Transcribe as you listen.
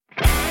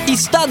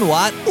Está no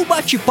ar o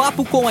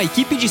bate-papo com a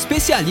equipe de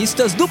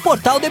especialistas do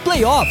portal The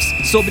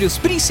Playoffs sobre os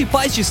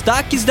principais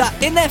destaques da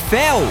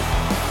NFL.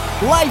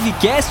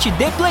 Livecast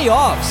The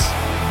Playoffs.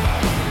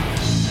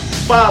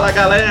 Fala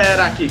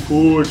galera que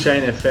curte a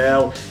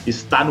NFL,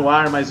 está no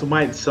ar mais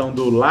uma edição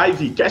do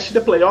Livecast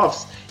The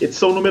Playoffs,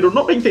 edição número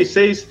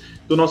 96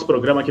 do nosso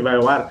programa que vai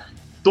ao ar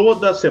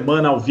toda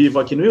semana ao vivo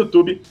aqui no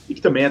YouTube e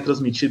que também é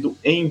transmitido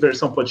em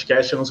versão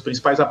podcast nos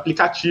principais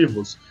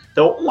aplicativos.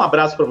 Então, um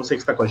abraço para você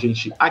que está com a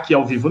gente aqui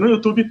ao vivo no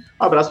YouTube,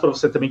 um abraço para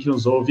você também que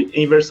nos ouve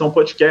em versão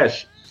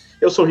podcast.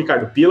 Eu sou o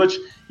Ricardo Pilat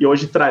e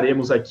hoje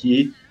traremos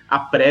aqui a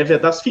prévia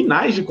das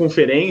finais de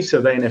conferência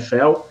da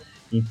NFL.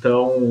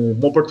 Então,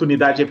 uma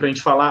oportunidade aí para a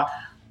gente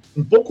falar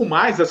um pouco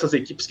mais dessas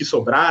equipes que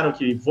sobraram,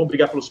 que vão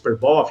brigar pelo Super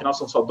Bowl. Afinal,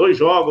 são só 2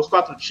 jogos,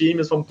 4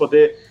 times, vamos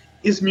poder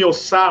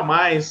esmiuçar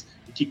mais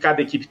o que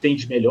cada equipe tem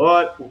de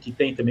melhor, o que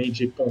tem também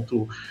de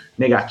ponto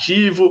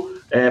negativo,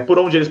 por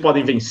onde eles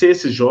podem vencer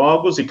esses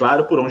jogos e,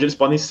 claro, por onde eles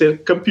podem ser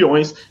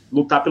campeões,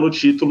 lutar pelo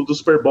título do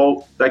Super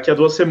Bowl daqui a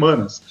 2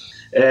 semanas.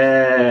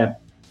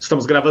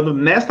 Estamos gravando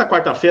nesta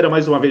quarta-feira,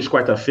 mais uma vez de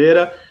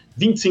quarta-feira,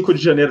 25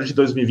 de janeiro de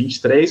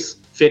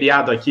 2023,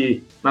 feriado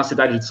aqui na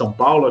cidade de São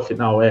Paulo,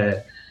 afinal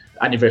é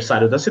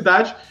aniversário da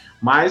cidade,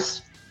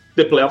 mas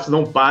The Playoffs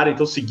não para,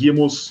 então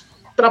seguimos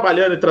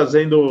trabalhando e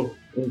trazendo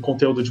um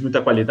conteúdo de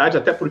muita qualidade,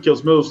 até porque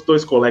os meus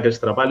 2 colegas de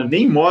trabalho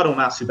nem moram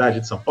na cidade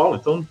de São Paulo,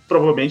 então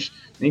provavelmente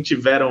nem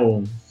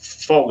tiveram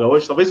folga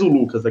hoje, talvez o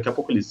Lucas, daqui a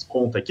pouco eles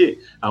contam aqui,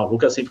 o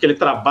Lucas sim, porque ele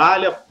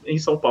trabalha em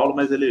São Paulo,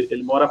 mas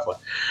ele mora fora.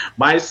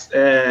 Mas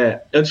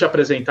antes de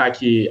apresentar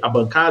aqui a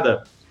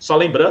bancada, só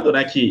lembrando,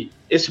 né, que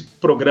esse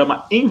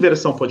programa em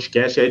versão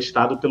podcast é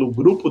editado pelo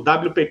grupo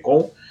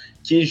WPcom,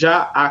 que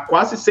já há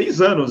quase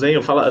 6 anos, hein? Eu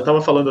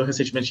estava falando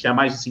recentemente que há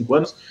mais de 5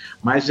 anos,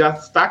 mas já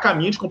está a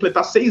caminho de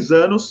completar 6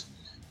 anos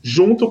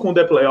junto com o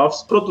The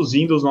Playoffs,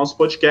 produzindo os nossos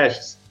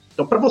podcasts.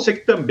 Então, para você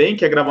que também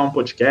quer gravar um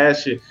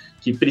podcast,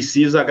 que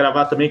precisa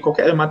gravar também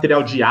qualquer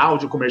material de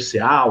áudio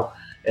comercial,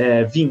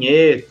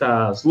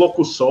 vinhetas,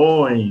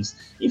 locuções,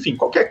 enfim,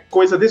 qualquer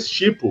coisa desse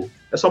tipo,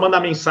 é só mandar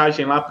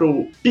mensagem lá para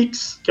o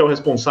Pix, que é o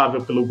responsável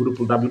pelo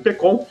grupo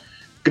WPcom,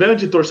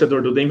 grande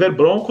torcedor do Denver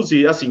Broncos,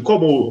 e assim,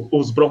 como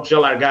os Broncos já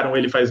largaram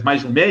ele faz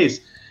mais de um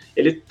mês,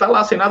 ele tá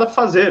lá sem nada para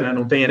fazer, né?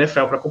 Não tem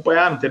NFL para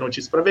acompanhar, não tem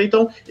notícia para ver,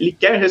 então ele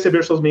quer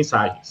receber suas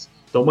mensagens.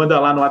 Então manda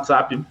lá no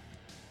WhatsApp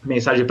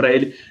mensagem para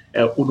ele,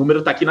 o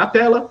número tá aqui na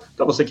tela,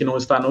 para você que não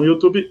está no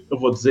YouTube, eu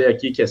vou dizer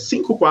aqui que é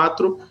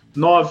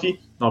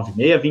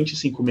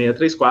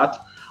 54996205634,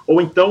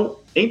 ou então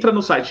entra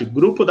no site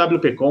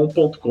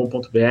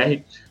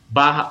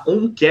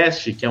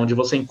grupowpcom.com.br/oncast, que é onde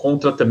você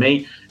encontra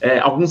também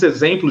alguns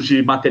exemplos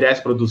de materiais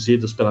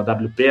produzidos pela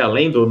WP,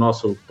 além do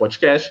nosso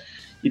podcast,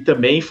 e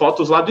também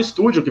fotos lá do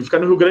estúdio, que fica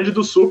no Rio Grande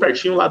do Sul,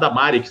 pertinho lá da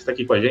Mari, que está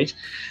aqui com a gente.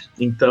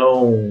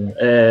 Então,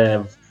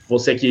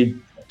 você que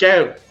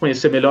quer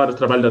conhecer melhor o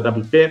trabalho da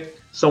WP,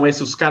 são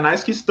esses os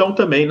canais que estão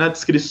também na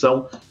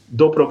descrição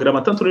do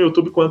programa, tanto no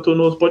YouTube quanto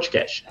no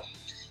podcast.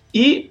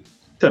 E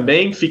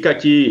também fica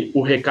aqui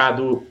o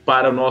recado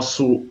para o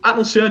nosso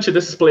anunciante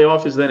desses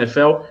playoffs da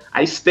NFL,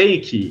 a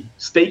Stake,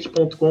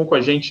 stake.com com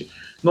a gente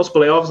nos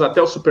playoffs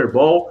até o Super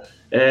Bowl.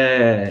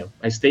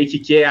 A Stake,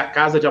 que é a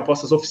casa de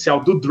apostas oficial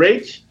do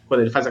Drake,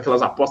 quando ele faz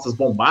aquelas apostas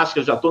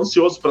bombásticas, já estou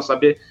ansioso para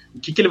saber o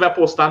que ele vai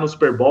apostar no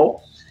Super Bowl,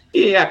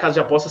 e é a casa de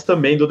apostas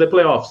também do The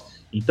Playoffs.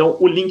 Então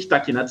o link está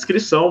aqui na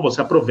descrição,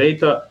 você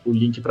aproveita o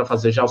link para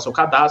fazer já o seu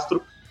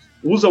cadastro,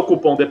 usa o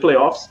cupom The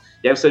Playoffs,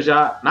 e aí você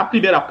já, na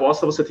primeira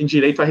aposta, você tem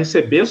direito a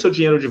receber o seu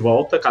dinheiro de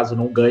volta, caso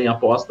não ganhe a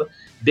aposta,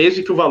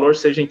 desde que o valor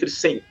seja entre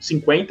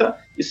 50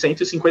 e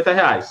 150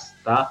 reais,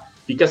 tá?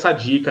 Fica essa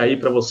dica aí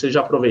para você já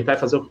aproveitar e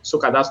fazer o seu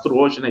cadastro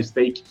hoje na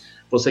Stake,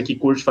 você que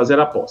curte fazer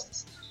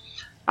apostas.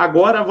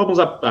 Agora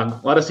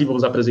sim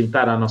vamos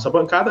apresentar a nossa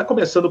bancada,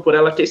 começando por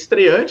ela que é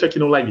estreante aqui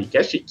no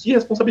Livecast. Que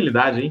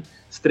responsabilidade, hein?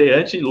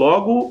 Estreante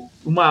logo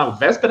uma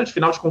véspera de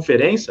final de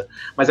conferência,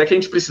 mas é que a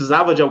gente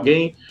precisava de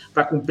alguém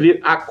para cumprir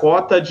a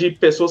cota de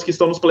pessoas que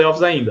estão nos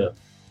playoffs ainda.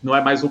 Não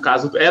é mais o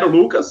caso, era o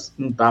Lucas,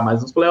 não está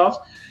mais nos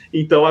playoffs,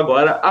 então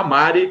agora a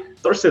Mari,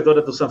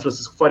 torcedora do San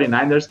Francisco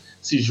 49ers,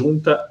 se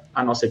junta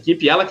à nossa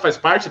equipe, ela que faz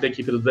parte da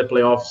equipe do The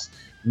Playoffs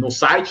no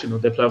site, no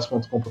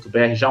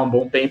theplayoffs.com.br, já há um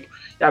bom tempo,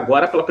 e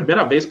agora pela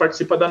primeira vez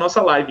participa da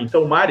nossa live.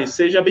 Então, Mari,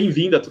 seja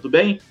bem-vinda, tudo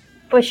bem?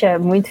 Poxa,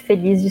 muito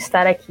feliz de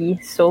estar aqui,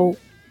 sou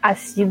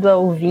assídua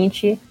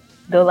ouvinte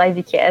do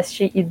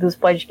Livecast e dos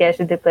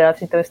podcasts do The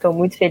Playoffs, então estou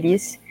muito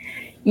feliz.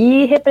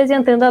 E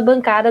representando a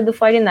bancada do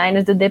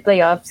 49ers do The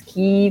Playoffs,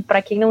 que,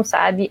 para quem não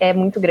sabe, é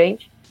muito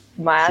grande,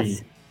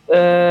 mas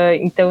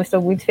então estou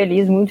muito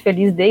feliz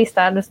de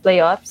estar nos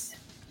playoffs,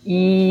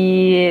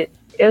 e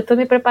eu tô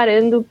me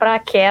preparando para a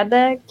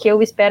queda, que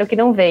eu espero que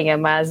não venha,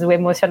 mas o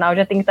emocional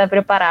já tem que estar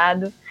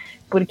preparado,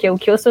 porque o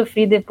que eu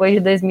sofri depois de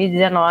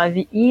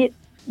 2019 e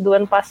do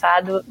ano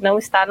passado não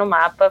está no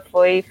mapa,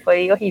 foi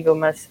horrível,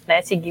 mas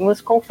né, seguimos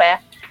com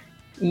fé,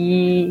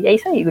 e é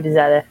isso aí,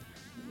 gurizada.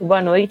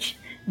 Boa noite,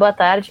 boa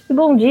tarde e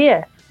bom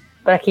dia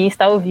para quem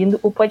está ouvindo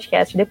o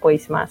podcast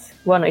depois, mas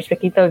boa noite para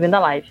quem está ouvindo a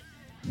live.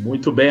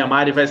 Muito bem, a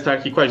Mari vai estar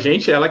aqui com a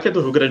gente. Ela que é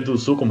do Rio Grande do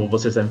Sul, como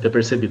vocês devem ter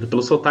percebido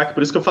pelo sotaque.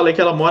 Por isso que eu falei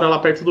que ela mora lá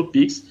perto do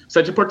Pix. Você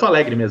é de Porto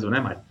Alegre mesmo, né,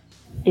 Mari?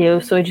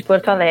 Eu sou de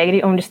Porto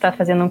Alegre, onde está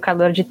fazendo um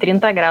calor de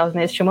 30 graus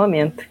neste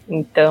momento.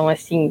 Então,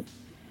 assim,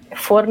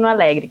 forno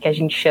alegre, que a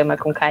gente chama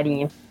com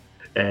carinho.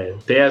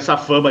 Tem essa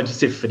fama de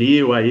ser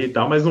frio aí e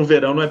tal, mas no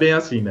verão não é bem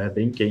assim, né? É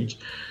bem quente.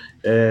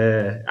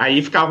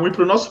 Aí fica ruim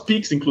pro nosso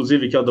Pix,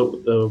 inclusive, que é o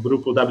do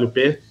grupo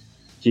WP,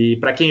 que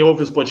para quem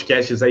ouve os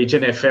podcasts aí de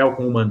NFL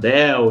com o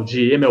Mandel,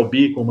 de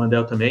MLB com o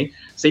Mandel também,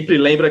 sempre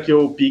lembra que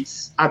o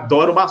Pix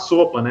adora uma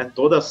sopa, né?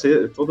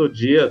 Todo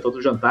dia,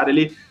 todo jantar,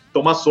 ele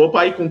toma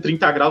sopa, aí com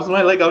 30 graus não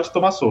é legal de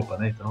tomar sopa,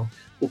 né? Então,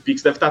 o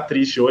Pix deve estar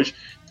triste hoje.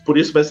 Por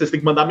isso, vocês têm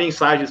que mandar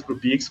mensagens pro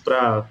Pix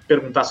para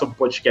perguntar sobre o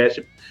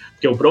podcast,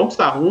 porque o Broncos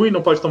tá ruim,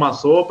 não pode tomar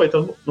sopa,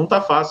 então não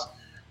tá fácil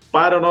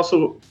para o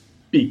nosso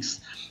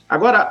Pix.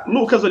 Agora,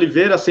 Lucas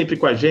Oliveira sempre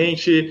com a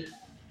gente.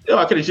 Eu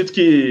acredito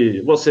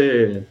que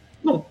você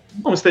não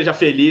esteja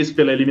feliz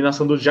pela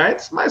eliminação dos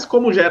Giants, mas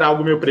como já era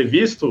algo meio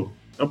previsto,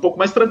 é um pouco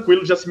mais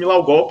tranquilo de assimilar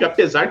o golpe,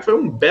 apesar que foi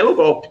um belo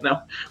golpe,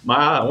 né?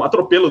 Um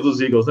atropelo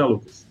dos Eagles, né,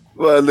 Lucas?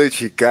 Boa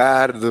noite,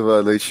 Ricardo.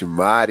 Boa noite,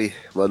 Mari.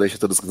 Boa noite a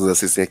todos que nos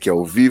assistem aqui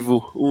ao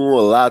vivo. Um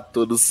olá a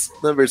todos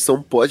na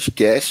versão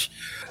podcast.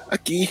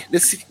 Aqui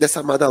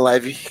nessa amada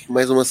live,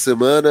 mais uma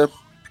semana.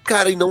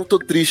 Cara, e não tô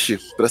triste.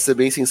 Pra ser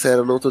bem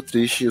sincero, não tô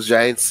triste. Os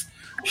Giants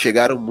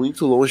chegaram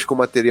muito longe com o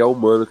material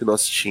humano que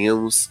nós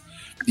tínhamos.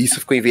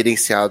 Isso ficou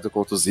evidenciado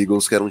contra os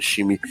Eagles, que era um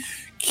time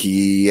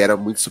que era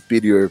muito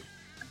superior.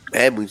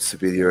 É muito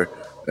superior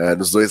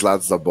nos dois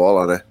lados da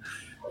bola, né?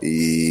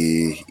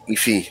 E,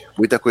 enfim,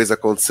 muita coisa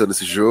aconteceu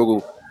nesse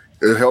jogo.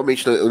 Eu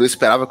realmente não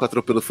esperava que o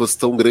atropelo fosse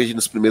tão grande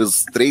nos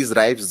primeiros 3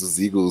 drives dos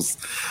Eagles,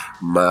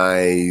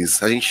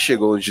 mas a gente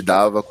chegou onde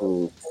dava com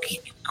o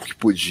que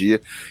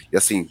podia. E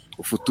assim,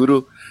 o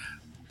futuro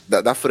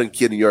da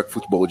franquia New York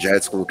Football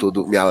Giants como um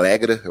todo me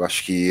alegra. Eu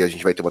acho que a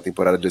gente vai ter uma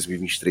temporada de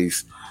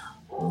 2023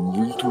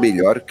 muito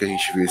melhor que a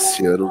gente viu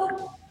esse ano,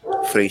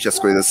 frente às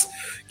coisas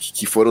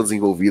que foram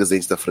desenvolvidas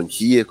dentro da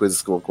franquia,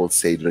 coisas que vão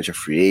acontecer durante a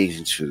free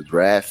agent,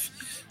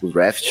 o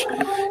draft.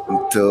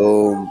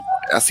 Então,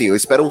 assim, eu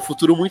espero um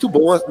futuro muito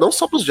bom, não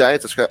só para os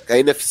Giants. Acho que a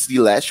NFC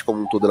Leste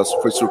como um todo ela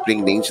foi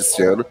surpreendente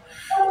esse ano,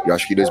 e eu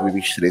acho que em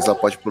 2023 ela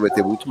pode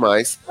prometer muito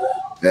mais,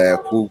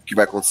 com o que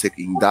vai acontecer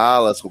em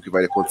Dallas, com o que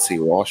vai acontecer em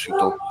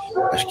Washington.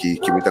 Acho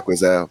que muita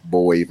coisa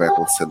boa aí vai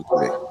acontecendo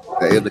também.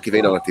 Ano que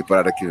vem não, na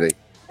temporada que vem.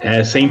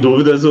 Sem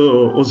dúvidas,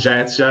 os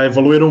Giants já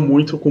evoluíram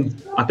muito, com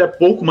até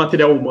pouco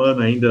material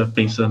humano ainda,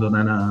 pensando,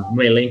 né,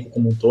 no elenco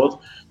como um todo.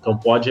 Então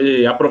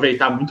pode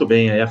aproveitar muito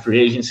bem aí a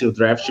free agency e o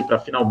draft para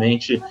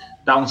finalmente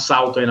dar um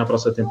salto aí na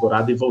próxima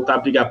temporada e voltar a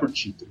brigar por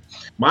título.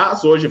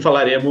 Mas hoje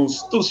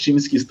falaremos dos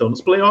times que estão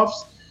nos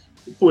playoffs,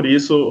 e por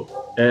isso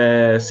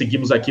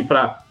seguimos aqui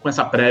com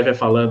essa prévia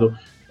falando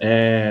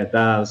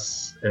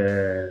das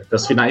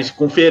finais de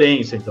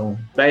conferência, então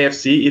da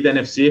AFC e da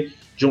NFC,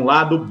 de um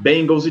lado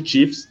Bengals e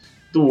Chiefs,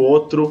 do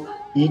outro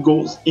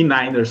Eagles e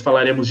Niners.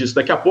 Falaremos disso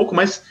daqui a pouco,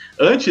 mas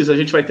antes a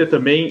gente vai ter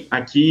também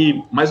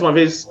aqui, mais uma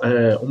vez,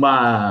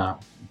 uma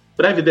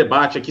breve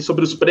debate aqui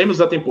sobre os prêmios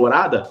da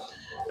temporada.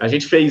 A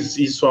gente fez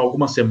isso há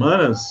algumas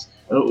semanas.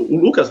 O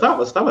Lucas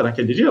estava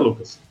naquele dia,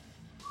 Lucas?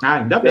 Ah,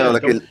 ainda bem. Não,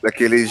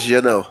 naquele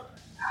dia não.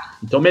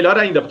 Então melhor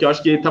ainda, porque eu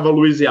acho que estava o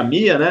Luiz e a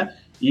Mia, né?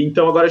 E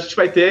então agora a gente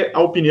vai ter a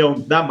opinião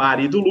da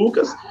Mari e do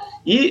Lucas,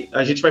 e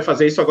a gente vai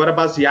fazer isso agora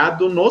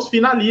baseado nos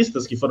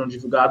finalistas que foram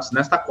divulgados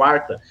nesta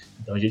quarta.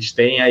 Então a gente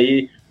tem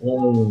aí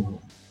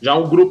já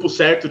um grupo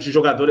certo de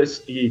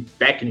jogadores e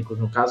técnicos,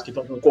 no caso, que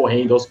estão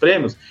concorrendo aos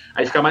prêmios.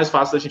 Aí fica mais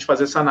fácil da gente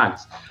fazer essa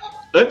análise.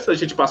 Antes da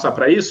gente passar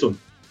para isso,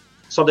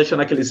 só deixando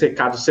aqueles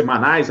recados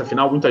semanais,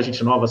 afinal, muita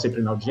gente nova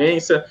sempre na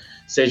audiência,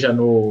 seja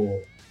no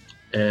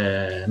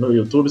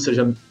YouTube,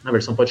 seja na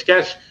versão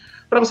podcast.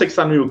 Para você que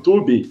está no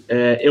YouTube,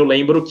 eu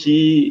lembro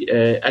que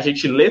a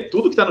gente lê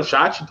tudo que está no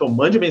chat, então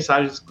mande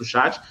mensagens para o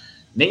chat.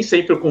 Nem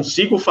sempre eu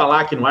consigo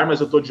falar aqui no ar,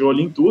 mas eu estou de olho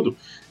em tudo.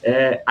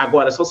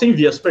 Agora, se você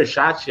envia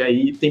superchat,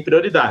 aí tem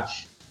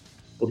prioridade,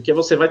 porque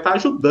você vai estar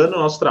ajudando o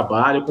nosso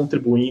trabalho,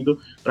 contribuindo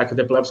para que o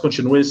The Plebs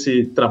continue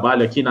esse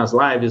trabalho aqui nas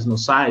lives, no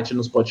site,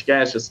 nos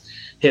podcasts,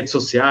 redes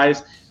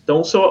sociais.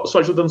 Então, sua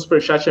ajuda no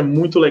superchat é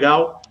muito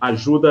legal,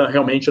 ajuda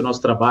realmente o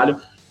nosso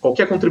trabalho.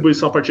 Qualquer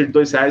contribuição a partir de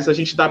R$2, a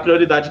gente dá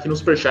prioridade aqui no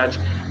Superchat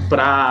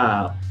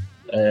para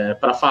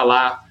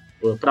falar,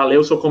 para ler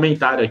o seu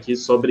comentário aqui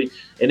sobre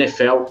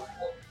NFL,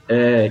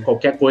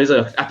 qualquer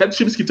coisa, até dos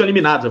times que estão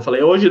eliminados. Eu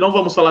falei, hoje não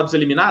vamos falar dos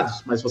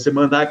eliminados, mas se você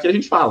mandar aqui, a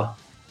gente fala.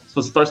 Se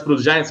você torce para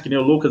os Giants, que nem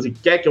o Lucas, e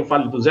quer que eu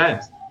fale dos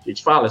Giants, a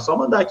gente fala. É só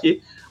mandar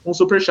aqui um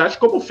Superchat,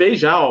 como fez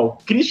já o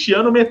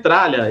Cristiano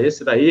Metralha.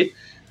 Esse daí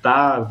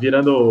tá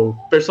virando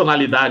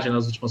personalidade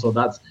nas últimas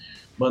rodadas.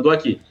 Mandou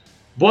aqui.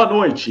 Boa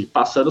noite,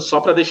 passando só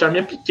para deixar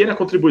minha pequena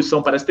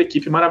contribuição para esta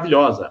equipe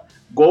maravilhosa.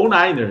 Go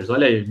Niners,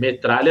 olha aí,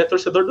 Metralha é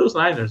torcedor dos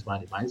Niners,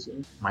 Mari,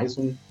 mais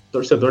um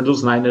torcedor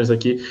dos Niners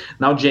aqui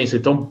na audiência.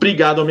 Então,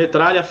 obrigado,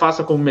 Metralha,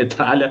 faça como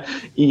Metralha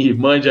e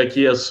mande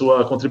aqui a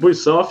sua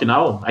contribuição,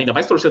 afinal, ainda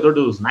mais torcedor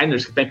dos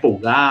Niners que está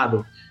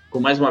empolgado, com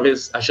mais uma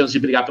vez a chance de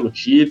brigar pelo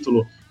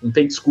título. não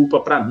tem desculpa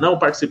para não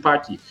participar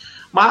aqui.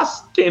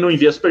 Mas quem não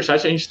envia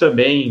superchat, a gente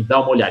também dá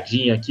uma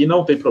olhadinha aqui,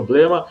 não tem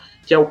problema,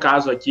 que é o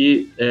caso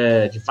aqui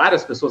de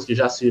várias pessoas que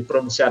já se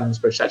pronunciaram no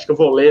superchat, que eu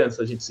vou ler antes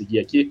da gente seguir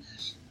aqui,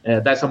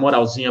 dar essa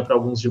moralzinha para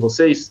alguns de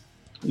vocês.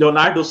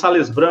 Leonardo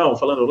Salesbrão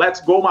falando,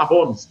 let's go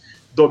Mahomes,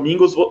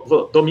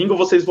 domingo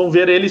vocês vão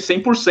ver ele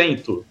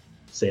 100%.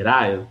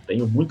 Será? Eu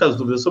tenho muitas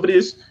dúvidas sobre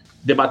isso,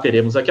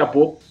 debateremos daqui a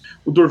pouco.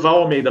 O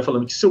Durval Almeida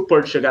falando que se o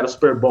Purdy chegar ao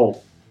Super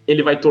Bowl,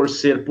 ele vai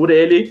torcer por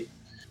ele.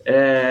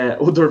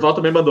 O Durval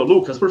também mandou,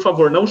 Lucas, por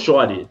favor, não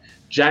chore.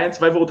 Giants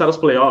vai voltar aos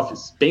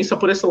playoffs. Pensa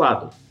por esse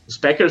lado. Os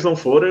Packers não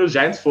foram e os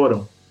Giants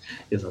foram.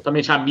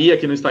 Exatamente. A Mia,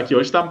 que não está aqui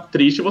hoje, tá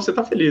triste e você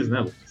tá feliz, né,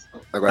 Lucas?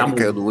 Agora quem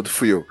caiu no mundo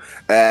fui eu.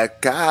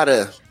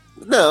 Cara,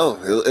 não,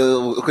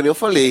 eu que nem eu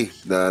falei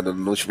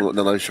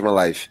na última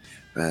live.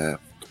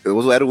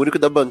 Eu era o único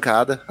da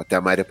bancada, até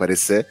a Mari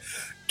aparecer,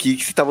 que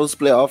estava nos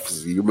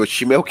playoffs. E o meu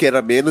time é o que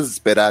era menos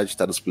esperado de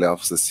estar nos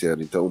playoffs esse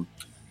ano. Então,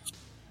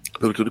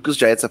 pelo tudo que os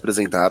Giants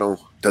apresentaram,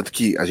 tanto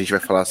que a gente vai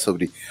falar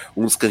sobre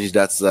um dos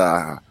candidatos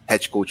a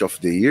Head Coach of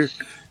the Year,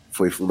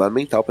 foi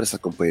fundamental para essa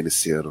campanha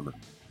nesse ano, né?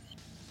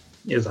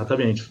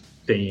 Exatamente.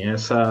 Tem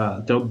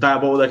o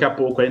Double daqui a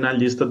pouco aí na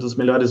lista dos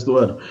melhores do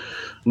ano.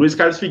 Luiz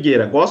Carlos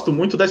Figueira, gosto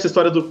muito dessa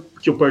história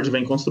que o Purdy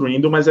vem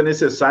construindo, mas é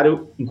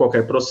necessário, em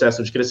qualquer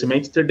processo de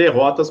crescimento, ter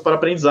derrotas para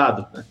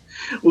aprendizado, né?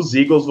 Os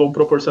Eagles vão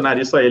proporcionar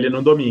isso a ele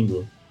no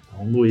domingo.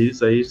 Então, o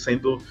Luiz aí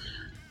sendo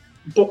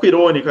um pouco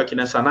irônico aqui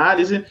nessa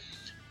análise.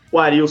 O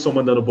Arilson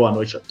mandando boa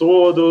noite a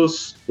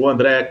todos. O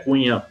André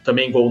Cunha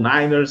também Go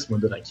Niners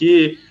mandando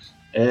aqui.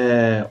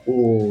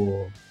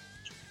 O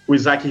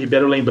Isaac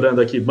Ribeiro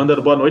lembrando aqui,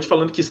 mandando boa noite,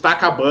 falando que está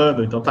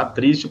acabando. Então tá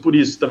triste por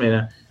isso também,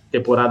 né? A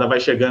temporada vai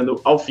chegando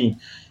ao fim.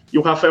 E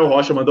o Rafael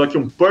Rocha mandou aqui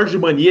um Purge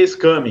Mania is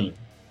coming.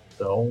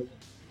 Então,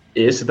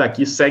 esse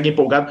daqui segue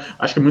empolgado.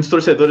 Acho que muitos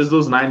torcedores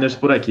dos Niners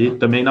por aqui,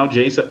 também na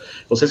audiência.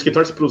 Vocês que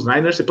torcem para os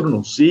Niners, se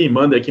pronunciem,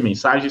 mandem aqui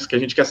mensagens que a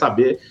gente quer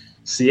saber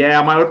se é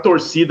a maior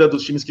torcida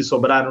dos times que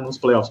sobraram nos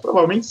playoffs.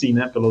 Provavelmente sim,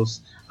 né?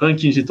 Pelos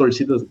rankings de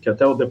torcidas que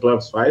até o The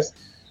Playoffs faz.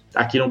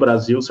 Aqui no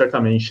Brasil,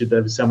 certamente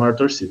deve ser a maior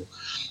torcida.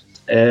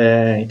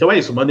 Então é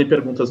isso, mandem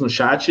perguntas no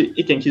chat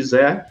e quem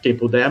quiser, quem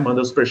puder,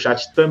 manda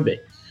superchat também.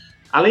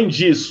 Além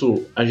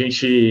disso, a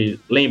gente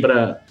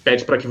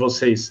pede para que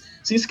vocês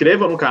se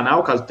inscrevam no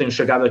canal, caso tenham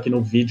chegado aqui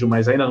no vídeo,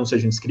 mas ainda não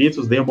sejam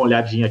inscritos, deem uma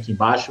olhadinha aqui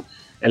embaixo.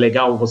 É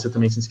legal você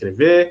também se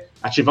inscrever,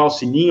 ativar o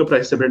sininho para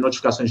receber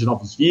notificações de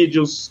novos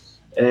vídeos.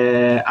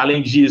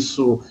 Além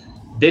disso,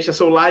 deixa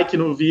seu like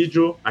no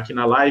vídeo, aqui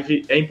na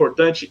live, é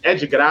importante, é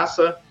de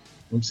graça,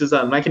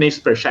 não é que nem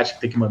superchat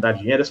que tem que mandar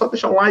dinheiro, é só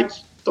deixar um like,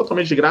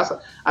 totalmente de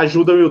graça,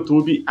 ajuda o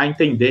YouTube a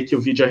entender que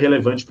o vídeo é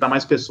relevante para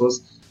mais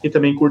pessoas que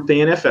também curtem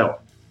NFL.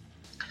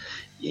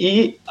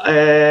 E,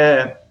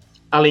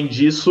 além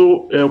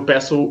disso, eu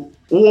peço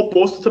o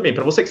oposto também,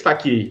 para você que está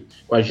aqui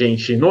com a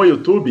gente no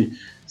YouTube,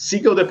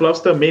 siga o The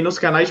Playoffs também nos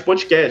canais de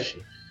podcast,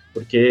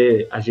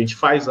 porque a gente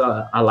faz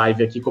a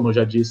live aqui, como eu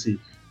já disse,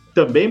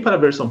 também para a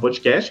versão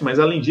podcast, mas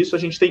além disso a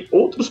gente tem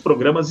outros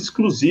programas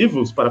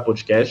exclusivos para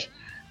podcast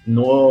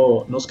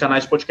nos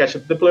canais de podcast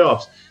do The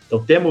Playoffs.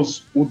 Então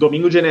temos o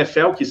Domingo de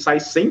NFL, que sai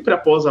sempre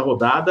após a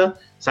rodada,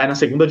 sai na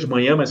segunda de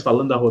manhã, mas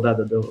falando da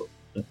rodada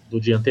do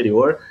dia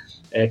anterior,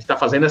 que está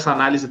fazendo essa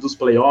análise dos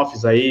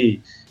playoffs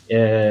aí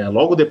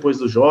logo depois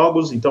dos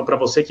jogos. Então para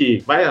você que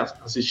vai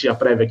assistir a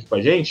prévia aqui com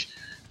a gente,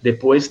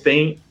 depois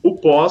tem o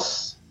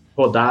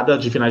pós-rodada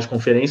de finais de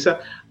conferência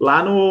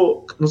lá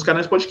nos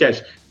canais de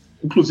podcast.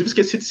 Inclusive,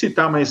 esqueci de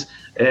citar, mas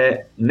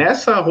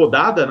nessa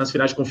rodada, nas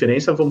finais de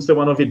conferência, vamos ter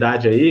uma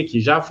novidade aí,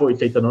 que já foi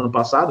feita no ano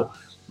passado,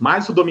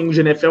 mas o Domingo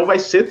de NFL vai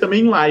ser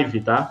também em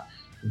live, tá?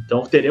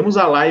 Então, teremos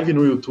a live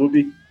no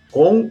YouTube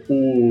com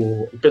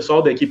o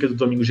pessoal da equipe do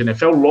Domingo de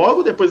NFL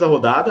logo depois da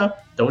rodada.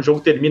 Então, o jogo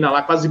termina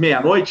lá quase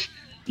meia-noite.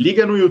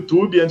 Liga no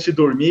YouTube antes de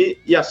dormir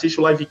e assiste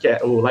o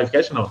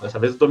livecast, não, dessa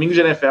vez o Domingo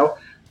de NFL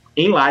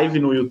em live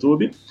no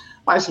YouTube.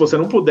 Mas, se você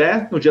não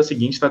puder, no dia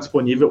seguinte está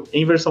disponível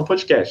em versão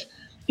podcast.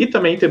 E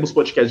também temos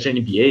podcasts de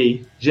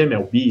NBA, de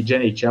MLB, de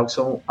NHL, que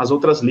são as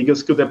outras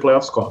ligas que o The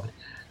Playoffs cobre.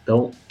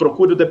 Então,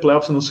 procure o The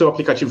Playoffs no seu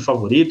aplicativo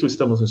favorito.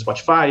 Estamos no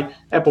Spotify,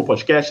 Apple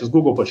Podcasts,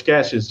 Google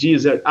Podcasts,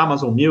 Deezer,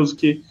 Amazon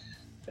Music,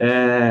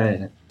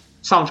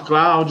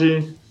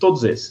 SoundCloud,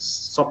 todos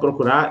esses. Só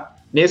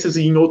procurar nesses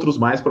e em outros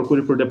mais,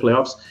 procure por The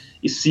Playoffs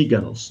e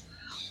siga-nos.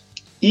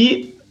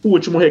 E o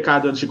último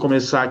recado antes de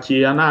começar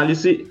aqui a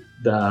análise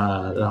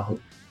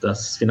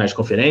das finais de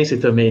conferência e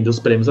também dos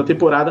prêmios da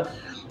temporada.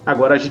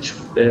 Agora a gente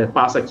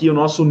passa aqui o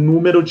nosso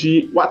número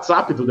de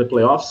WhatsApp do The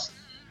Playoffs.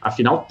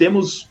 Afinal,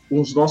 temos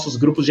os nossos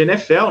grupos de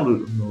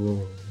NFL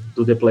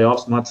do The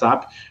Playoffs no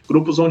WhatsApp,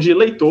 grupos onde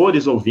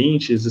leitores,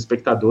 ouvintes,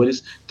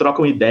 espectadores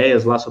trocam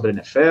ideias lá sobre a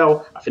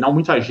NFL. Afinal,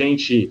 muita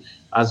gente,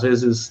 às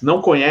vezes,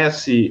 não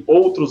conhece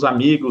outros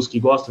amigos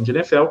que gostam de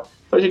NFL,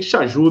 então a gente te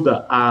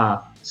ajuda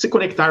a se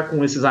conectar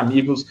com esses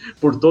amigos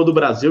por todo o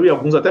Brasil e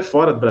alguns até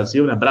fora do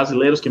Brasil, né?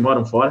 Brasileiros que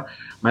moram fora,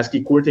 mas que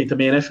curtem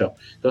também a NFL.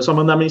 Então é só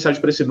mandar mensagem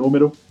para esse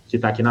número que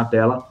está aqui na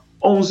tela,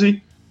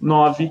 11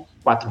 9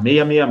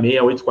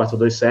 4666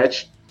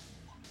 8427.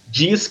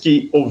 diz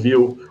que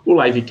ouviu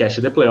o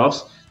Livecast The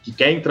Playoffs, que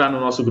quer entrar no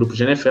nosso grupo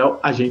de NFL,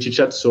 a gente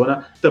te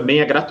adiciona, também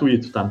é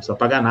gratuito, tá? Não precisa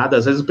pagar nada.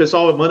 Às vezes o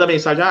pessoal manda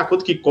mensagem,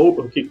 quanto que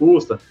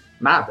custa?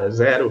 Nada,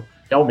 zero.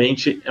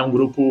 Realmente é um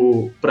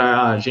grupo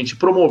para a gente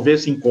promover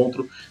esse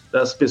encontro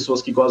das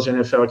pessoas que gostam de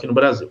NFL aqui no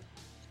Brasil.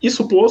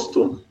 Isso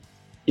posto,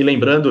 e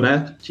lembrando,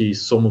 né, que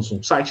somos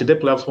um site,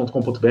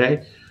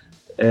 theplayoffs.com.br,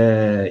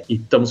 e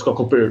estamos com a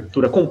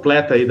cobertura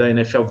completa aí da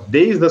NFL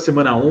desde a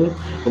semana 1,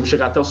 vamos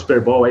chegar até o Super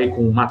Bowl aí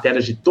com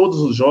matérias de todos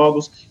os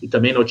jogos e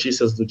também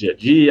notícias do dia a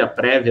dia,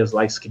 prévias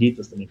lá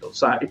escritas também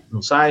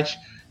no site,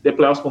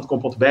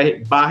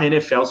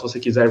 theplayoffs.com.br/NFL, se você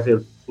quiser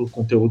ver o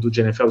conteúdo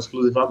de NFL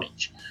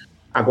exclusivamente.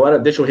 Agora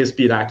deixa eu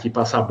respirar aqui e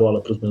passar a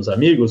bola para os meus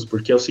amigos,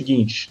 porque é o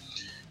seguinte,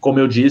 como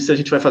eu disse, a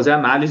gente vai fazer a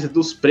análise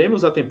dos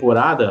prêmios da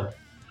temporada,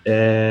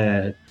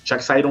 já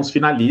que saíram os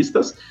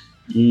finalistas,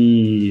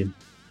 e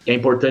é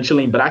importante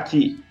lembrar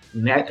que,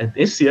 né,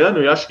 esse ano,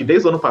 eu acho que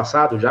desde o ano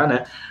passado já,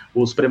 né,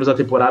 os prêmios da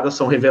temporada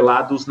são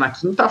revelados na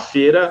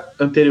quinta-feira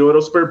anterior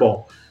ao Super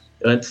Bowl.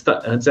 Antes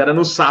era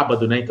no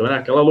sábado, né, então era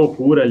aquela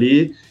loucura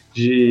ali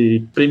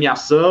de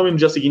premiação e no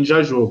dia seguinte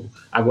já jogo.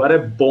 Agora é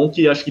bom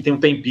que acho que tem um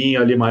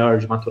tempinho ali maior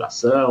de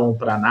maturação,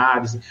 para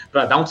análise,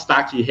 para dar um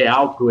destaque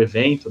real para o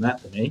evento, né,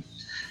 também.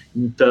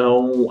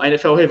 Então, a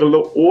NFL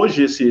revelou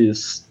hoje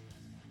esses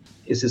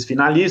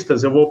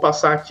finalistas. Eu vou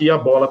passar aqui a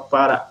bola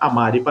para a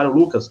Mari e para o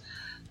Lucas,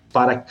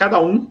 para cada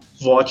um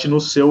vote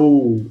no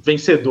seu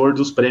vencedor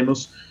dos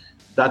prêmios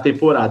da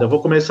temporada. Eu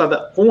vou começar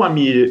com a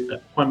Mia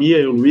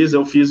e o Luiz,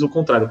 eu fiz o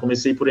contrário, eu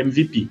comecei por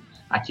MVP.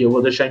 Aqui eu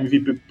vou deixar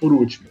MVP por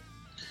último.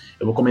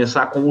 Eu vou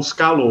começar com os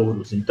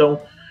calouros. Então,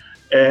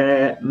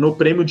 no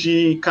prêmio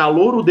de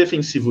calouro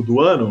defensivo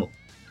do ano,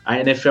 a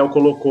NFL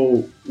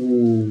colocou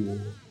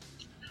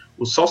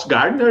o Sauce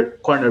Gardner,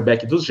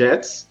 cornerback dos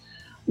Jets,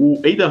 o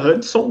Aidan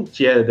Hudson,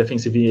 que é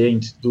defensive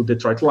end do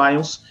Detroit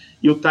Lions,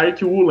 e o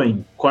Tariq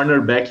Woolen,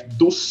 cornerback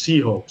dos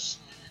Seahawks.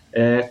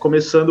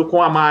 Começando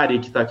com a Mari,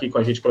 que está aqui com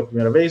a gente pela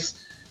primeira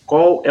vez.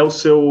 Qual é o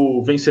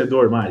seu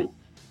vencedor, Mari?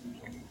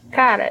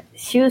 Cara,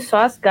 se o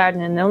Sauce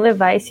Gardner não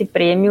levar esse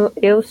prêmio,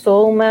 eu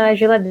sou uma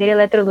geladeira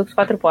Electrolux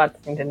 4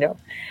 portas, entendeu?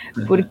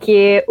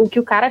 Porque o que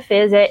o cara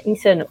fez é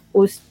insano.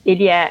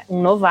 Ele é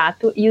um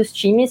novato e os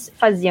times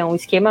faziam o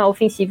esquema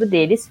ofensivo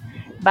deles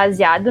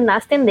baseado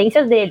nas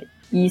tendências dele.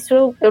 E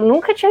isso eu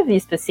nunca tinha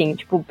visto, assim,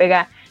 tipo,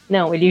 pegar...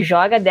 Não, ele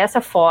joga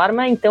dessa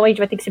forma, então a gente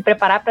vai ter que se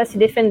preparar para se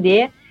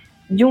defender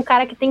de um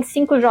cara que tem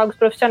 5 jogos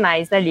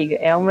profissionais na liga.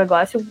 É um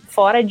negócio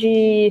fora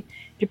de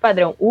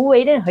padrão. O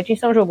Aiden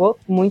Hutchinson jogou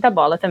muita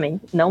bola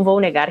também. Não vou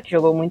negar que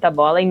jogou muita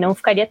bola e não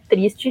ficaria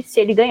triste se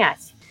ele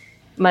ganhasse.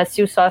 Mas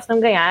se o Sauce não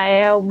ganhar,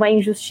 é uma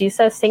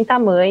injustiça sem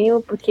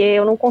tamanho, porque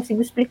eu não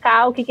consigo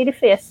explicar o que ele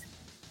fez.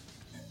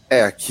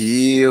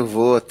 Aqui eu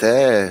vou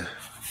até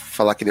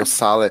falar que nem o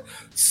Sala,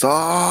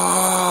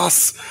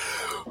 Sauce!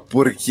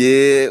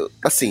 Porque,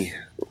 assim,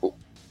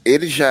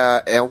 ele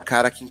já é um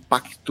cara que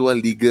impactou a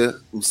liga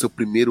no seu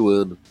primeiro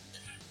ano.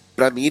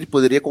 Pra mim, ele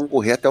poderia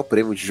concorrer até o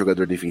prêmio de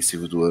jogador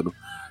defensivo do ano.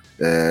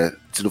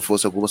 Se não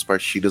fosse algumas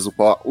partidas no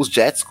qual os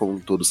Jets, como um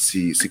todo,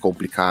 se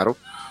complicaram.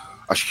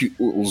 Acho que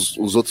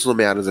os outros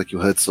nomeados aqui,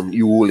 o Hudson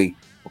e o Woolen,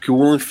 o que o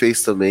Woolen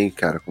fez também,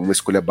 cara, com uma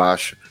escolha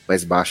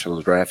mais baixa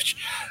no draft,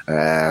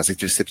 as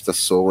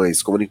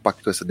interceptações, como ele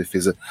impactou essa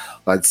defesa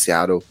lá de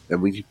Seattle, é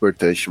muito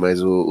importante,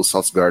 mas o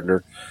Sauce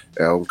Gardner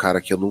é um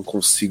cara que eu não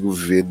consigo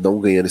ver não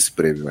ganhando esse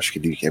prêmio. Acho que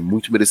ele é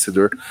muito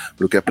merecedor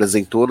pelo que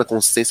apresentou na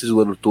consistência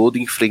do ano todo,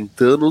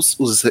 enfrentando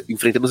os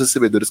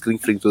recebedores que ele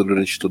enfrentou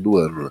durante todo o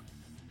ano, né?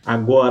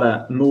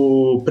 Agora,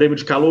 no prêmio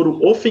de calouro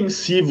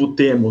ofensivo,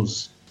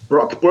 temos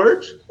Brock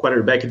Purdy,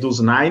 quarterback dos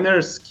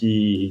Niners,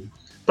 que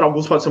para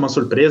alguns pode ser uma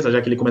surpresa,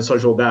 já que ele começou a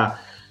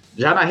jogar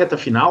já na reta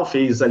final,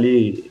 fez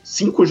ali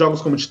 5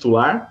 jogos como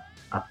titular,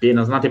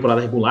 apenas na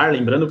temporada regular.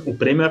 Lembrando que o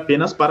prêmio é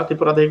apenas para a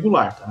temporada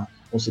regular, tá?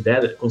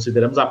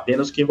 Consideramos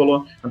apenas o que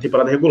rolou na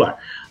temporada regular.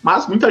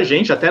 Mas muita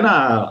gente, até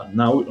na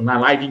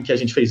live em que a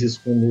gente fez isso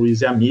com o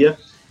Luiz e a Mia,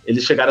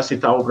 eles chegaram a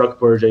citar o Brock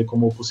Purdy aí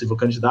como possível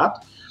candidato.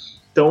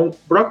 Então,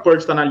 Brock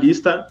Purdy está na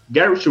lista,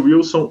 Garrett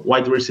Wilson,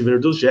 wide receiver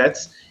dos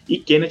Jets, e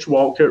Kenneth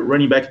Walker,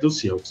 running back dos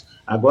Seahawks.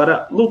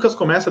 Agora, Lucas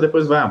começa,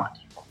 depois vai a Mari.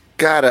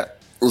 Cara,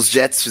 os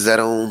Jets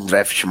fizeram um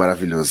draft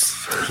maravilhoso,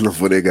 não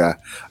vou negar.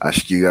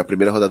 Acho que a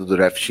primeira rodada do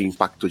draft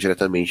impactou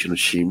diretamente no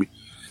time.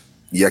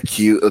 E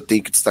aqui eu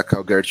tenho que destacar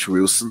o Garrett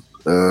Wilson,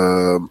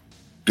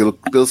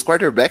 pelos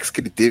quarterbacks que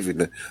ele teve,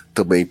 né?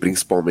 Também,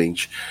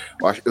 principalmente.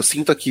 Eu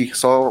sinto aqui,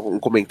 só um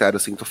comentário, eu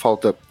sinto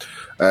falta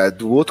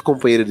do outro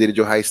companheiro dele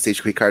de Ohio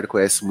State, que o Ricardo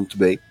conhece muito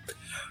bem.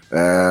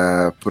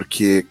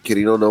 Porque,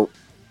 querendo ou não,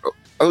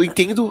 eu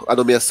entendo a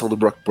nomeação do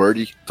Brock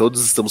Purdy,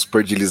 todos estamos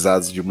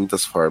purdilizados de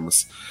muitas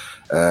formas.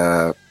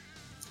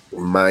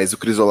 Mas o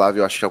Chris Olave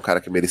eu acho que é um cara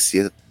que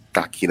merecia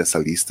estar aqui nessa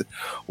lista.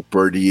 O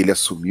Purdy, ele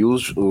assumiu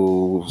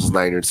os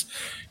Niners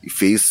e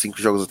fez 5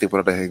 jogos da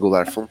temporada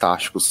regular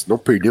fantásticos, não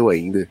perdeu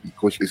ainda,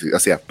 e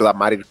assim, pela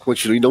Mari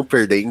continue não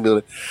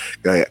perdendo,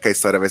 né? Que a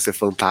história vai ser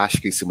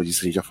fantástica em cima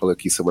disso, a gente já falou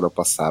aqui semana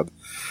passada.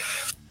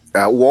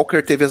 O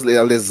Walker teve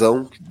a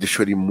lesão que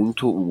deixou ele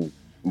muito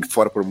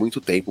fora por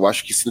muito tempo. Eu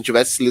acho que se não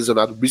tivesse se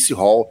lesionado, o Breece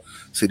Hall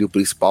seria o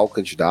principal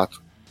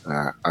candidato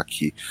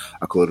aqui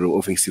a coroa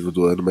ofensiva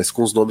do ano, mas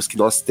com os nomes que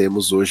nós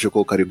temos hoje, eu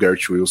colocaria o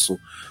Garrett Wilson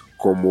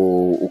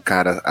como o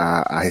cara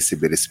a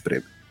receber esse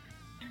prêmio.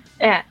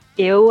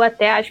 Eu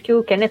até acho que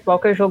o Kenneth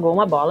Walker jogou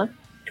uma bola,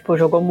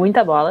 jogou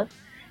muita bola,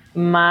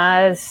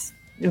 mas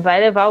vai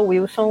levar o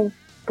Wilson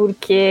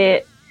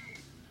porque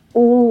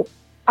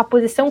a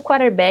posição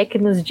quarterback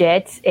nos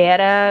Jets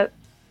era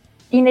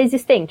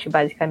inexistente,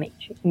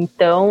 basicamente.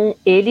 Então,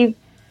 ele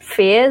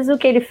fez o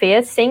que ele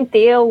fez sem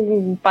ter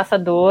um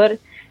passador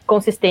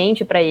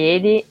consistente para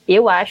ele.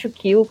 Eu acho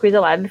que o Chris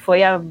Olave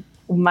foi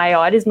o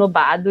maior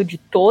esnobado de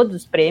todos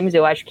os prêmios.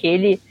 Eu acho que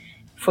ele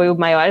foi o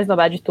maior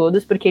esnobado de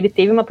todos, porque ele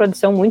teve uma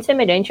produção muito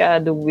semelhante à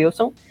do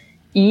Wilson,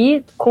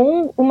 e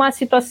com uma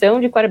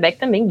situação de quarterback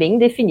também bem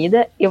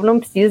definida. Eu não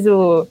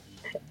preciso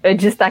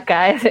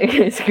destacar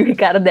isso que o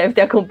Ricardo deve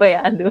ter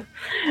acompanhado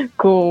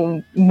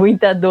com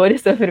muita dor e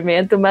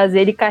sofrimento, mas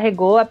ele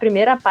carregou a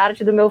primeira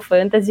parte do meu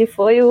fantasy,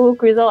 foi o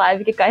Chris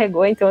Olave que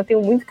carregou, então eu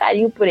tenho muito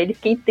carinho por ele,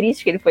 fiquei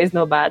triste que ele foi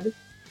esnobado.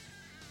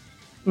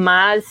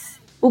 Mas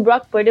o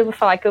Brock Purdy, eu vou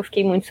falar que eu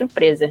fiquei muito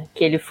surpresa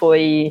que ele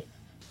foi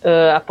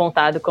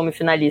apontado como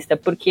finalista,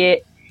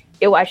 porque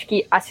eu acho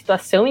que a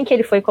situação em que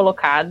ele foi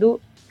colocado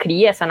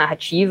cria essa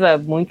narrativa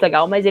muito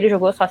legal, mas ele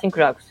jogou só 5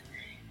 jogos.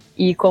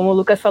 E como o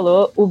Lucas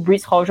falou, o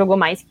Breece Hall jogou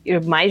mais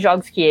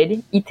jogos que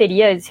ele, e se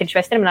ele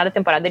tivesse terminado a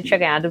temporada, ele tinha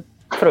ganhado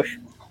frouxo.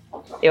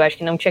 Eu acho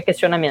que não tinha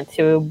questionamento.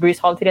 Se o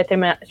Breece Hall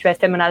tivesse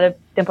terminado a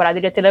temporada,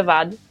 ele ia ter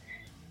levado.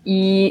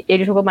 E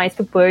ele jogou mais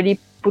que o Purdy.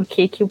 Por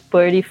que o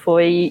Purdy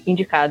foi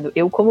indicado?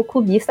 Eu, como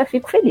clubista,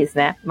 fico feliz,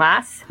 né?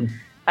 Mas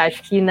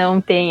acho que não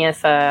tem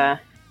essa...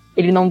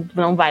 Ele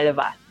não vai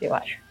levar, eu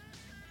acho.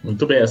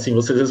 Muito bem, assim,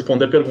 vocês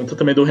respondem a pergunta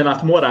também do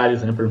Renato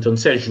Morales, né, perguntando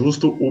se é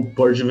justo o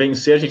Purdy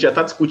vencer. A gente já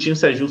tá discutindo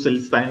se é justo ele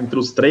estar entre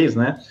os 3,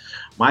 né,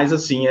 mas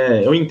assim,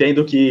 eu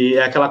entendo que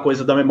é aquela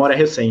coisa da memória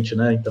recente,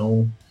 né,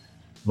 então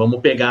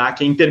vamos pegar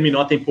quem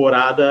terminou a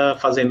temporada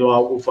fazendo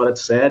algo fora de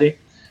série,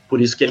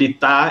 por isso que ele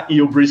tá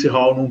e o Breece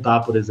Hall não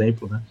tá, por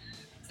exemplo, né,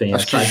 tem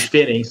essa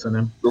diferença,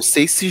 né. Não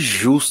sei se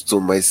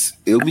justo, mas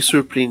eu me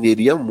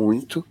surpreenderia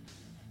muito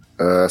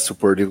se o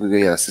Purdy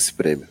ganhasse esse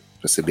prêmio,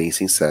 pra ser bem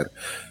sincero.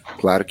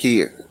 Claro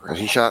que a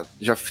gente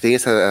já tem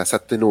essa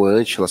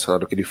atenuante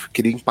relacionada ao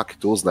que ele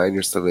impactou os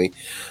Niners também,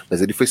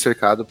 mas ele foi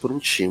cercado por um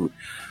time.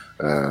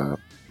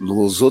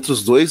 Nos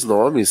outros 2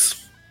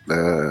 nomes,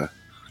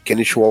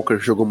 Kenneth Walker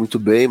jogou muito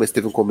bem, mas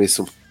teve um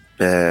começo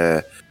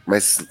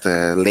mais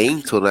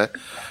lento, né?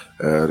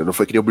 Não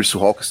foi que nem o Breece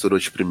Hall que estourou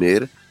de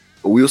primeira.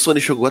 O Wilson, ele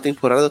jogou a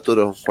temporada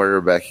toda um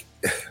quarterback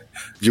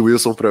de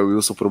Wilson para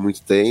Wilson por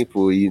muito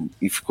tempo,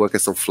 e ficou a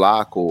questão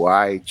Flacco,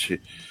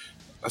 White,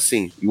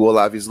 assim, e o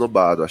Olave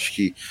esnobado. Acho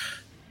que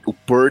o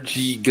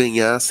Purdy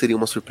ganhar seria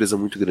uma surpresa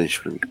muito grande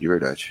para mim, de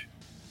verdade.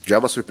 Já é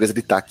uma surpresa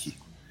ele estar aqui.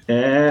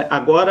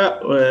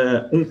 Agora,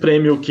 um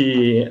prêmio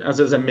que às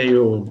vezes é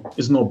meio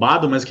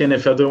esnobado, mas que a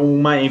NFL deu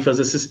uma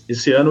ênfase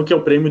esse ano, que é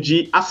o prêmio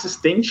de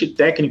assistente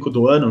técnico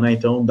do ano, né?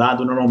 Então,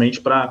 dado normalmente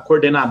para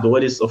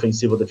coordenadores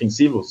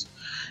ofensivo-defensivos.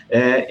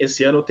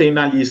 Esse ano tem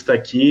na lista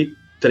aqui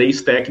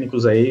 3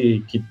 técnicos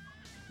aí, que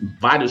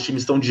vários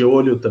times estão de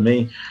olho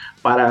também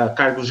para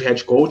cargos de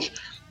head coach.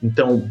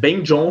 Então,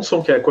 Ben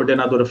Johnson, que é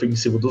coordenador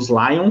ofensivo dos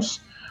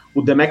Lions,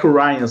 o DeMeco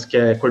Ryans, que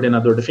é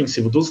coordenador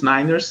defensivo dos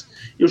Niners,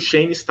 e o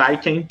Shane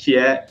Steichen, que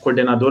é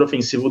coordenador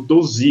ofensivo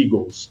dos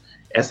Eagles.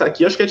 Essa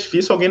aqui acho que é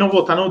difícil alguém não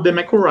votar no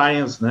DeMeco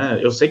Ryans, né?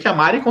 Eu sei que a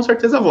Mari com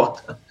certeza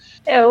vota.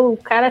 O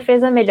cara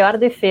fez a melhor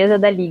defesa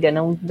da liga,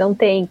 não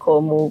tem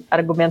como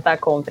argumentar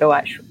contra, eu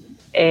acho.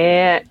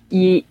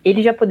 E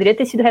ele já poderia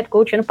ter sido head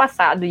coach ano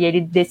passado, e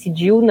ele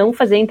decidiu não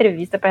fazer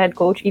entrevista para head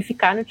coach e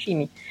ficar no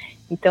time.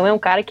 Então é um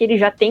cara que ele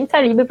já tem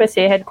calibre para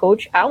ser head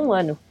coach há um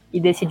ano, e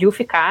decidiu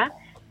ficar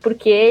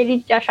porque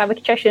ele achava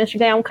que tinha chance de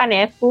ganhar um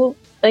caneco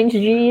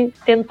antes de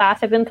tentar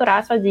se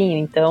aventurar sozinho.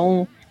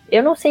 Então,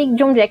 eu não sei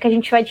de onde é que a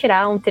gente vai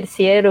tirar um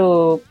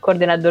terceiro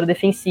coordenador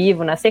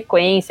defensivo na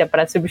sequência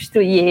para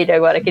substituir ele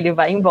agora que ele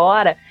vai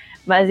embora,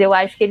 mas eu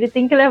acho que ele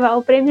tem que levar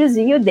o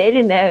prêmiozinho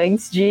dele, né,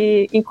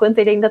 enquanto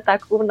ele ainda tá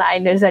com o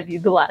Niners ali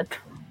do lado.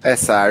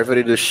 Essa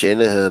árvore do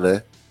Shanahan,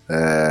 né,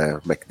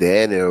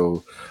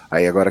 McDaniel,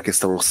 aí agora a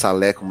questão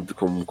Saleh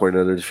como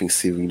coordenador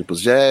defensivo indo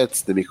pros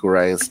Jets, DeMeco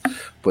Ryans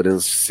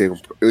podendo ser,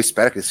 eu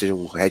espero que ele seja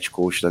um head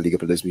coach da liga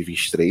para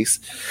 2023,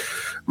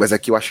 mas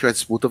aqui eu acho que a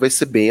disputa vai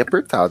ser bem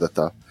apertada,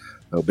 tá?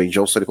 O Ben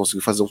Johnson, ele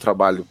conseguiu fazer um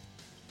trabalho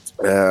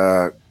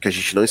que a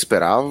gente não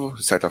esperava,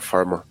 de certa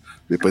forma,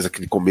 depois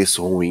daquele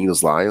começo ruim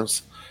dos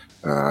Lions,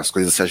 as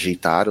coisas se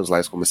ajeitaram, os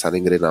Lions começaram a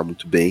engrenar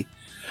muito bem.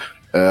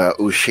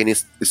 O Shane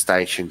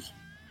Steichen,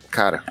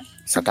 cara,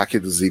 esse ataque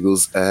dos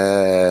Eagles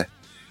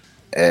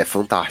é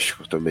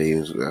fantástico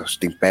também. Acho que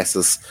tem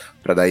peças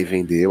para dar e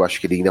vender. Eu acho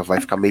que ele ainda vai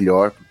ficar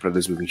melhor para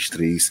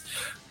 2023.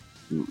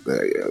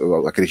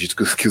 Eu acredito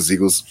que os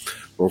Eagles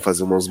vão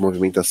fazer umas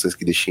movimentações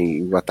que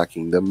deixem o ataque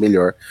ainda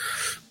melhor.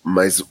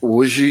 Mas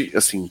hoje,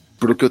 assim,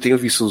 pelo que eu tenho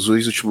visto nos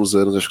 2 últimos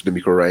anos, acho que o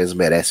DeMeco Ryans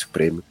merece o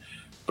prêmio,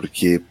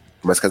 porque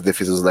por mais que a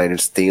defesa dos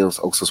Niners tenha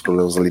os seus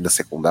problemas ali na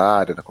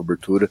secundária, na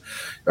cobertura,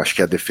 eu acho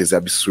que a defesa é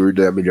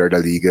absurda, é a melhor da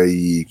liga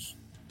e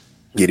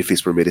ele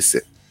fez por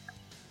merecer.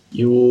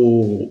 E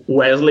o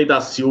Wesley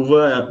da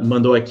Silva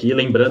mandou aqui,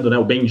 lembrando, né,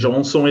 o Ben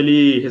Johnson,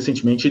 ele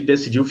recentemente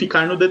decidiu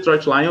ficar no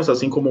Detroit Lions,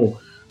 assim como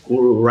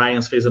o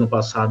Ryans fez ano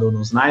passado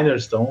nos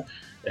Niners, então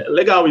é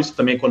legal isso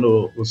também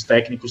quando os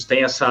técnicos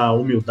têm essa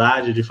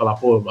humildade de falar,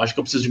 pô, acho que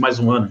eu preciso de mais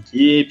um ano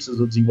aqui,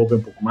 preciso desenvolver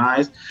um pouco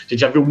mais. A gente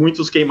já viu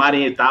muitos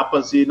queimarem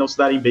etapas e não se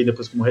darem bem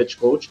depois como head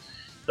coach.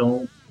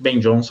 Então, Ben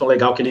Johnson,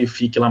 legal que ele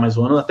fique lá mais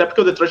um ano, até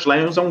porque o Detroit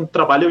Lions é um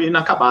trabalho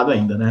inacabado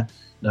ainda, né?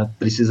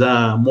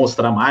 Precisa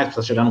mostrar mais,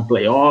 precisa chegar no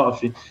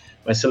playoff,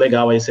 vai ser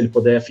legal aí se ele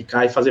puder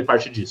ficar e fazer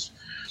parte disso.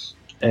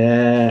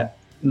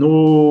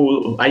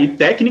 Aí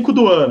técnico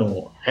do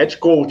ano, head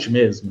coach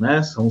mesmo,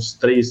 né? São os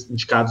 3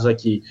 indicados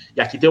aqui. E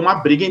aqui tem uma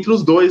briga entre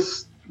os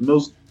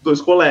meus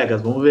 2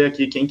 colegas. Vamos ver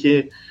aqui quem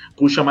que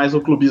puxa mais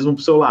o clubismo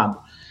pro seu lado.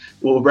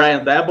 O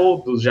Brian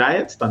Daboll, dos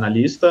Giants, está na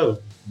lista.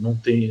 Não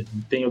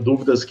tenho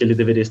dúvidas que ele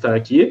deveria estar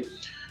aqui.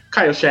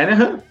 Kyle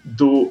Shanahan,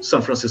 do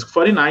San Francisco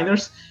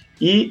 49ers.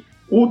 E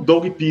o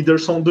Doug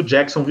Peterson, do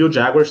Jacksonville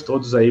Jaguars,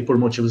 todos aí por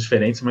motivos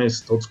diferentes,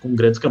 mas todos com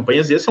grandes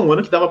campanhas. E esse é um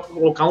ano que dava para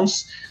colocar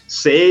uns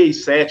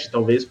 6, 7,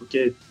 talvez,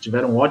 porque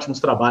tiveram ótimos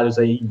trabalhos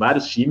aí em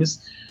vários times.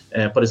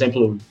 Por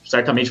exemplo,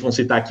 certamente vão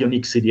citar aqui o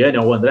Nick Sirianni,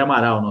 o André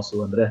Amaral,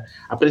 nosso André,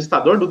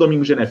 apresentador do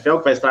Domingo de NFL,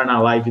 que vai estar na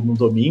live no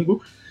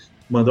domingo,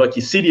 mandou aqui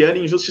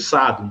Sirianni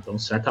injustiçado. Então,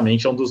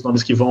 certamente é um dos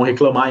nomes que vão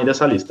reclamar aí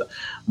dessa lista.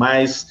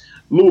 Mas,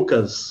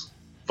 Lucas,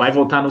 vai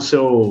votar no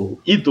seu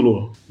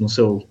ídolo, no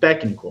seu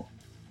técnico?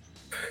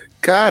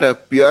 Cara,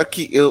 pior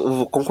que eu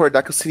vou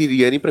concordar que o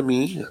Sirianni pra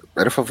mim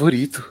era o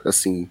favorito,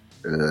 assim,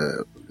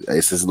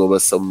 essa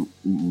inovação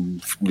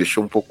me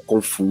deixou um pouco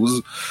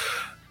confuso.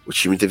 O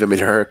time teve a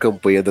melhor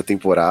campanha da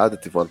temporada,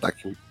 teve um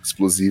ataque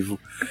explosivo,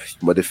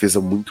 uma defesa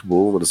muito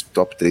boa, uma das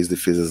top 3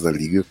 defesas da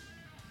liga.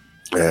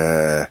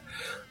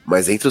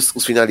 Mas entre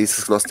os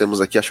finalistas que nós temos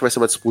aqui, acho que vai ser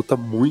uma disputa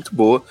muito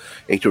boa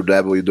entre o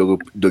Daboll e o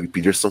Doug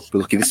Peterson,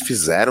 pelo que eles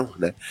fizeram,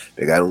 né?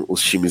 Pegaram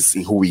os times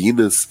em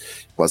ruínas,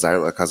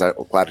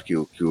 claro que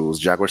os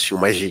Jaguars tinham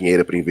mais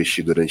dinheiro para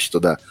investir durante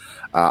toda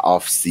a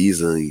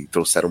off-season e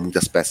trouxeram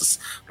muitas peças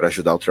para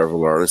ajudar o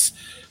Trevor Lawrence,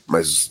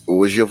 mas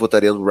hoje eu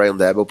votaria no Brian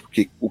Daboll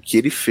porque o que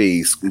ele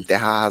fez em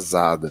terra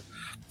arrasada,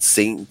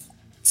 sem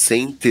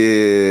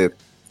ter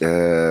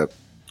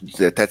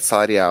teto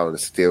salarial, né?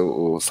 Sem ter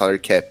o salary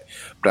cap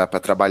para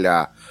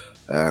trabalhar,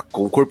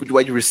 com o corpo de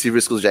wide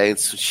receivers que os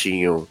Giants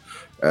tinham,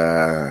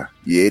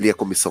 e ele e a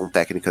comissão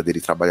técnica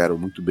dele trabalharam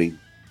muito bem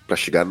para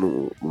chegar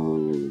no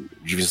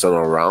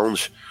divisional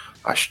round.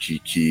 Acho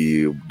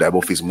que o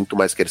Daboll fez muito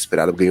mais do que era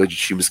esperado, ganhou de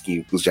times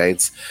que os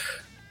Giants,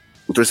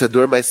 o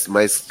torcedor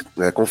mais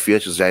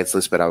confiante, os Giants não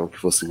esperavam que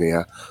fossem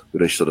ganhar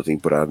durante toda a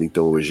temporada.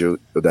 Então hoje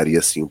eu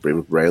daria sim o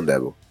prêmio pro Brian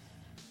Daboll.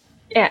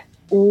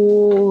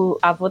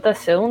 A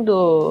votação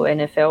do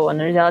NFL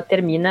Honors, ela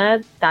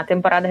termina na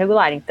temporada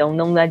regular, então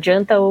não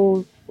adianta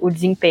o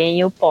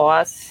desempenho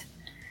pós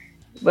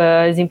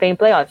desempenho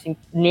playoffs.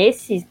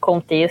 Nesse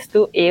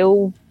contexto,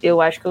 eu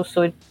acho que eu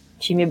sou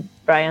time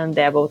Brian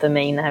Daboll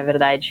também, na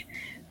verdade,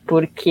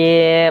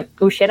 porque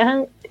o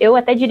Shanahan, eu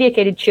até diria que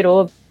ele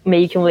tirou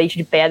meio que um leite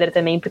de pedra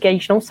também, porque a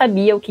gente não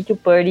sabia o que o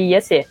Purdy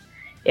ia ser.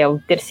 É o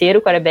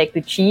 3º quarterback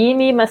do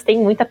time, mas tem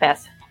muita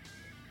peça.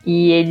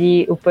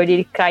 E o Purdy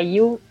ele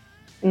caiu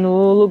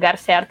no lugar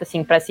certo,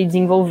 assim, para se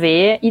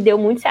desenvolver, e deu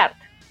muito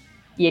certo.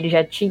 E ele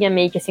já tinha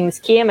meio que assim um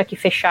esquema que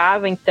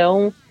fechava,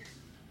 então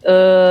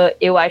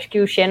eu acho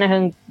que o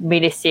Shanahan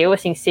mereceu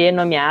assim ser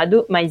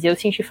nomeado, mas eu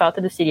senti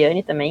falta do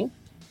Sirianni também.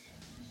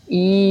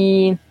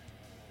 E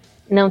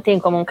não tem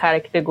como um cara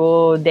que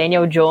pegou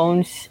Daniel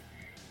Jones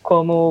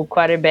como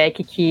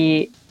quarterback,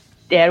 que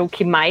era o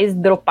que mais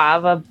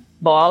dropava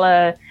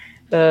bola,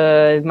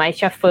 mais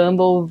tinha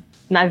fumble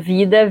na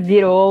vida,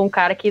 virou um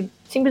cara que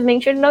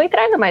simplesmente ele não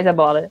entrega mais a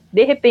bola.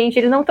 De repente,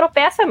 ele não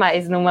tropeça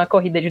mais numa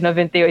corrida de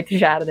 98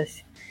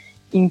 jardas.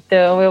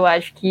 Então, eu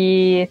acho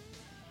que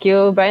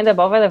o Brian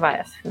Daboll vai levar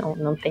essa.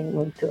 Não tem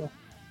muito...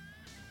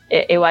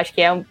 Eu acho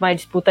que é uma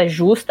disputa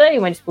justa e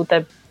uma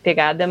disputa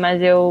pegada,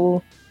 mas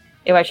eu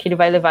acho que ele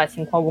vai levar,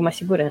 assim, com alguma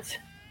segurança.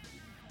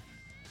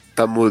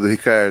 Tá mudo,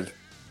 Ricardo.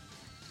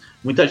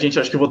 Muita gente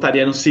acho que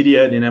votaria no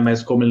Sirianni, né?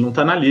 Mas como ele não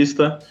tá na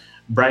lista,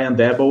 Brian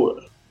Daboll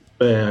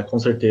com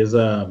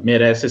certeza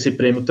merece esse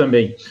prêmio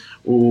também.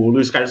 O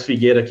Luiz Carlos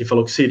Figueira, que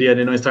falou que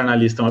Sirianni não estar na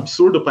lista é um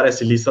absurdo,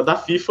 parece lista da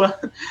FIFA.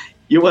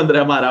 E o André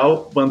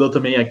Amaral mandou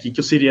também aqui que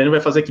o Sirianni vai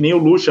fazer que nem o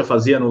Lucha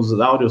fazia nos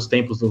áureos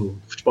tempos do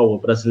futebol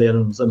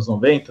brasileiro nos anos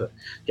 90.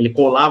 Ele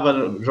colava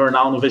no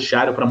jornal no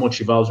vestiário para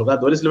motivar os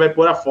jogadores. Ele vai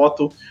pôr a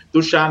foto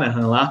do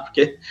Shanahan lá,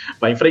 porque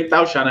vai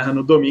enfrentar o Shanahan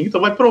no domingo,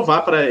 então vai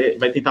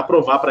tentar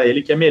provar para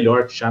ele que é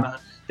melhor que o Shanahan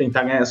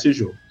tentar ganhar esse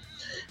jogo.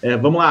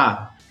 Vamos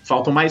lá,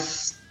 faltam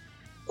mais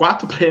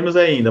 4 prêmios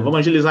ainda. Vamos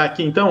agilizar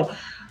aqui então.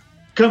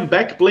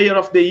 Comeback Player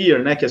of the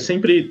Year, né, que é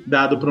sempre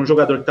dado para um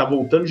jogador que está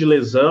voltando de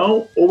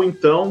lesão ou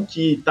então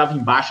que estava em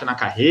baixa na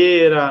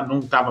carreira, não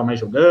estava mais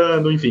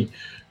jogando, enfim,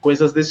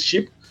 coisas desse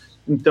tipo.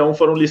 Então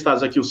foram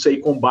listados aqui o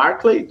Saquon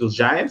Barkley, dos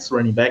Giants,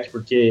 running back,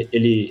 porque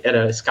ele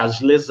era esse caso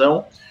de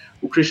lesão.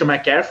 O Christian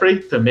McCaffrey,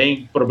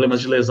 também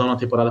problemas de lesão na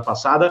temporada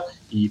passada,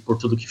 e por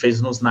tudo que fez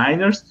nos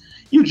Niners.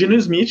 E o Geno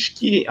Smith,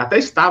 que até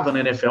estava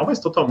na NFL, mas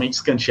totalmente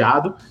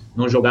escanteado,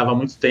 não jogava há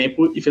muito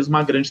tempo e fez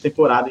uma grande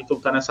temporada, então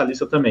está nessa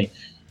lista também.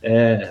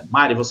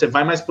 Mari, você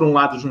vai mais para um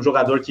lado de um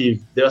jogador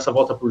que deu essa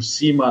volta por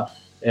cima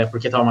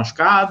porque estava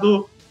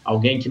machucado,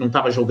 alguém que não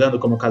estava jogando,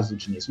 como é o caso do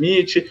Geno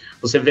Smith,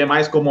 você vê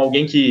mais como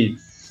alguém que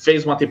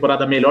fez uma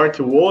temporada melhor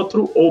que o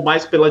outro, ou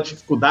mais pela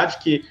dificuldade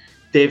que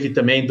teve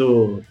também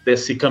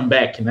desse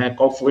comeback, né?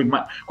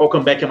 Qual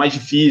comeback é mais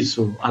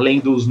difícil, além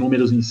dos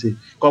números em si?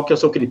 Qual que é o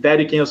seu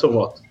critério e quem é o seu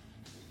voto?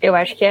 Eu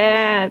acho que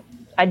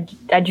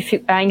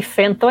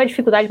enfrentou a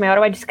dificuldade maior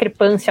ou a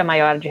discrepância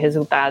maior de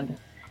resultado.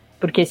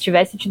 Porque se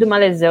tivesse tido uma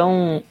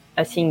lesão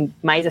assim,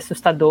 mais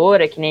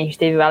assustadora, que nem a gente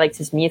teve o Alex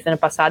Smith ano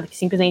passado, que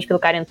simplesmente pelo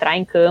cara entrar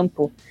em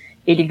campo,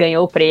 ele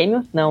ganhou o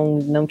prêmio,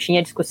 não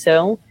tinha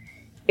discussão.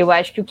 Eu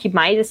acho que o que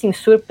mais, assim,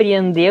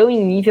 surpreendeu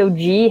em nível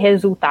de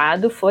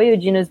resultado foi o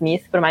Geno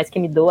Smith, por mais que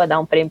me doa dar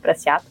um prêmio para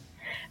Seattle.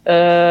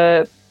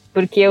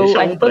 Porque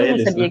todo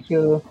mundo sabia,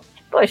 né?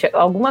 Poxa,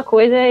 alguma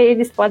coisa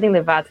eles podem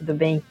levar, tudo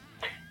bem.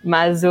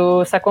 Mas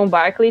o Saquon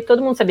Barkley,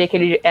 todo mundo sabia que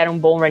ele era um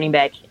bom running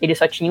back. Ele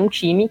só tinha um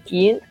time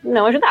que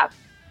não ajudava.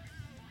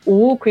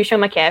 O Christian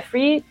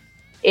McCaffrey,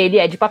 ele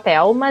é de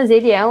papel, mas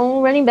ele é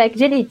um running back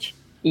de elite.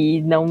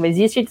 E não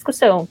existe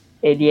discussão.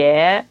 Ele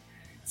é...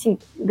 Assim,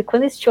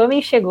 quando esse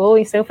homem chegou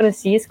em São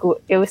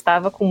Francisco, eu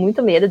estava com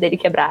muito medo dele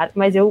quebrar,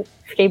 mas eu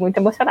fiquei muito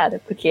emocionada,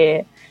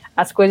 porque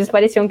as coisas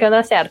pareciam que iam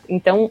dar certo.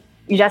 Então,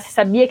 já se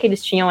sabia que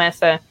eles tinham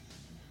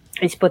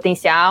esse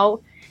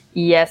potencial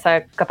e essa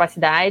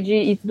capacidade,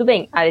 e tudo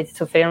bem. Eles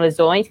sofreram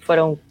lesões que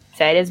foram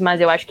sérias, mas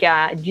eu acho que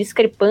a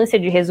discrepância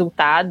de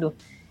resultado,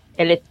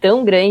 ela é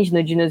tão grande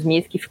no Geno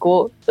Smith, que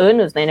ficou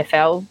anos na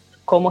NFL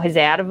como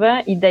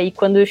reserva, e daí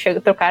quando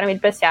trocaram ele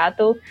para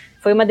Seattle,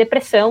 foi uma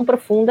depressão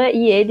profunda,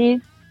 e ele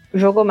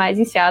jogou mais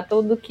em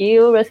Seattle do que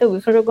o Russell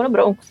Wilson jogou no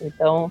Broncos.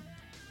 Então,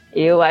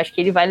 eu acho que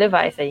ele vai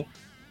levar isso aí.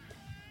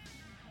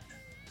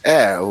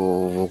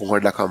 Eu vou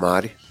concordar com a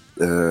Mari.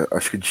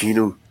 Acho que o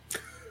Geno,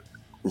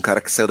 um cara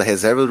que saiu da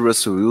reserva do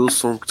Russell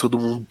Wilson, que todo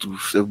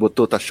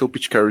mundo taxou o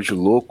Pete Carroll de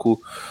louco,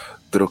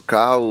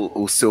 trocar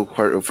o seu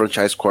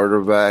franchise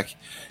quarterback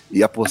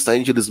e apostar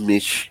em Geno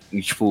Smith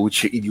e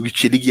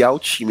ele guiar o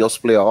time aos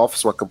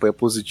playoffs, uma campanha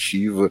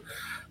positiva,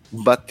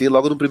 bater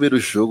logo no primeiro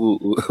jogo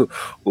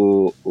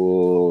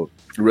o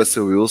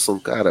Russell Wilson,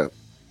 cara,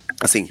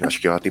 assim, acho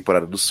que é uma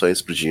temporada dos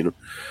sonhos pro Geno.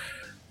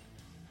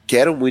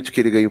 Quero muito que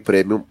ele ganhe o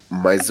prêmio,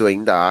 mas eu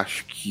ainda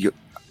acho que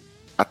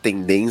a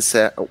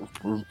tendência é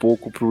um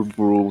pouco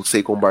pro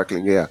Saquon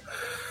Barkley ganhar.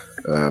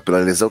 Pela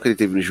lesão que ele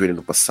teve no joelho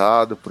no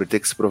passado, por ter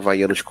que se provar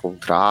em anos de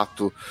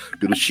contrato,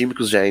 pelo time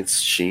que os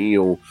Giants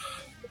tinham.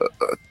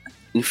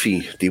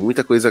 Enfim, tem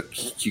muita coisa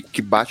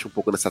que bate um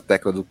pouco nessa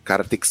tecla do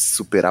cara ter que se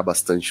superar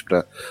bastante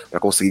pra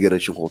conseguir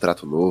garantir um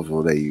contrato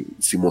novo, né, e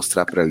se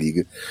mostrar pra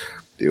liga.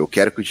 Eu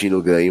quero que o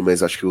Geno ganhe,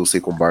 mas acho que o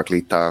Saquon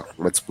Barkley tá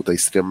numa disputa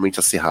extremamente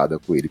acirrada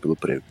com ele pelo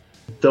prêmio.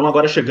 Então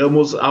agora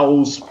chegamos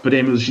aos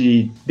prêmios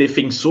de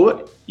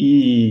defensor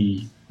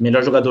e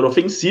melhor jogador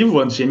ofensivo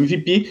antes de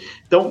MVP.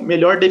 Então,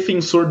 melhor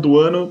defensor do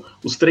ano,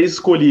 os 3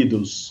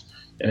 escolhidos.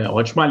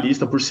 Ótima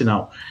lista, por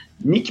sinal.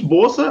 Nick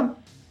Bosa,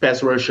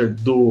 pass rusher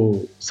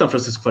do San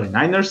Francisco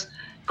 49ers,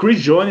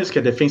 Chris Jones, que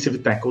é defensive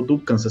tackle do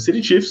Kansas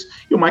City Chiefs,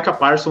 e o Micah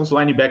Parsons,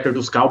 linebacker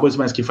dos Cowboys,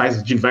 mas que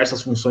faz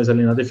diversas funções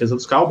ali na defesa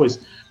dos Cowboys.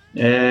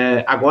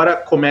 Agora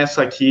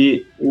começa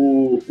aqui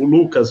o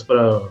Lucas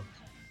para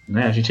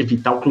a gente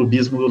evitar o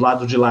clubismo do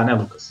lado de lá, né,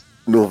 Lucas?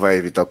 Não vai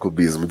evitar o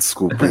clubismo,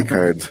 desculpa,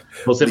 Ricardo.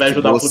 Você vai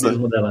ajudar o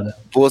clubismo dela, né?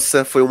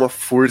 Bosa foi uma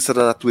força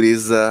da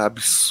natureza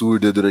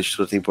absurda durante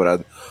toda a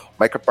temporada.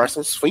 O Micah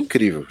Parsons foi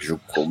incrível,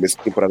 o começo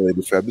da temporada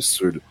dele foi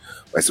absurdo.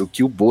 Mas o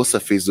que o Bosa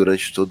fez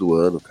durante todo o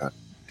ano, cara,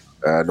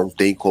 não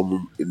tem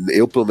como...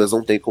 Eu, pelo menos,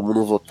 não tenho como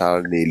não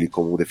votar nele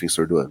como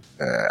defensor do ano.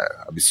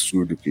 É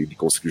absurdo o que ele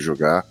conseguiu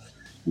jogar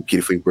e o que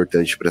ele foi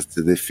importante para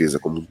essa defesa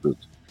como um todo.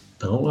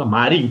 Então, a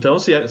Mari,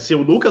 se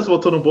o Lucas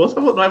votou no Bosa,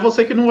 não é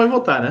você que não vai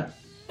votar, né?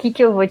 O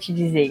que eu vou te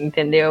dizer,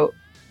 entendeu?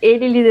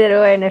 Ele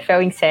liderou a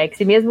NFL em sacks,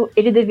 e mesmo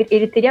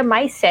ele teria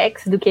mais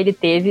sacks do que ele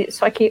teve,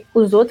 só que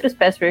os outros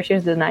pass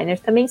rushers do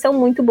Niners também são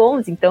muito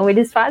bons, então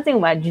eles fazem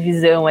uma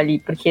divisão ali,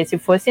 porque se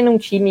fosse num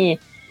time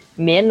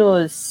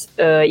menos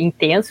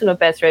intenso no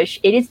pass rush,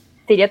 ele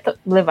teria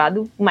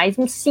levado mais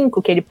uns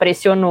 5 que ele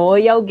pressionou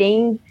e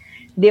alguém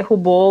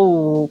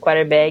derrubou o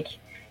quarterback.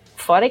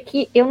 Fora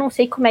que eu não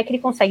sei como é que ele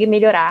consegue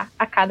melhorar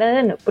a cada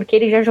ano, porque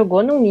ele já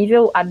jogou num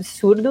nível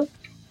absurdo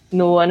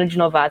no ano de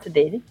novato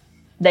dele.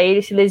 Daí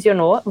ele se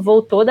lesionou,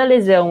 voltou da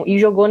lesão e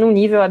jogou num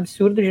nível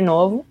absurdo de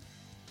novo.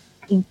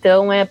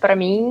 Então, pra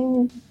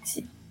mim,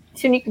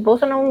 se o Nick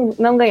Bosa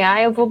não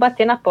ganhar, eu vou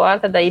bater na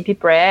porta da AP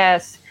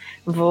Press,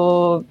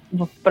 vou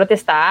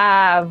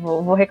protestar,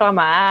 vou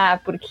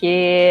reclamar,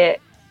 porque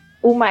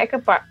o Micah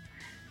Parsons...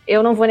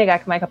 Eu não vou negar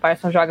que o Micah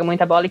Parsons joga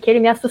muita bola e que ele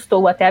me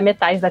assustou até a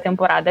metade da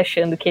temporada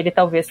achando que ele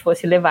talvez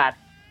fosse levar.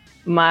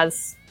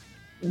 Mas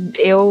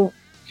eu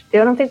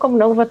eu não tenho como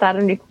não votar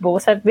no Nick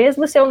Bosa,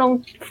 mesmo se eu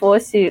não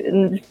fosse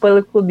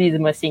pelo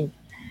clubismo, assim.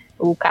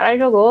 O cara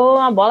jogou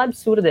uma bola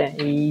absurda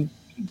e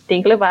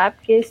tem que levar,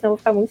 porque senão eu vou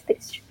ficar muito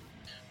triste.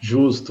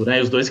 Justo,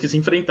 né? Os dois que se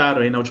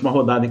enfrentaram aí na última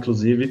rodada,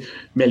 inclusive.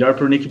 Melhor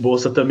pro Nick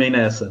Bosa também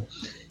nessa.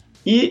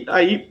 E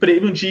aí,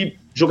 prêmio de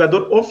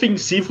jogador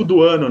ofensivo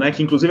do ano, né?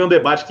 Que inclusive é um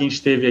debate que a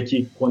gente teve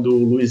aqui quando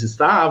o Luiz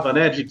estava,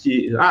 né? De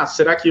que,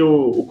 será que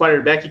o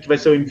quarterback que vai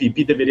ser o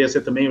MVP deveria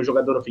ser também o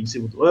jogador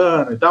ofensivo do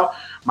ano e tal?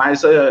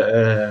 Mas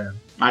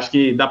acho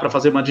que dá para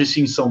fazer uma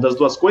distinção das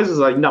duas coisas,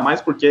 ainda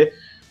mais porque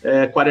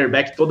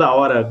quarterback toda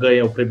hora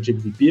ganha o prêmio de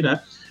MVP, né?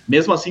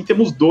 Mesmo assim,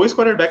 temos 2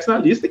 quarterbacks na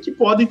lista que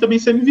podem também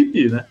ser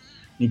MVP, né?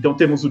 Então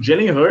temos o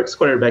Jalen Hurts,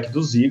 quarterback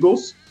dos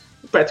Eagles,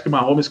 o Patrick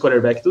Mahomes,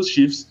 quarterback dos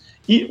Chiefs,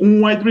 e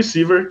um wide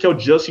receiver, que é o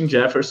Justin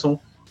Jefferson,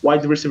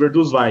 wide receiver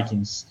dos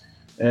Vikings.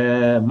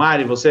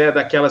 Mari, você é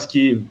daquelas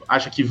que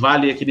acha que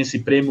vale aqui nesse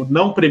prêmio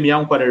não premiar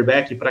um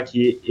quarterback para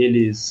que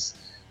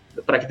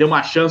dê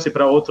uma chance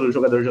para outro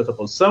jogador de outra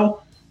posição?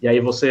 E aí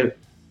você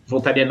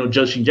votaria no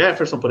Justin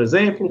Jefferson, por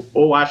exemplo?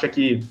 Ou acha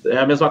que é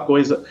a mesma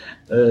coisa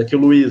que o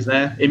Luiz,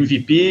 né?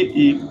 MVP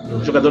e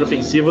o jogador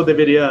ofensivo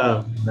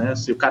deveria, né?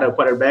 Se o cara é o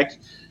quarterback,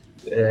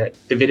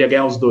 deveria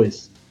ganhar os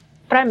 2.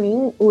 Pra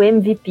mim, o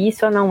MVP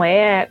só não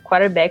é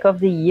Quarterback of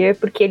the Year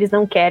porque eles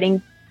não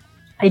querem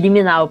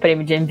eliminar o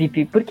prêmio de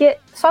MVP, porque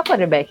só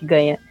quarterback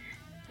ganha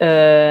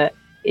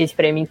esse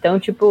prêmio. Então,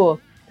 tipo,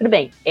 tudo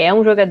bem, é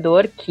um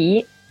jogador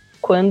que,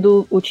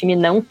 quando o time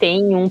não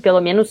tem um, pelo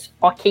menos,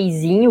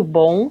 okzinho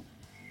bom,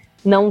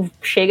 não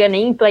chega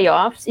nem em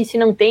playoffs, e se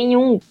não tem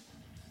um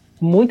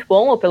muito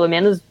bom, ou pelo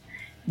menos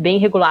bem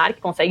regular,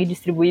 que consegue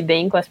distribuir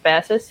bem com as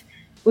peças,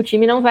 o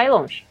time não vai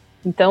longe.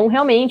 Então,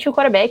 realmente, o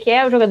quarterback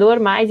é o jogador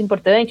mais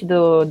importante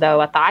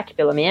do ataque,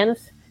 pelo menos.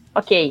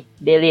 Ok,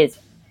 beleza.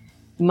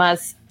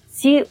 Mas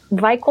se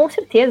vai com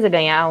certeza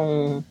ganhar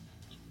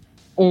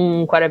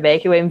um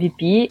quarterback, o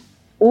MVP,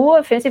 o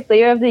Offensive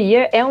Player of the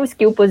Year é um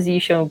Skill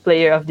Position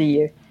Player of the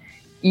Year.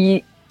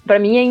 E, pra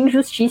mim, é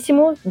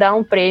injustíssimo dar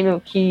um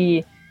prêmio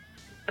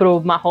pro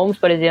Mahomes,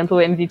 por exemplo,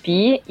 o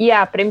MVP, e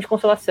prêmio de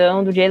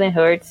consolação do Jalen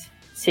Hurts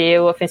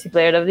ser o Offensive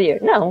Player of the Year.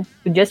 Não,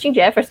 o Justin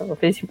Jefferson, o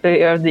Offensive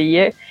Player of the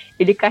Year,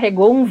 ele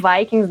carregou um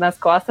Vikings nas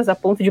costas a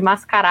ponto de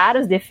mascarar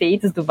os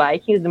defeitos do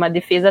Vikings, de uma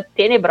defesa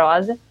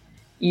tenebrosa,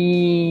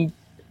 e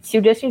se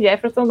o Justin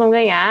Jefferson não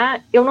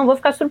ganhar, eu não vou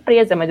ficar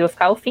surpresa, mas eu vou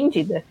ficar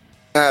ofendida.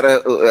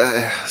 Cara,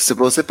 se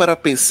você parar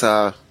pra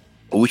pensar,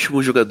 o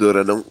último jogador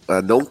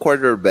a não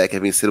quarterback a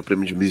vencer o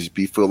prêmio de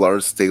MVP foi o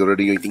Lawrence Taylor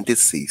em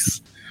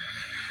 86.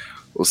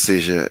 Ou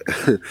seja,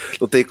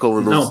 não tem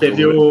como... Não,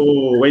 teve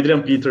o Adrian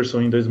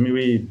Peterson em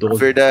 2012.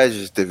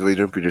 Verdade, teve o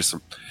Adrian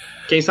Peterson.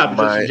 Quem sabe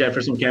o Justin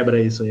Jefferson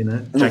quebra isso aí,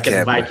 né? Já que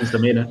é do Vikings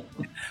também, né?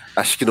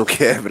 Acho que não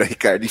quebra,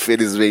 Ricardo,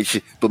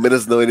 infelizmente. Pelo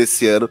menos não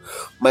nesse ano.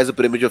 Mas o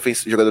prêmio de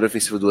jogador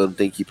ofensivo do ano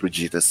tem que ir pro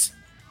Ditas.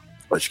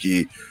 Acho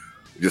que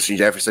o Justin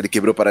Jefferson, ele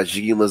quebrou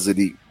paradigmas,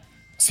 ele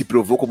se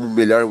provou como o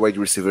melhor wide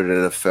receiver da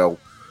NFL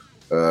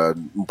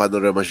no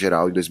panorama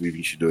geral em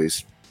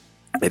 2022.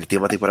 Ele tem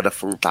uma temporada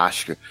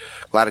fantástica.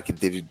 Claro que ele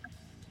teve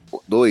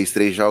 2,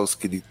 3 jogos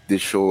que ele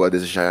deixou a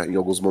desejar em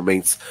alguns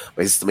momentos,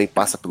 mas isso também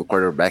passa pelo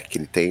quarterback que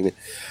ele tem, né?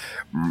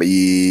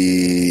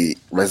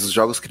 Mas os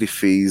jogos que ele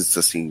fez,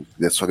 assim,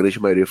 na sua grande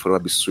maioria foram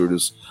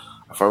absurdos.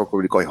 A forma como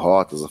ele corre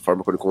rotas, a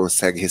forma como ele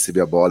consegue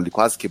receber a bola, ele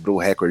quase quebrou o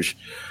recorde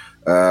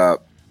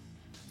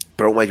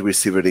para um wide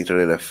receiver dentro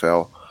da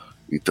NFL.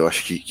 Então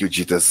acho que o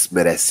Ditas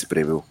merece esse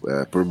prêmio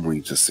por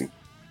muito, assim.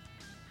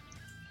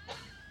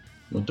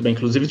 Muito bem,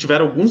 inclusive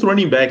tiveram alguns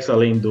running backs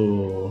além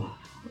do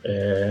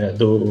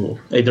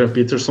Adrian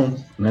Peterson,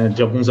 né,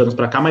 de alguns anos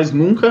para cá, mas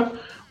nunca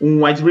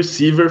um wide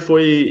receiver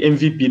foi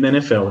MVP na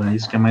NFL, né?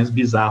 Isso que é mais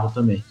bizarro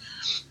também.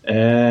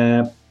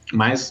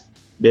 Mas,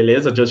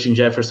 beleza, Justin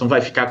Jefferson vai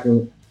ficar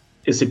com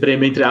esse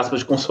prêmio, entre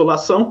aspas, de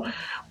consolação,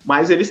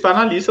 mas ele está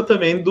na lista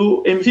também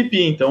do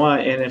MVP. Então a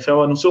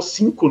NFL anunciou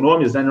 5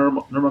 nomes, né?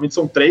 Normalmente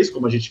são 3,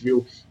 como a gente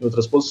viu em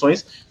outras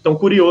posições. Então,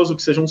 curioso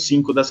que sejam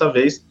 5 dessa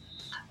vez.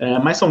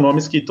 Mas são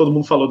nomes que todo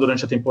mundo falou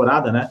durante a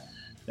temporada, né?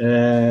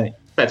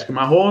 Patrick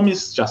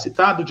Mahomes, já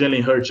citado,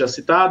 Jalen Hurts, já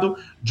citado,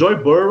 Joe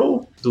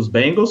Burrow, dos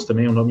Bengals,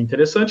 também é um nome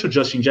interessante, o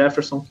Justin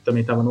Jefferson, que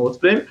também estava no outro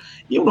prêmio,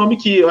 e um nome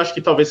que eu acho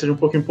que talvez seja um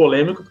pouquinho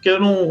polêmico, porque eu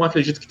não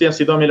acredito que tenha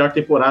sido a melhor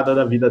temporada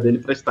da vida dele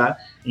para estar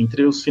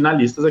entre os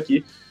finalistas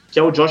aqui, que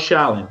é o Josh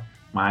Allen.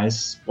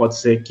 Mas pode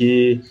ser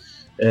que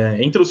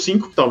entre os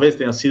 5 talvez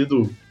tenha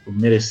sido,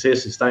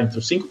 merecesse estar entre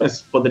os 5,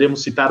 mas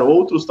poderíamos citar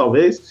outros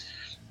talvez.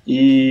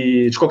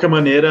 E de qualquer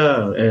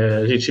maneira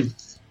a gente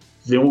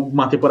vê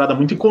uma temporada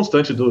muito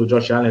inconstante do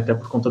Josh Allen, até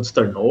por conta dos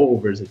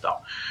turnovers e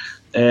tal.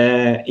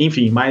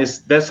 Enfim, mas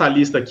dessa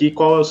lista aqui,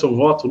 qual é o seu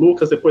voto,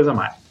 Lucas? Depois a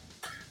Mari.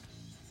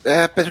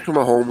 Patrick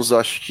Mahomes, eu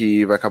acho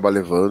que vai acabar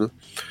levando.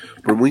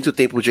 Por muito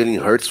tempo o Jalen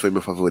Hurts foi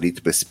meu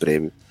favorito para esse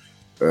prêmio,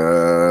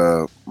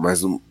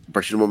 mas a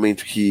partir do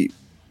momento que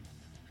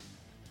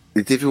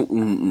ele teve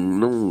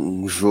não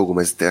um jogo,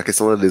 mas a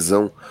questão da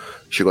lesão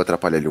chegou a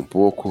atrapalhar ele um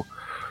pouco.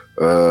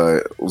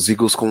 Os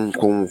Eagles como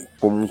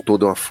um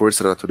todo é uma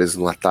força da natureza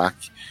no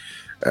ataque.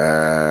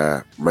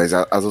 Mas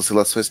as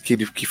oscilações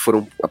que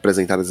foram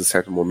apresentadas em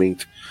certo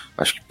momento,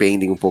 acho que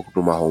pendem um pouco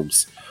pro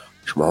Mahomes.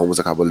 Acho que o Mahomes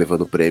acabou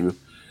levando o prêmio,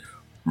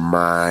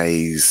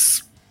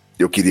 mas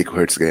eu queria que o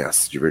Hurts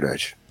ganhasse, de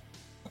verdade.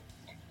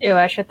 Eu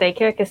acho até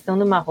que a questão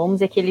do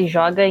Mahomes é que ele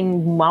joga em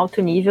um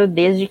alto nível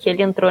desde que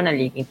ele entrou na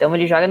liga. Então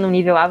ele joga num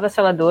nível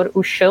avassalador,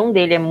 o chão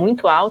dele é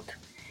muito alto.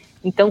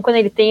 Então quando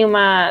ele tem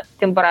uma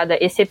temporada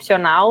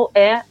excepcional,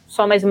 é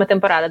só mais uma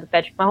temporada do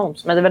Patrick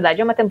Mahomes. Mas na verdade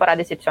é uma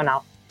temporada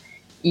excepcional.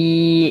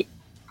 E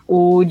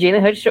o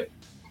Jalen Hurts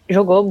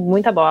jogou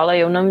muita bola.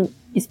 Eu não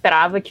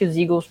esperava que os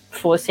Eagles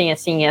fossem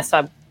assim,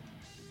 essa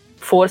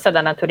força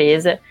da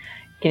natureza,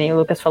 que nem o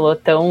Lucas falou,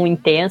 tão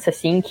intensa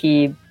assim,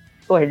 que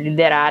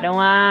lideraram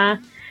a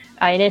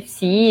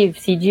NFC,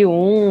 Seed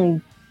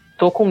 1,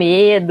 tô com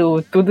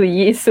medo, tudo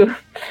isso,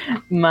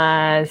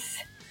 mas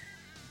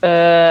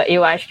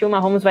eu acho que o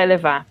Mahomes vai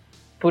levar,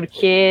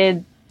 porque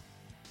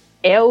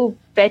é o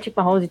Patrick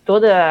Mahomes e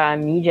toda a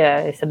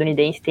mídia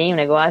estadunidense tem um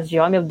negócio de,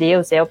 meu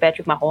Deus, é o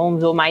Patrick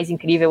Mahomes, ou mais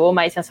incrível, ou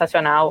mais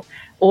sensacional,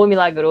 ou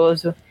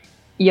milagroso,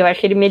 e eu acho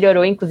que ele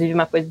melhorou, inclusive,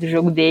 uma coisa do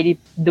jogo dele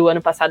do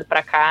ano passado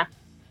pra cá,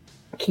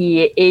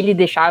 que ele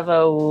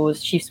deixava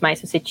os Chiefs mais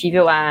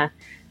suscetíveis a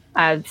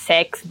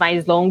sacks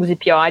mais longos e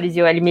piores, e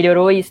ele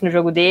melhorou isso no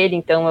jogo dele,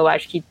 então eu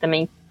acho que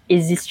também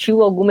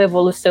existiu alguma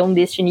evolução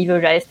deste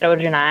nível já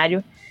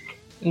extraordinário,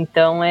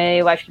 então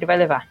eu acho que ele vai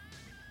levar.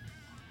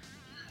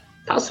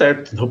 Tá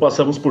certo, então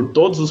passamos por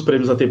todos os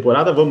prêmios da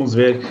temporada, vamos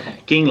ver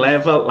quem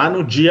leva lá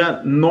no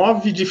dia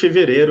 9 de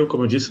fevereiro,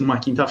 como eu disse, numa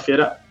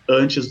quinta-feira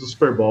antes do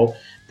Super Bowl,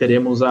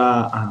 teremos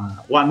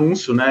o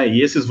anúncio, né,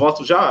 e esses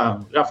votos já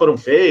foram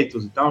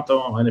feitos e tal,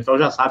 então a NFL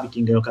já sabe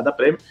quem ganhou cada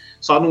prêmio,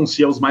 só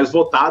anuncia os mais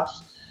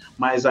votados,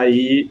 mas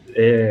aí,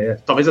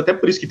 talvez até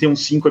por isso que tem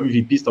uns 5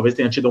 MVPs, talvez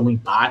tenha tido algum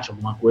empate,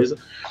 alguma coisa,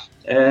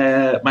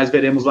 mas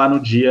veremos lá no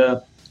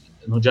dia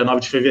 9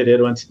 de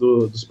fevereiro, antes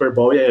do Super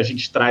Bowl, e aí a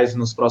gente traz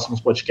nos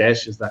próximos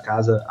podcasts da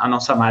casa a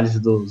nossa análise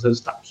dos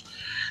resultados.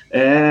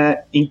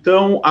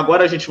 Então,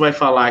 agora a gente vai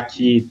falar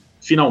aqui,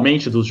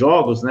 finalmente, dos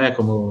jogos, né,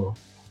 como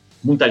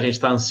muita gente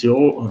está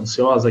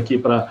ansiosa aqui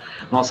para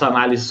nossa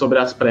análise sobre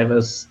as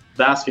prévias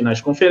das finais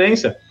de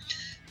conferência,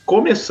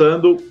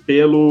 começando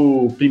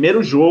pelo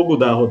primeiro jogo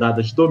da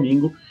rodada de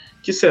domingo,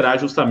 que será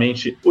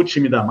justamente o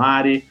time da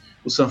Mari,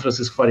 o San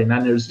Francisco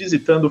 49ers,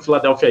 visitando o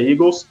Philadelphia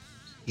Eagles,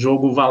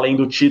 jogo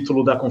valendo o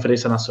título da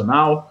Conferência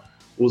Nacional,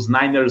 os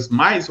Niners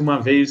mais uma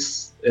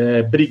vez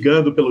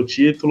brigando pelo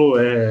título,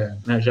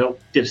 né, já é o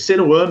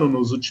terceiro ano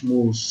nos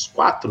últimos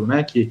 4,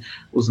 né, que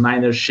os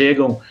Niners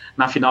chegam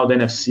na final da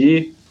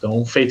NFC, então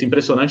um feito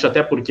impressionante,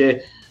 até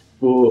porque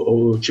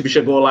o time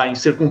chegou lá em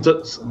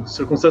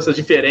circunstâncias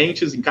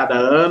diferentes em cada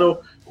ano,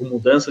 com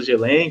mudanças de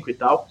elenco e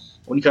tal.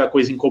 A única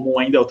coisa em comum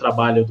ainda é o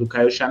trabalho do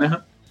Kyle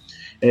Shanahan.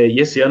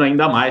 E esse ano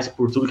ainda mais,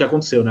 por tudo que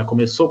aconteceu, né?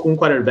 Começou com um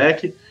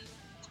quarterback,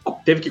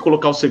 teve que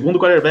colocar o segundo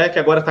quarterback,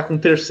 agora está com o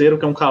terceiro,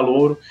 que é um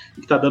calouro,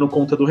 e que está dando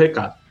conta do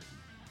recado.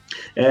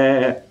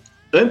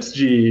 Antes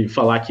de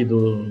falar aqui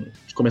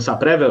de começar a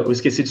prévia, eu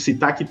esqueci de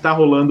citar que tá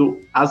rolando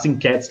as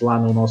enquetes lá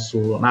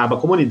na aba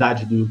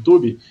comunidade do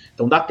YouTube,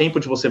 então dá tempo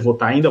de você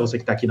votar ainda, você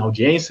que tá aqui na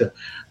audiência,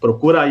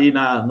 procura aí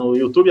no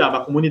YouTube a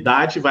aba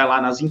comunidade, vai lá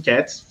nas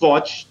enquetes,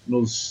 vote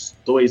nos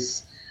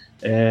duas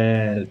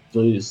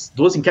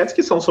enquetes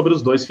que são sobre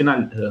as duas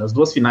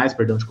finais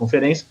de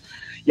conferência,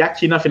 e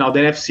aqui na final da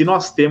NFC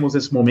nós temos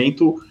nesse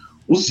momento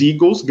os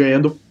Eagles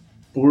ganhando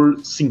por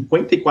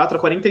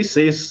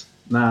 54-46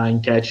 na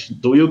enquete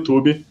do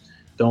YouTube.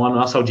 Então a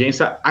nossa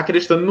audiência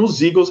acreditando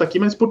nos Eagles aqui,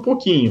 mas por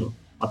pouquinho,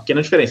 uma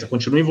pequena diferença.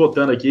 Continuem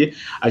votando aqui,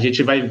 a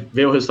gente vai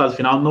ver o resultado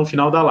final no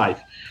final da live.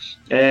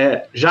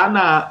 Já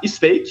na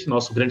Stake,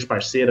 nosso grande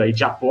parceiro aí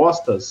de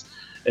apostas,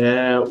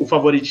 o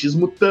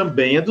favoritismo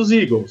também é dos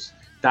Eagles.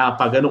 Tá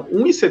pagando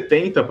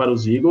 1,70 para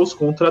os Eagles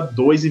contra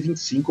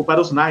 2,25 para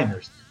os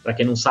Niners. Para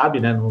quem não sabe,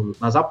 né,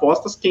 nas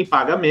apostas, quem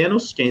paga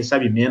menos, quem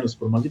recebe menos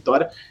por uma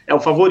vitória, é o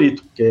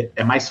favorito, porque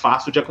é mais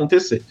fácil de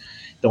acontecer.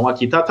 Então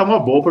aqui tá uma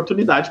boa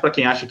oportunidade para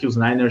quem acha que os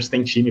Niners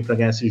têm time para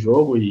ganhar esse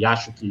jogo, e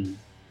acho que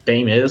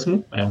tem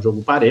mesmo, é um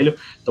jogo parelho,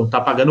 então tá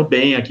pagando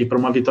bem aqui para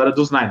uma vitória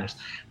dos Niners.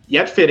 E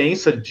a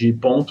diferença de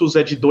pontos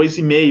é de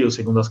 2,5,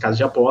 segundo as casas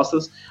de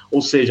apostas,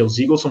 ou seja, os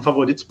Eagles são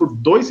favoritos por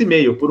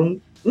 2,5, por um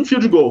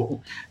field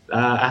goal.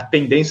 A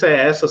tendência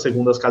é essa,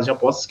 segundo as casas de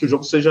apostas, que o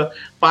jogo seja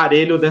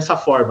parelho dessa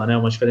forma, né?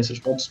 Uma diferença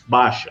de pontos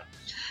baixa.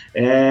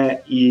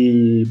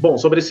 E, bom,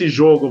 sobre esse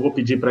jogo eu vou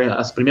pedir para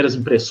as primeiras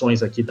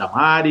impressões aqui da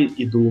Mari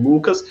e do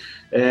Lucas,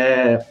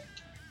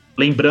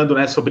 lembrando,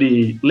 né,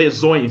 sobre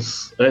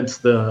lesões antes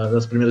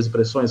das primeiras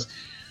impressões.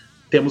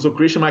 Temos o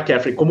Christian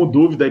McCaffrey como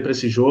dúvida para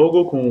esse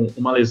jogo, com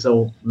uma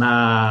lesão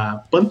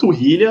na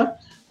panturrilha,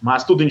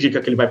 mas tudo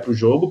indica que ele vai para o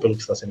jogo, pelo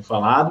que está sendo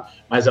falado,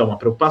 mas é uma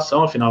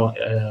preocupação, afinal,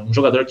 é um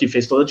jogador que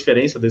fez toda a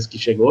diferença desde que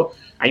chegou,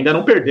 ainda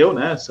não perdeu,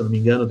 né, se eu não me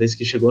engano, desde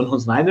que chegou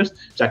nos Niners,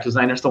 já que os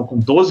Niners estão com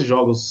 12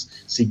 jogos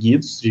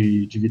seguidos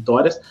de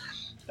vitórias,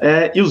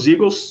 e os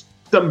Eagles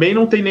também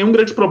não tem nenhum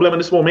grande problema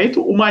nesse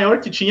momento. O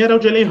maior que tinha era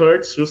o Jalen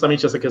Hurts,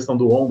 justamente essa questão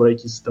do ombro aí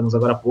que citamos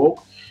agora há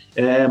pouco.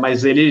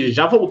 Mas ele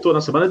já voltou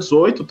na semana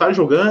 18, tá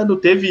jogando,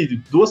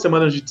 teve 2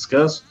 semanas de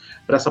descanso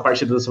para essa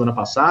partida da semana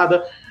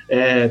passada.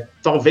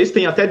 Talvez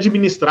tenha até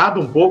administrado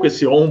um pouco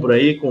esse ombro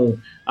aí com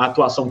a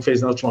atuação que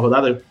fez na última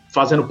rodada,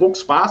 fazendo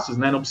poucos passes,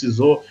 né? Não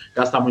precisou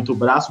gastar muito o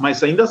braço,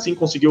 mas ainda assim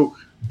conseguiu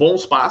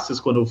bons passes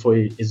quando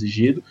foi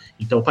exigido,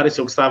 então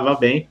pareceu que estava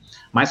bem.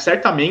 Mas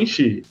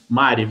certamente,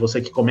 Mari, você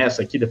que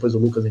começa aqui, depois o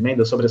Lucas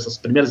emenda, sobre essas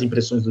primeiras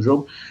impressões do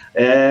jogo,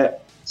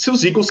 se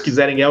os Eagles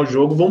quiserem ganhar o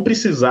jogo, vão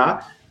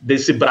precisar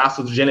desse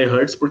braço do Jalen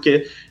Hurts,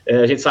 porque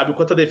a gente sabe o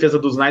quanto a defesa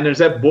dos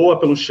Niners é boa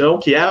pelo chão,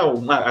 que é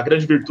a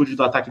grande virtude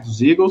do ataque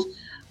dos Eagles,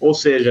 ou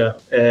seja,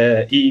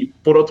 e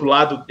por outro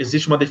lado,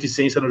 existe uma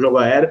deficiência no jogo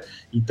aéreo,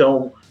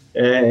 então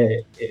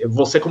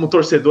você como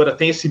torcedora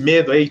tem esse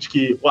medo aí de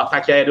que o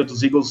ataque aéreo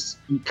dos Eagles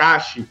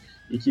encaixe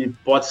e que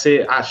pode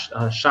ser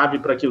a chave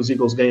para que os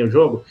Eagles ganhem o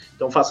jogo.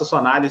 Então faça sua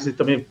análise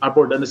também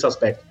abordando esse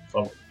aspecto, por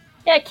favor.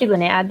 É aquilo,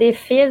 né? A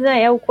defesa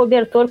é o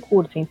cobertor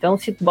curto, então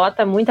se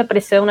bota muita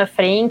pressão na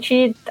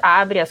frente,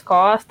 abre as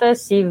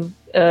costas, se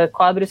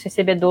cobre os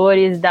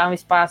recebedores, dá um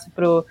espaço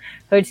pro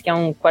Hurts, que é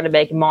um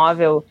quarterback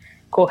móvel,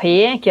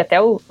 correr, que até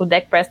o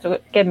Dak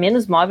Prescott, que é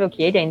menos móvel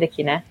que ele ainda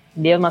aqui, né?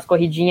 Deu umas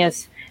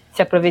corridinhas,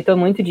 se aproveitou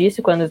muito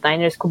disso, quando os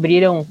Niners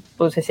cobriram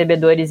os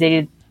recebedores,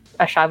 ele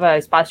achava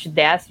espaço de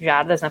 10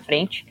 jardas na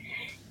frente.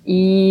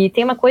 E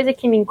tem uma coisa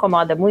que me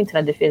incomoda muito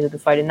na defesa do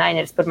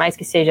 49ers, por mais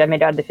que seja a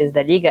melhor defesa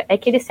da liga, é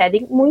que eles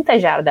cedem muita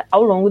jarda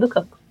ao longo do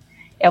campo.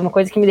 É uma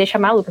coisa que me deixa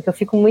maluca, que eu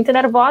fico muito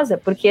nervosa,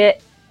 porque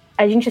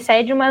a gente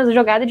cede uma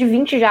jogada de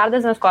 20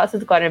 jardas nas costas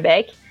do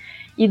cornerback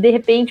e de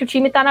repente o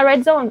time tá na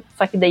red zone.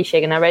 Só que daí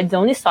chega na red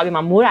zone e sobe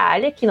uma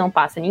muralha que não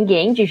passa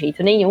ninguém de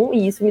jeito nenhum,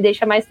 e isso me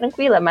deixa mais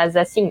tranquila. Mas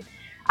assim,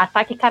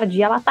 ataque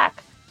cardíaco, ela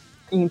ataca.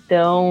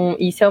 Então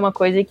isso é uma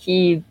coisa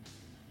que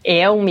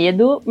é um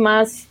medo,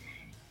 mas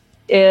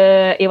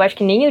eu acho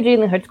que nem o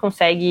Jalen Hurts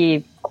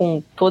consegue,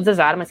 com todas as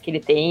armas que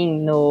ele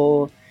tem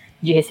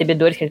de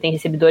recebedores, que ele tem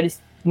recebedores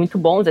muito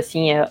bons,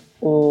 assim,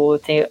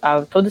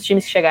 todos os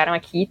times que chegaram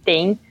aqui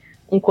têm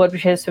um corpo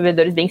de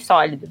recebedores bem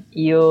sólido,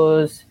 e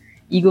os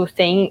Eagles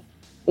têm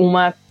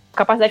uma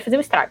capacidade de fazer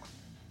um estrago.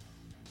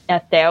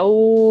 Até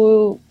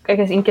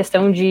em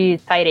questão de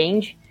tight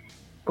end,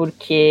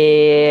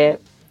 porque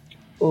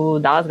o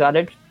Dallas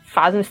Goedert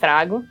faz um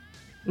estrago,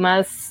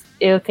 mas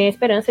eu tenho a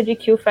esperança de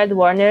que o Fred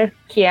Warner,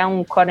 que é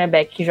um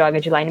cornerback que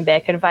joga de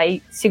linebacker,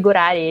 vai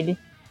segurar ele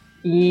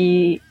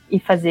e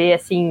fazer,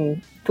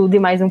 assim, tudo e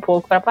mais um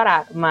pouco para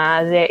parar.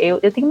 Mas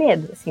eu tenho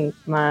medo, assim,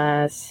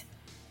 mas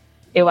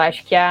eu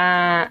acho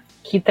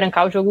que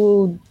trancar o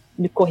jogo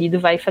de corrido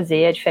vai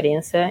fazer a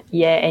diferença,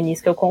 e é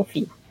nisso que eu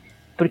confio.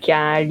 Porque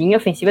a linha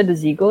ofensiva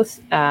dos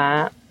Eagles,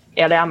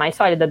 ela é a mais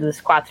sólida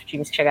dos 4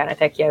 times que chegaram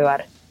até aqui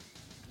agora.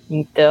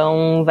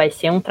 Então vai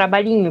ser um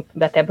trabalhinho,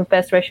 até pro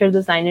pass rusher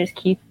dos Niners,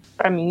 que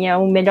pra mim é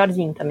o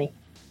melhorzinho também.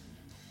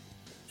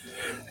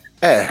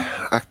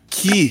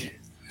 Aqui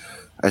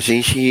a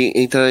gente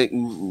entra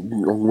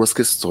em algumas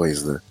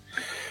questões, né?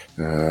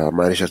 A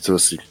Mari já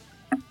trouxe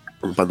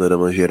um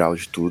panorama geral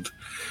de tudo.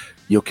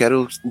 E eu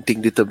quero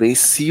entender também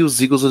se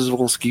os Eagles vão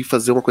conseguir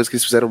fazer uma coisa que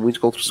eles fizeram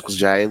muito contra os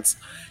Giants,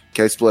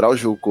 que é explorar o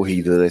jogo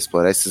corrido, né?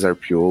 Explorar esses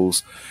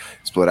RPOs,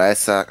 explorar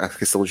a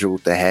questão do jogo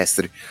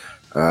terrestre,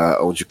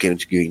 onde o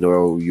Kenneth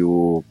Gainwell e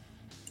o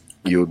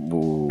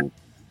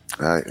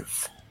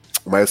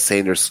Miles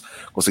Sanders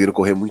conseguiram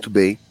correr muito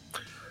bem.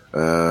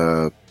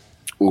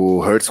 O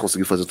Hurts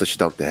conseguiu fazer um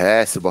touchdown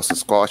terrestre, o Boston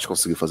Scott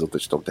conseguiu fazer um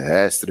touchdown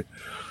terrestre.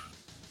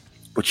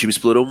 O time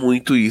explorou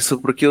muito isso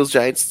porque os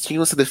Giants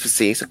tinham essa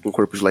deficiência com o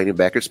corpo de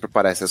linebackers para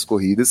parar essas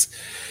corridas.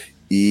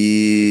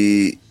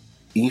 E,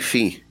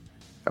 enfim,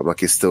 é uma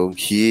questão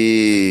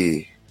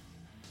que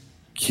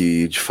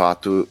de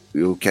fato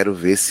eu quero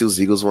ver se os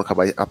Eagles vão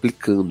acabar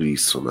aplicando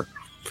isso, né?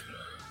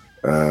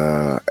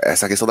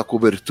 Essa questão da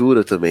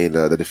cobertura também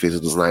da defesa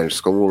dos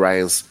Niners, como o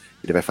Ryans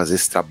ele vai fazer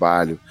esse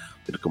trabalho,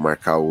 tendo que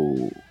marcar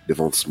o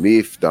Devonta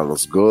Smith,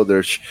 Dallas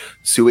Goedert,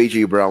 se o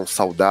A.J. Brown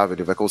saudável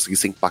ele vai conseguir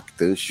ser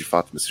impactante de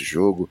fato nesse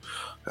jogo,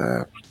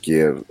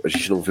 porque a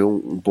gente não vê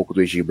um pouco do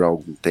A.J. Brown há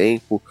algum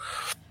tempo.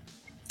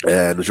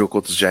 No jogo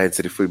contra os Giants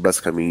ele foi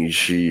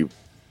basicamente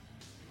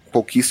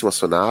pouquíssimo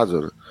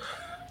acionado, né?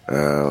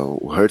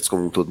 O Hurts,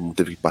 como todo mundo,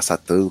 teve que passar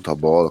tanto a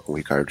bola, como o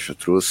Ricardo já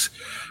trouxe.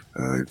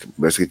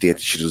 Mesmo que ele tenha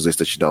tido os 2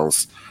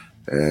 touchdowns,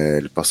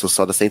 ele passou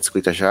só das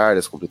 150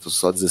 jardas, completou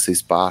só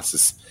 16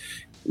 passes.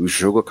 O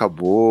jogo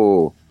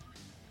acabou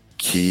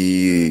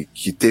que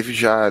teve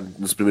já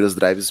nos primeiros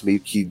drives meio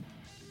que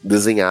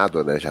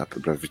desenhado, né, já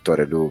pra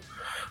vitória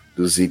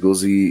dos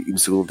Eagles, e no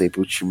segundo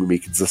tempo o time meio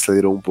que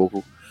desacelerou um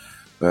pouco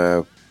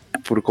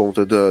por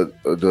conta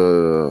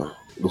do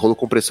rolo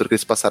compressor que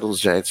eles passaram nos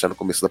Giants já no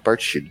começo da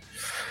partida.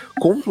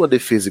 Contra uma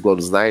defesa igual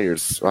dos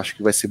Niners, eu acho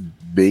que vai ser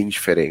bem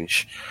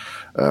diferente.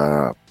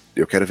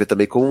 Eu quero ver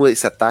também como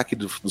esse ataque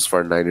dos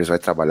 49ers vai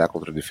trabalhar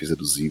contra a defesa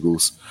dos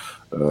Eagles.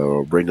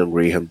 O Brandon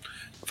Graham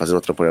fazendo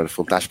uma temporada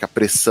fantástica. A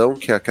pressão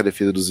que a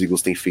defesa dos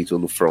Eagles tem feito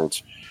no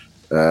front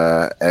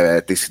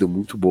tem sido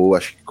muito boa.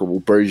 Acho que como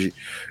o Purge,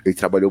 ele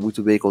trabalhou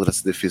muito bem contra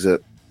essa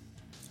defesa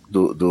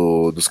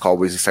dos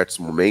Cowboys em certos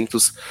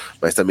momentos,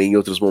 mas também em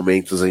outros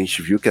momentos a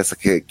gente viu que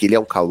ele é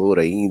um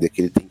calouro ainda,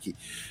 que ele tem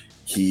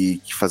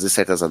que fazer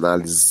certas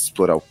análises,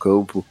 explorar o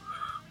campo,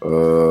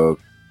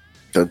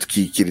 tanto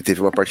que ele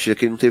teve uma partida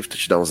que ele não teve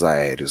touchdowns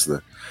aéreos, né?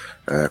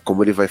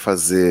 Como ele vai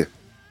fazer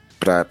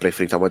para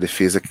enfrentar uma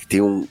defesa que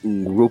tem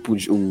um grupo,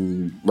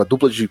 uma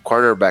dupla de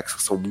cornerbacks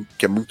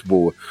que é muito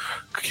boa,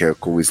 que é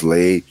com o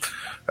Slay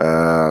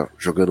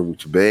jogando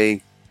muito bem.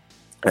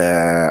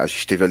 A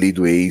gente teve ali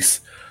do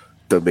Ace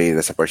também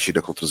nessa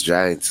partida contra os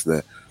Giants,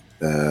 né?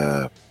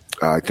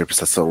 A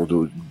interpretação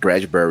do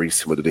Bradbury em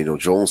cima do Daniel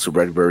Jones. O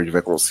Bradbury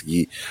vai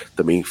conseguir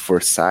também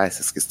forçar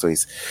essas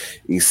questões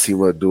em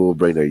cima do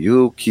Brandon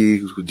Ayuk,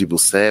 do Deebo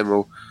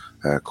Samuel,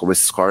 como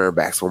esses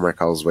cornerbacks vão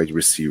marcar os wide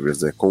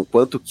receivers, né? Com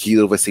quanto o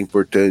Kittle vai ser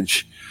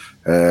importante,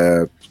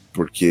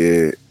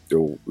 porque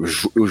eu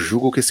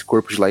julgo que esse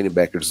corpo de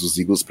linebackers dos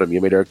Eagles para mim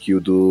é melhor que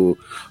o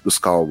dos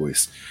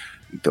Cowboys.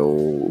 Então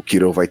o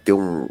Kittle vai ter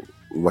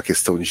uma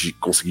questão de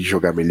conseguir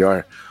jogar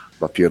melhor,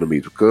 mapeando o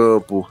meio do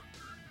campo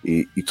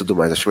e tudo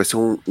mais. Acho que vai ser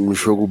um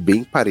jogo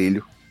bem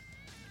parelho.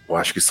 Eu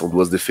acho que são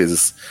duas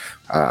defesas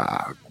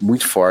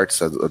muito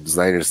fortes. A dos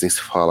Niners nem se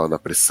fala na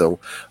pressão.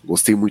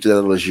 Gostei muito da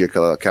analogia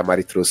que a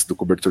Mari trouxe do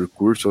cobertor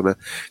curto, né?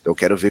 Então eu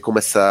quero ver como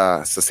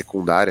essa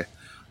secundária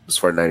dos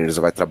 49ers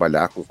vai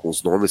trabalhar com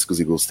os nomes que os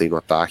Eagles têm no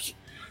ataque,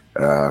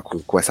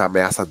 com essa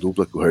ameaça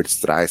dupla que o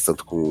Hurts traz,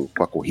 tanto com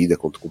a corrida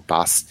quanto com o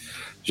passe,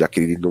 já que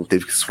ele não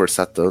teve que se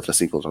esforçar tanto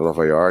assim contra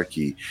Nova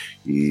York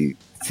e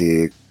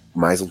ter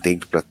mais um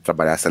tempo para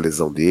trabalhar essa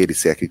lesão dele,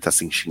 se é que ele tá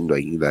sentindo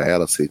ainda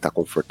ela, se ele tá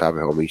confortável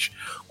realmente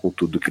com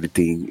tudo que ele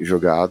tem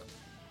jogado.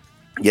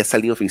 E essa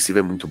linha ofensiva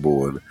é muito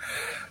boa, né?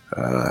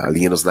 A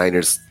linha dos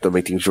Niners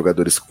também tem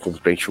jogadores como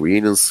Trent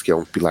Williams, que é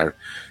um pilar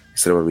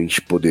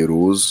extremamente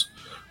poderoso,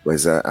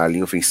 mas a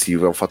linha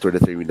ofensiva é um fator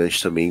determinante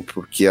também,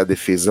 porque a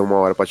defesa uma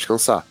hora pode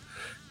cansar.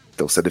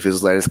 Então se a defesa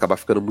dos Niners acabar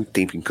ficando muito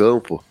tempo em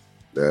campo,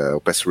 o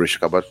pass rush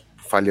acaba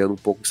falhando um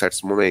pouco em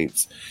certos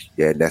momentos,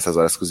 e é nessas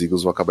horas que os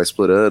Eagles vão acabar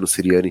explorando. O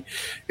Sirianni,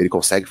 ele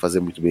consegue fazer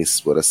muito bem essa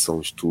exploração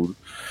de tudo,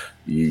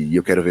 e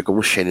eu quero ver como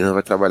o Shanahan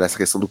vai trabalhar essa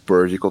questão do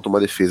Purge contra uma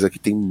defesa que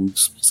tem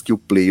muitos skill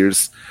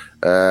players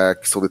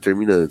que são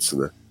determinantes,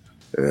 né?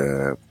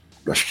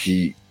 Acho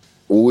que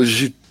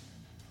hoje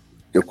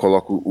eu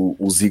coloco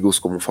os Eagles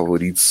como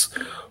favoritos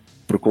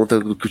por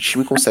conta do que o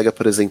time consegue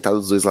apresentar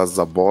dos dois lados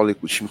da bola, e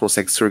o time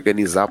consegue se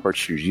organizar a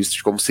partir disso,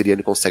 de como o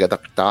Sirianni consegue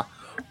adaptar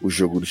o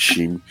jogo do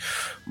time,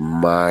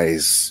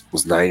 mas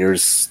os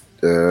Niners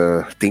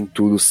tem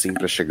tudo sim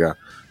para chegar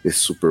nesse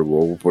Super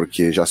Bowl,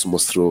 porque já se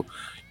mostrou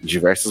em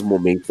diversos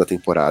momentos da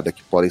temporada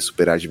que podem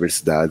superar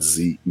adversidades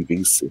e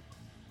vencer.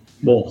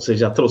 Bom, vocês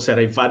já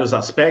trouxeram aí vários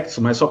aspectos,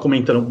 mas só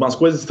comentando algumas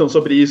coisas, então,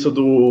 sobre isso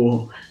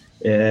do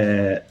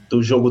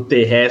jogo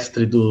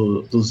terrestre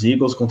dos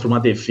Eagles contra uma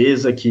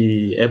defesa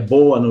que é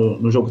boa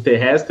no jogo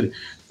terrestre.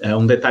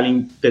 Um detalhe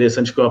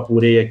interessante que eu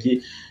apurei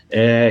aqui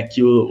é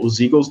que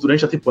os Eagles,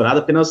 durante a temporada,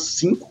 apenas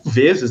 5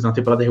 vezes na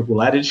temporada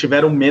regular, eles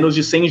tiveram menos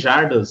de 100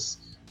 jardas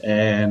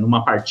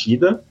numa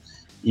partida,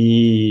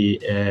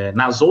 e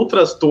nas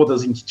outras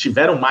todas em que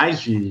tiveram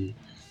mais de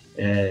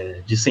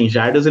 100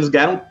 jardas, eles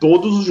ganharam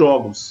todos os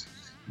jogos.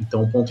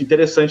 Então, um ponto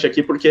interessante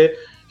aqui, porque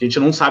a gente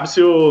não sabe se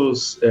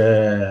os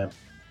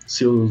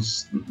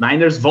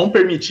Niners vão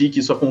permitir que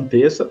isso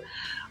aconteça,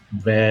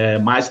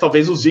 mas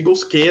talvez os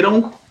Eagles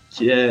queiram,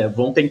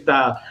 vão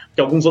tentar,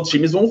 porque alguns outros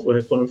times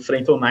quando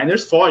enfrentam o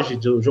Niners, foge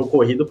do jogo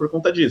corrido por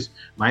conta disso,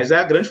 mas é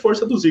a grande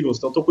força dos Eagles.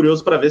 Então estou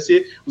curioso para ver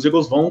se os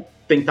Eagles vão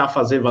tentar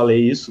fazer valer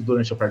isso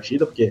durante a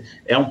partida, porque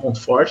é um ponto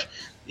forte.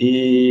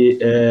 E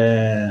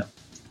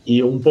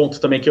um ponto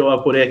também que eu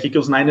apurei aqui, que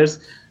os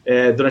Niners,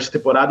 durante a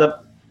temporada,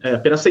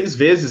 apenas 6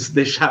 vezes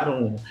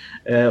deixaram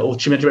o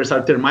time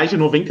adversário ter mais de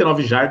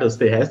 99 jardas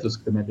terrestres,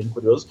 que também é bem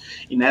curioso,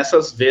 e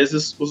nessas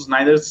vezes os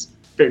Niners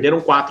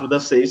perderam 4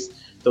 das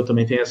 6, então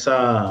também tem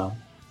essa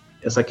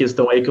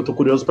questão aí que eu tô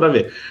curioso para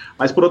ver.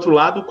 Mas por outro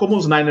lado, como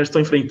os Niners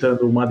estão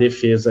enfrentando uma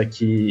defesa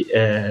que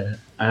é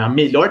a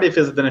melhor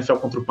defesa da NFL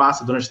contra o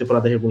passe durante a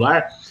temporada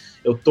regular,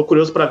 eu tô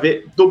curioso para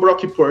ver do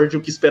Brock Purdy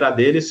o que esperar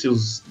dele, se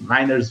os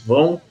Niners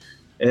vão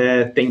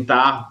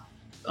tentar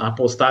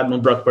apostar no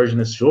Brock Purdy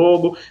nesse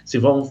jogo, se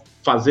vão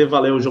fazer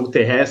valer o jogo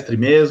terrestre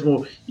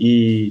mesmo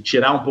e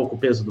tirar um pouco o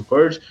peso do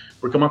Purdy,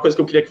 porque uma coisa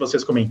que eu queria que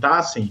vocês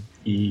comentassem,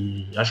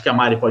 e acho que a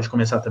Mari pode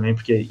começar também,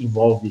 porque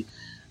envolve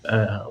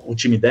o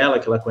time dela,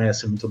 que ela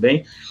conhece muito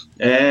bem,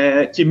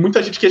 que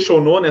muita gente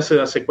questionou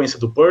nessa sequência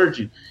do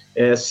Purdy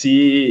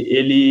se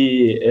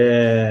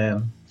ele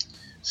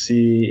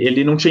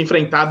não tinha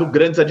enfrentado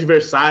grandes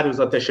adversários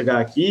até chegar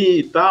aqui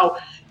e tal,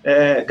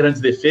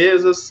 grandes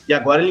defesas, e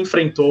agora ele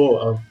enfrentou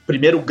o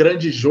primeiro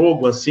grande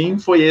jogo, assim,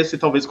 foi esse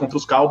talvez contra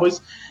os Cowboys,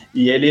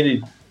 e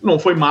ele não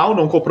foi mal,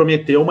 não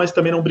comprometeu, mas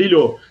também não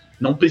brilhou,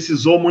 não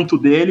precisou muito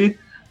dele,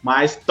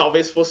 mas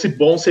talvez fosse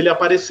bom se ele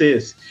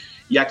aparecesse.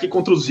 E aqui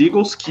contra os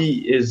Eagles,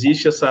 que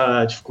existe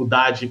essa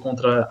dificuldade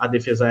contra a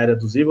defesa aérea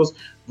dos Eagles,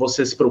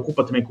 você se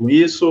preocupa também com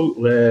isso?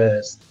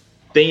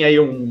 tem aí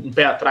um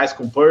pé atrás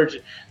com o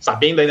Purdy,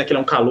 sabendo ainda que ele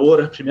é um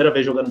calouro, primeira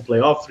vez jogando no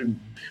playoff,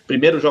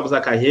 primeiros jogos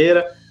da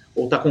carreira,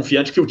 ou tá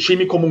confiante que o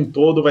time como um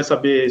todo vai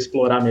saber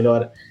explorar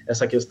melhor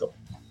essa questão?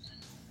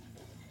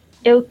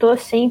 Eu tô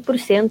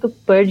 100%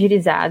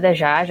 purdirizada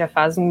já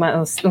faz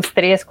uns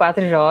 3,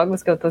 4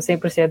 jogos que eu tô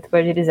 100%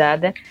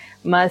 purdirizada,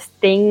 mas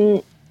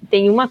tem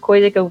uma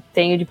coisa que eu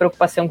tenho de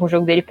preocupação com o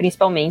jogo dele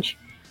principalmente,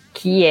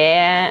 que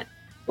é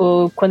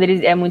quando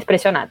ele é muito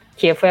pressionado,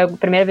 que foi a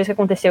primeira vez que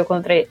aconteceu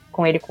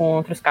com ele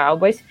contra os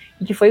Cowboys,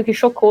 e que foi o que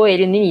chocou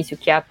ele no início,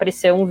 que a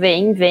pressão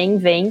vem,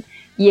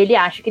 e ele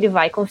acha que ele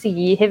vai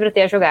conseguir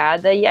reverter a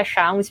jogada e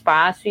achar um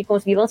espaço e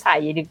conseguir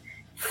lançar, e ele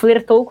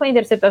flertou com a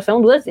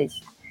interceptação 2 vezes.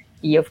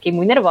 E eu fiquei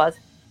muito nervosa.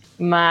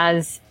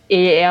 Mas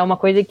é uma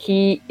coisa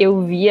que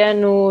eu via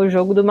no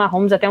jogo do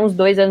Mahomes até uns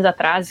 2 anos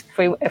atrás, que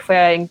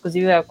foi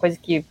inclusive a coisa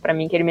que, pra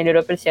mim, que ele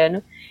melhorou pra esse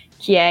ano,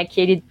 que é que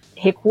ele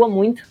recua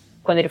muito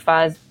quando ele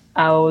faz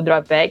o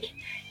drop back.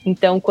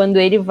 Então,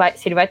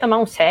 se ele vai tomar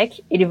um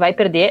sack, ele vai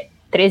perder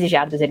 13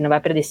 jardas, ele não vai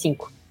perder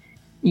 5.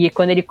 E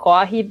quando ele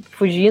corre,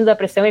 fugindo da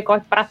pressão, ele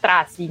corre pra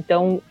trás.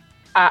 Então,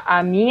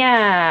 a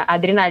minha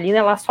adrenalina,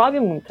 ela sobe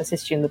muito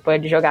assistindo pra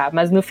ele jogar.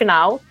 Mas no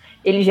final,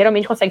 ele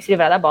geralmente consegue se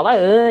livrar da bola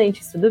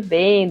antes, tudo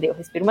bem, eu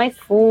respiro mais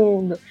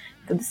fundo,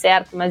 tudo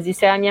certo, mas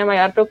isso é a minha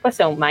maior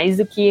preocupação, mais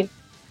do que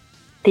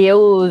ter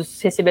os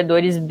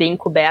recebedores bem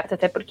cobertos,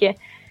 até porque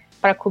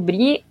para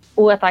cobrir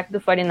o ataque do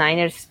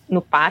 49ers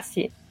no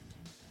passe,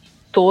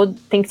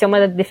 tem que ser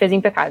uma defesa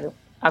impecável,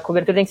 a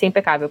cobertura tem que ser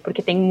impecável,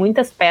 porque tem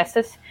muitas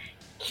peças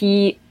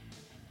que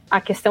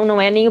a questão não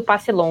é nem o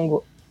passe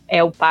longo,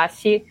 é o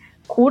passe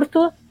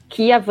curto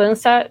que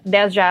avança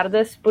 10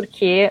 jardas,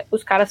 porque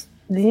os caras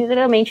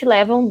literalmente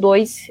levam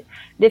 2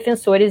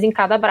 defensores em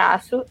cada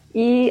braço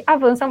e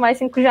avançam mais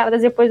 5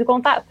 jardas depois do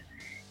contato.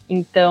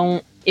 Então,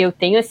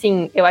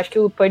 eu acho que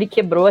o Purdy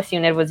quebrou, o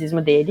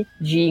nervosismo dele,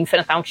 de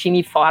enfrentar um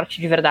time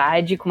forte de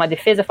verdade, com uma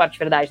defesa forte de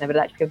verdade, na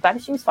verdade, porque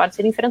vários times fortes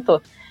ele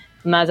enfrentou.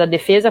 Mas a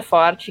defesa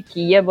forte,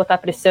 que ia botar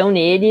pressão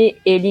nele,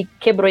 ele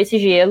quebrou esse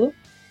gelo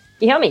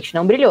e realmente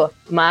não brilhou,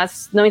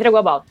 mas não entregou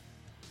a bola,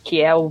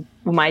 que é o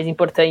mais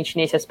importante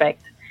nesse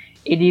aspecto.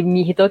 Ele me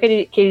irritou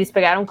que eles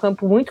pegaram um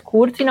campo muito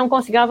curto e não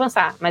conseguiram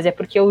avançar, mas é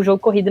porque o jogo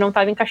corrido não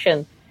estava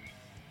encaixando.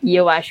 E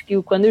eu acho que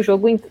quando o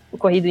jogo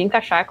corrido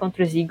encaixar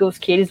contra os Eagles,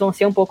 que eles vão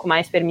ser um pouco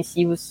mais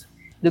permissivos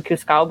do que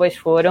os Cowboys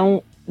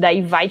foram,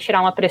 daí vai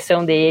tirar uma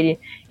pressão dele,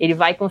 ele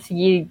vai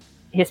conseguir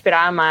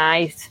respirar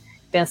mais,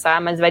 pensar,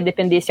 mas vai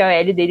depender se a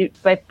OL dele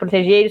vai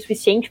proteger ele o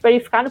suficiente para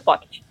ele ficar no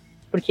pocket.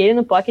 Porque ele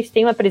no pocket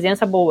tem uma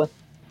presença boa.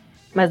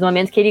 Mas no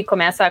momento que ele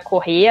começa a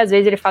correr, às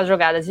vezes ele faz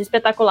jogadas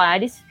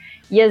espetaculares,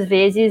 e às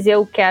vezes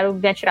eu quero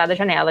me atirar da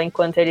janela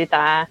enquanto ele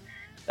tá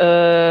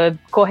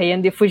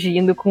correndo e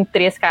fugindo com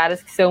 3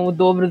 caras que são o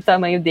dobro do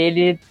tamanho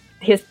dele,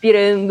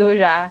 respirando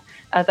já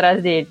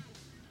atrás dele.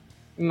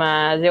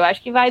 Mas eu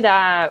acho que vai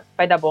dar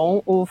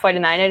bom. O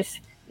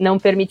 49ers não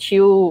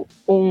permitiu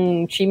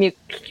um time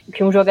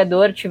que um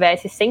jogador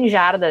tivesse 100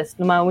 jardas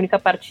numa única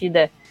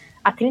partida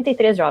há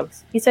 33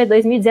 jogos. Isso é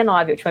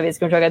 2019, a última vez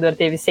que um jogador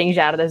teve 100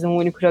 jardas, um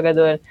único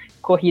jogador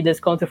corridas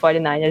contra o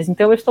 49ers.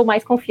 Então eu estou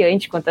mais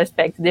confiante quanto ao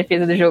aspecto de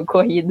defesa do jogo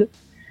corrido.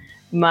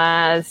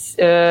 Mas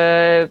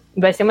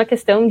vai ser uma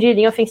questão de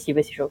linha ofensiva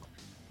esse jogo.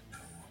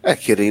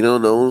 Querendo ou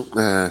não,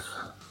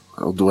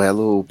 o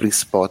duelo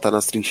principal tá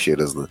nas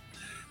trincheiras, né?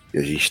 E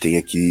a gente tem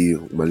aqui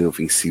uma linha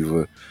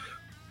ofensiva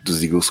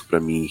dos Eagles que, pra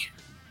mim,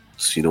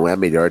 se não é a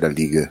melhor da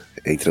liga,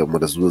 entre uma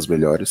das 2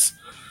 melhores,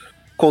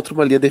 contra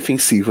uma linha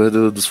defensiva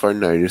dos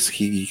 49ers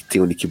que tem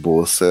o Nick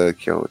Bosa,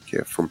 que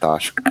é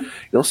fantástico.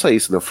 E não só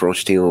isso, no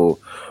front tem o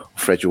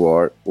Fred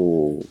Warner,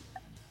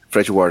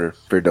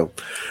 perdão.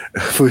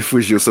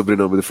 Fugiu o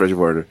sobrenome do Fred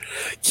Warner.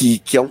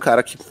 Que é um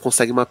cara que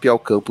consegue mapear o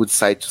campo de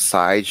side to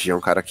side, é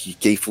um cara que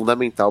é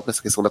fundamental para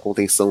essa questão da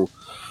contenção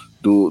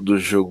do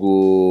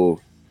jogo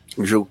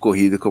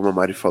corrido, como a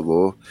Mari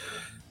falou.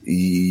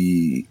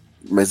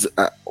 Mas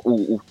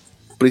o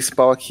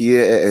principal aqui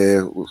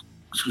é o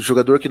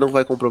jogador que não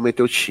vai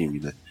comprometer o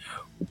time, né?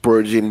 O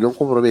Purdy, ele não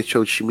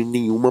comprometeu o time em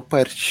nenhuma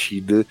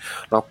partida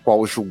na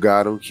qual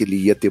julgaram que ele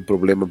ia ter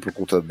problema por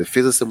conta da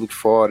defesa ser muito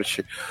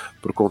forte,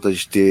 por conta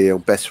de ter um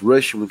pass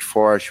rush muito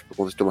forte, por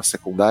conta de ter uma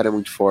secundária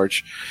muito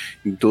forte.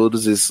 Em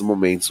todos esses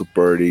momentos, o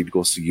Purdy ele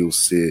conseguiu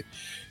ser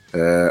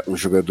um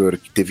jogador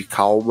que teve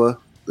calma.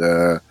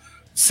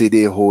 Se ele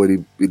errou,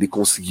 ele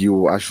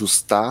conseguiu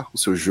ajustar o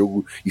seu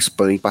jogo, isso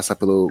também passar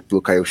pelo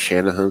Kyle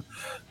Shanahan,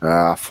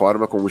 a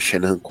forma como o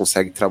Shanahan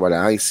consegue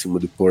trabalhar em cima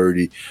do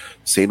Purdy,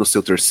 sendo o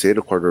seu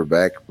terceiro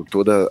quarterback, por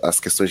todas as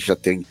questões que já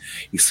tem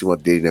em cima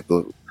dele, né?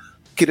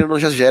 Querendo ou não,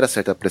 já gera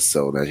certa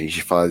pressão, né? A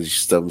gente fala de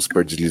estamos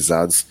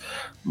perdilizados,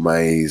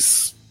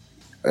 mas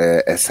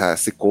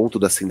esse conto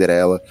da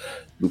Cinderela,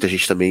 muita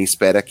gente também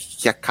espera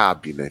que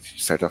acabe, né?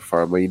 De certa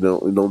forma, e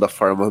não da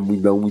forma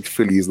não muito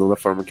feliz, não da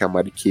forma que a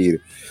Mari queira.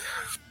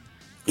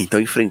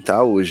 Então,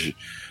 enfrentar hoje,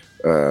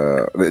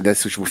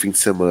 nesse último fim de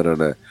semana,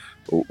 né,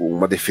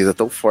 uma defesa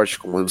tão forte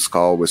como a dos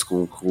Cowboys,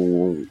 como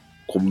o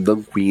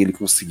Dan Quinn, ele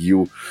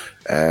conseguiu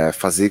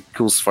fazer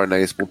que os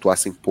 49ers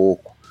pontuassem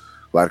pouco,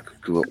 Claro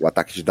que o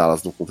ataque de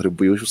Dallas não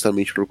contribuiu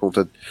justamente por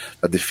conta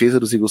da defesa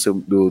dos Eagles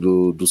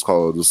dos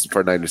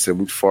 49ers ser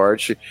muito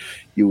forte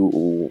e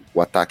o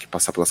ataque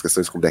passar pelas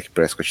questões com o Dak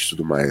Prescott e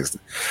tudo mais, né?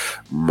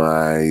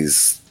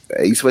 Mas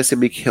isso vai ser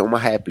meio que uma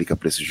réplica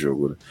para esse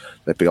jogo, né?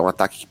 Vai pegar um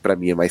ataque que para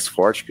mim é mais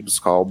forte que o dos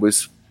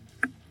Cowboys,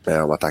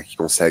 é um ataque que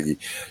consegue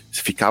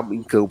ficar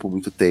em campo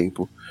muito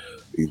tempo.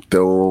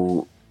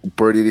 Então o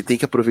Purdy ele tem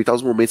que aproveitar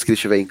os momentos que ele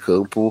estiver em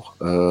campo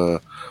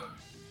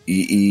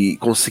e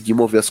conseguir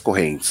mover as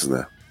correntes,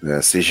 né?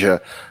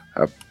 Seja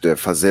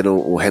fazendo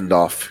um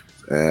handoff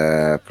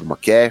para o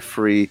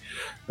McCaffrey,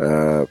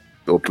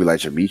 ou para o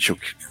Elijah Mitchell,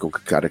 que é um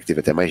cara que teve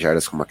até mais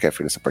jardas com o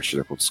McCaffrey nessa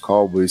partida contra os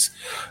Cowboys,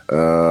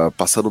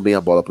 passando bem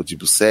a bola para o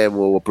Deebo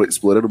Samuel,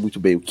 explorando muito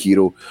bem o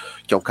Kittle,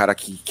 que é um cara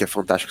que é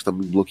fantástico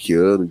também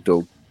bloqueando.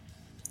 Então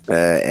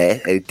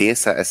ele tem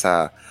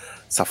essa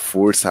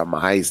força a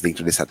mais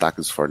dentro desse ataque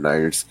dos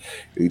 49ers.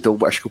 Então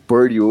acho que o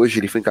Purdy hoje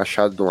ele foi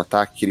encaixado num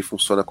ataque que ele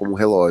funciona como um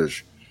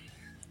relógio.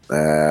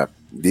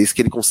 Desde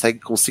que ele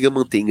consiga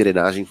manter a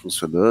engrenagem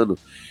funcionando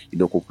e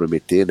não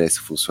comprometer, né, esse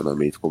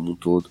funcionamento como um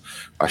todo,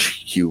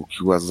 acho que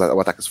o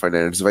ataque dos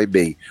 49ers vai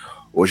bem.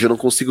 Hoje eu não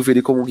consigo ver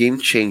ele como um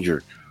game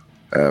changer,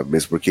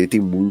 mesmo porque ele tem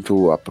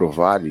muito a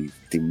provar, ele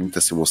tem muito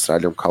a se mostrar,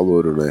 ele é um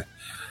calouro, né?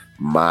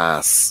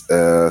 Mas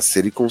se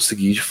ele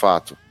conseguir de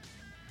fato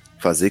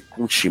fazer com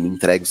que o time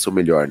entregue o seu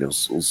melhor, né?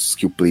 Os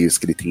skill players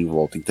que ele tem em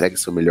volta entreguem o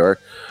seu melhor,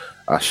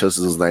 as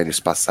chances dos Niners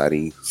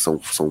passarem são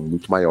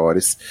muito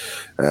maiores,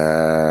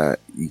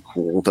 e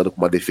contando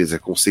com uma defesa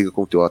que consiga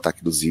conter o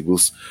ataque dos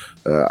Eagles,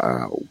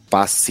 o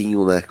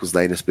passinho, né, que os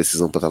Niners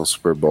precisam para estar no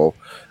Super Bowl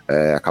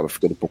acaba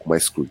ficando um pouco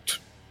mais curto.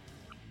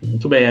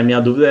 Muito bem, a minha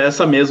dúvida é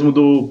essa mesmo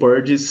do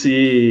Purdy,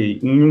 se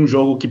em um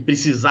jogo que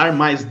precisar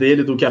mais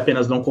dele do que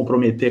apenas não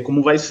comprometer,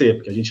 como vai ser,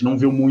 porque a gente não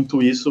viu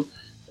muito isso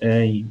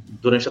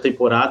durante a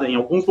temporada, em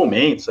alguns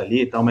momentos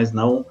ali e tal, mas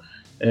não,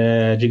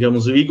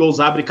 digamos, o Eagles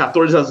abre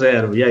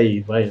 14-0, e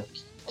aí,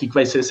 o que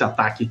vai ser esse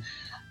ataque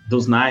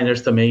dos Niners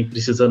também,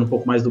 precisando um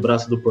pouco mais do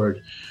braço do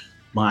Purdy.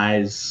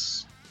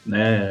 Mas,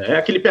 né, é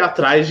aquele pé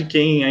atrás de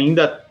quem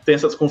ainda tem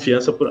essa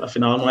desconfiança,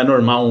 afinal não é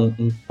normal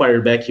um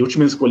quarterback,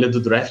 última escolha do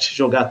draft,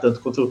 jogar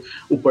tanto quanto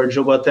o Purdy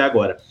jogou até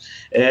agora.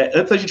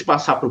 Antes da gente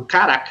passar para o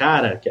cara a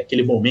cara, que é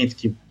aquele momento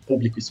que o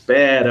público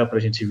espera, para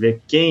a gente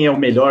ver quem é o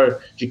melhor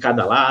de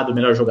cada lado, o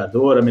melhor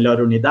jogador, a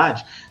melhor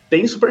unidade,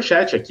 tem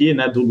superchat aqui,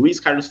 né, do Luiz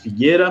Carlos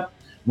Figueira.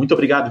 Muito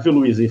obrigado, viu,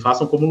 Luiz? E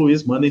façam como o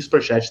Luiz, mandem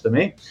superchat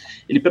também.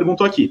 Ele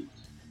perguntou aqui,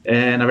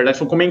 na verdade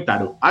foi um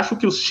comentário: acho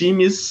que os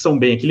times são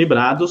bem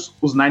equilibrados,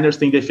 os Niners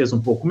têm defesa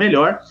um pouco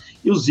melhor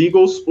e os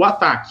Eagles o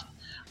ataque,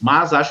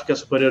 mas acho que a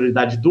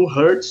superioridade do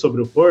Hurts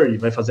sobre o Purdy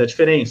vai fazer a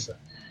diferença.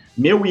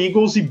 Meu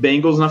Eagles e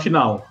Bengals na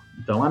final.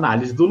 Então,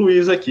 análise do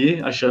Luiz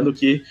aqui, achando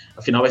que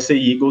a final vai ser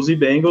Eagles e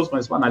Bengals,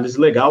 mas uma análise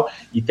legal.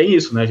 E tem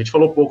isso, né? A gente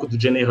falou pouco do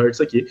Jalen Hurts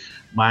aqui,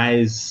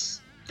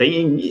 mas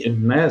tem,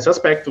 né, esse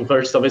aspecto. O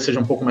Hurts talvez seja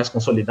um pouco mais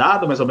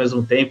consolidado, mas ao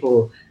mesmo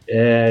tempo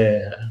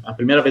a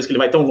primeira vez que ele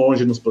vai tão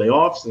longe nos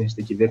playoffs. A gente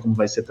tem que ver como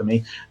vai ser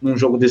também num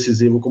jogo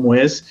decisivo como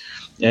esse.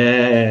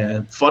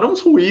 Fora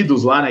uns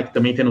ruídos lá, né, que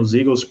também tem nos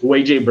Eagles, tipo o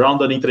A.J. Brown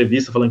dando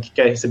entrevista falando que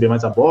quer receber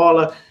mais a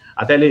bola.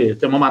 Até ele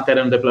tem uma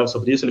matéria no The Playoffs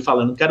sobre isso, ele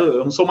falando,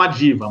 eu não sou uma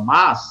diva,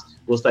 mas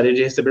gostaria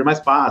de receber mais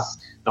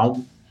passes.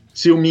 Então,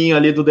 ciúminho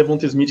ali do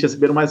Devonta Smith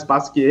receber mais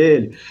passes que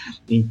ele.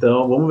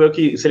 Então, vamos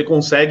ver se ele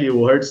consegue,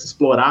 o Hurts,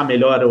 explorar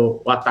melhor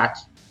o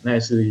ataque, né,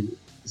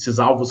 esses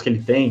alvos que ele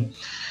tem.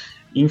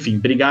 Enfim,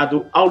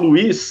 obrigado ao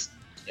Luiz.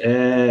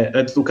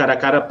 Antes do cara a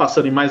cara,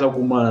 passando em mais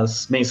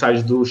algumas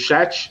mensagens do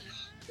chat,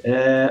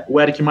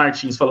 o Eric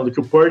Martins falando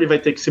que o Purdy vai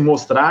ter que se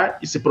mostrar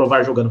e se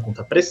provar jogando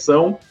contra a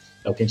pressão.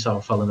 É o que a gente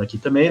estava falando aqui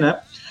também, né?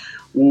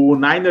 O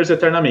Niners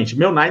eternamente.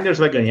 Meu Niners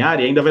vai ganhar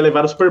e ainda vai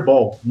levar o Super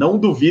Bowl. Não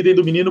duvidem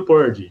do menino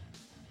Purdy.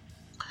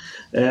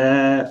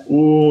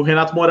 O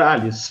Renato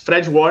Morales.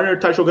 Fred Warner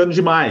tá jogando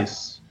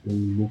demais. O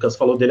Lucas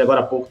falou dele agora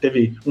há pouco.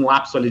 Teve um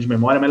lapso ali de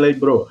memória, mas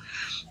lembrou.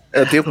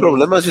 Eu tenho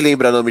problemas de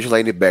lembrar nome de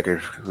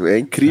linebacker. É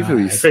incrível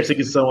isso.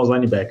 Perseguição aos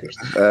linebackers.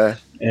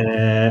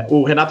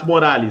 O Renato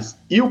Morales.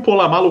 E o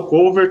Polamalu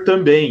Culver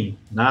também.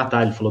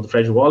 Ele falou do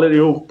Fred Waller e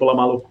o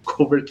Polamalu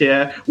Culver, que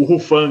é o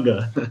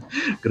Rufanga.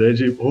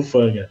 Grande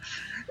Rufanga.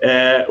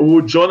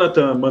 O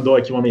Jonathan mandou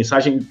aqui uma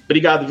mensagem.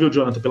 Obrigado, viu,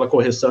 Jonathan, pela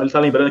correção. Ele tá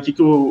lembrando aqui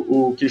que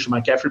o Christian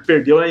McCaffrey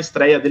perdeu na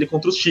estreia dele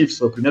contra os Chiefs.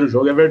 Foi o primeiro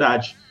jogo, é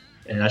verdade.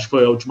 Acho que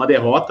foi a última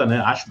derrota,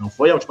 né? Não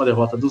foi a última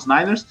derrota dos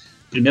Niners.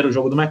 Primeiro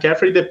jogo do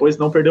McCaffrey e depois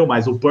não perdeu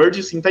mais. O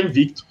Purdy sim tá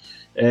invicto.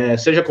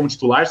 Seja como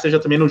titular, seja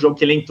também no jogo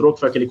que ele entrou,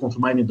 que foi aquele contra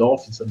o Miami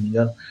Dolphins, se não me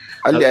engano.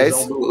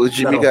 Aliás, o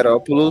Jimmy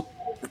Garoppolo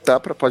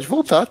pode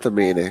voltar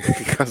também, né?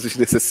 Em caso de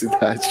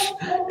necessidade.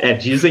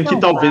 Dizem que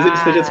talvez ele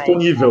esteja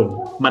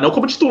disponível. Mas não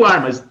como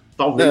titular, mas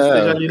talvez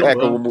esteja ali no banco.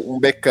 Como um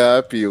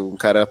backup, um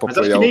cara pra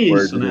apoiar o Purdy.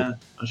 Isso, né?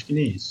 Acho que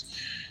nem isso.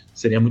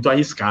 Seria muito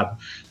arriscado.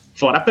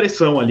 Fora a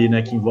pressão ali,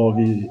 né, que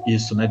envolve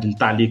isso, né, de ele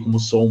estar ali como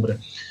sombra.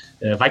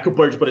 Vai que o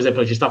Purdy, por exemplo,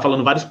 a gente tá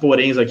falando vários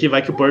poréns aqui,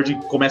 vai que o Purdy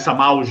começa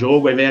mal o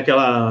jogo, aí vem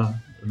aquela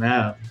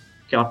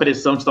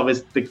pressão de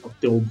talvez ter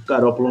o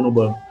Garoppolo no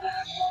banco.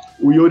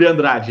 O Yuri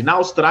Andrade, na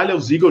Austrália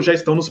os Eagles já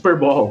estão no Super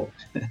Bowl.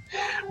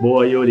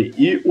 Boa, Yuri.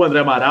 E o André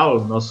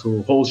Amaral,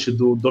 nosso host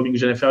do Domingo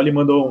de NFL, ele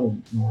mandou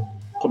um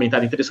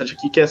comentário interessante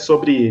aqui que é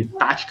sobre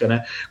tática,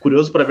 né?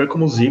 Curioso para ver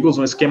como os Eagles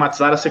vão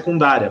esquematizar a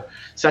secundária.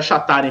 Se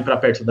achatarem para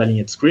perto da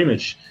linha de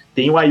scrimmage,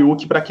 tem o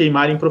Ayuk para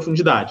queimar em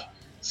profundidade.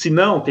 Se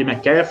não, tem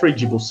McCaffrey,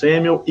 Deebo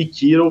Samuel e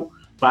Kittle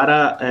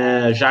para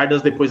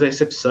jardas depois da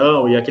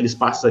recepção e aqueles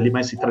passes ali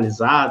mais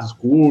centralizados,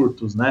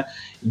 curtos, né?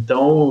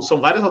 Então,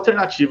 são várias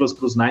alternativas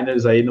para os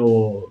Niners aí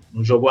no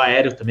jogo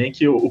aéreo também,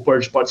 que o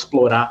Purdy pode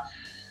explorar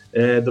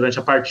durante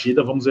a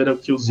partida. Vamos ver o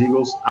que os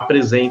Eagles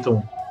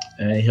apresentam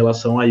em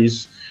relação a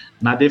isso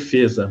na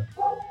defesa.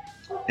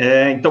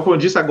 Então, como eu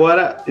disse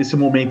agora, esse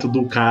momento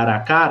do cara a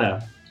cara,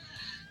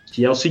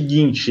 que é o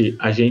seguinte,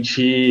 a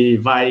gente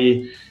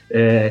vai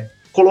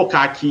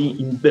colocar aqui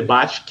em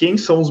debate quem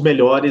são os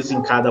melhores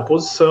em cada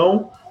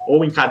posição,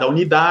 ou em cada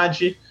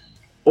unidade,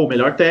 ou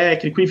melhor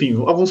técnico, enfim,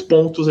 alguns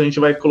pontos a gente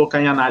vai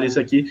colocar em análise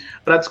aqui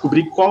para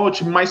descobrir qual é o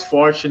time mais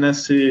forte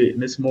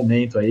nesse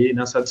momento aí,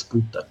 nessa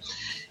disputa.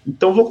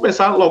 Então vou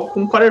começar logo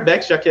com o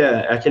quarterback, já que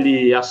é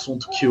aquele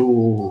assunto que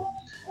o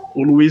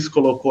Luiz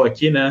colocou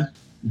aqui, né,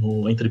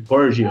 entre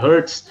Purdy e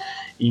Hurts.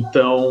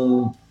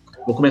 Então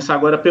vou começar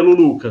agora pelo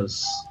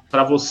Lucas.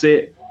 Para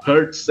você,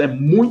 Hurts é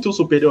muito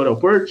superior ao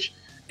Purdy?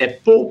 É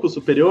pouco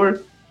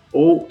superior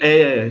ou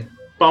é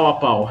pau a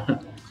pau?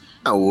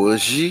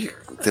 Hoje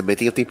também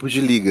tem o tempo de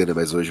liga, né?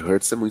 Mas hoje o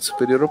Hurts é muito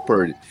superior ao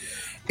Purdy.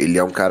 Ele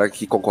é um cara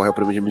que concorre ao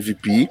prêmio de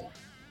MVP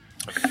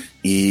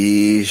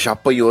e já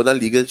apanhou na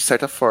liga de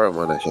certa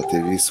forma, né? Já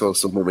teve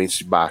seus momentos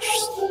de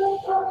baixos.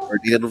 O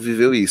Purdy ainda não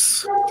viveu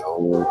isso. Então,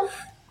 o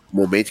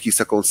momento que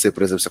isso acontecer,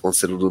 por exemplo, se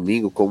acontecer no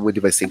domingo, como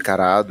ele vai ser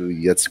encarado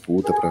e a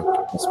disputa para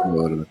o próximo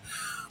ano, né?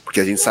 Porque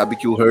a gente sabe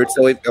que o Hurts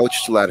é o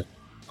titular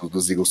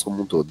dos Eagles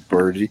como um todo.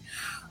 Purdy,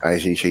 a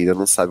gente ainda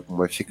não sabe como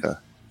vai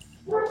ficar.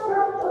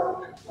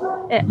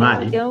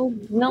 Eu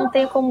não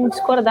tenho como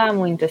discordar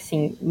muito,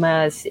 assim,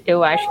 mas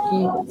eu acho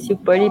que se o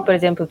Purdy, por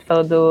exemplo, tu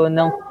falou do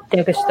não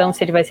tem a questão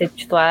se ele vai ser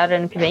titular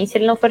ano que vem, se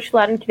ele não for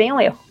titular ano que vem é um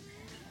erro.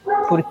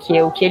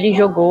 Porque o que ele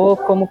jogou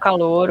como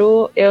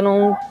calouro, eu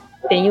não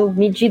tenho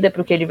medida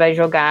para o que ele vai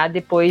jogar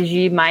depois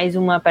de mais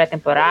uma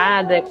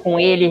pré-temporada, com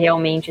ele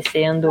realmente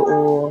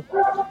sendo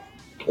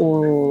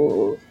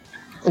o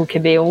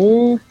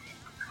QB1,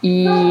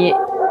 e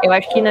eu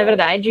acho que, na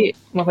verdade,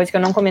 uma coisa que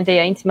eu não comentei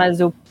antes, mas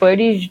o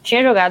Purdy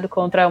tinha jogado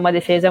contra uma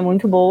defesa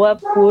muito boa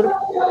por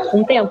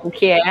um tempo,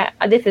 que é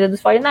a defesa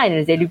dos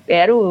 49ers. Ele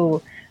era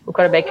o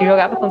quarterback que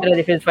jogava contra a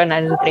defesa dos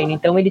 49ers no treino,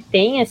 então ele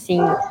tem, assim,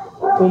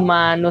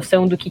 uma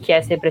noção do que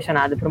é ser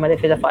pressionado por uma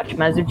defesa forte.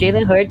 Mas o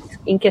Jalen Hurts,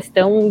 em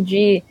questão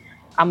de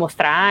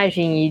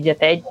amostragem e de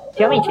até,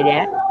 realmente, ele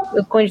é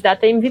o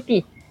candidato a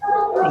MVP.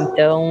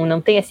 Então,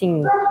 não tem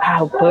assim,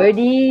 o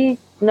Purdy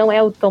não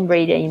é o Tom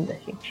Brady ainda,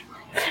 gente.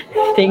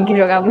 Tem que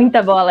jogar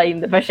muita bola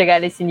ainda para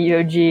chegar nesse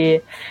nível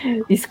de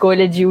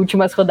escolha de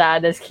últimas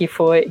rodadas que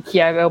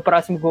é o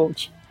próximo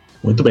GOAT.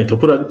 Muito bem, então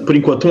por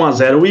enquanto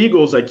 1-0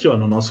 Eagles aqui, ó,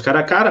 no nosso cara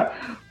a cara.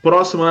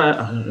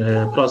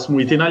 Próximo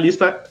item na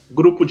lista,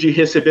 grupo de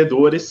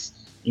recebedores.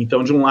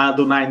 Então, de um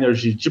lado, Niners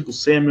de Deebo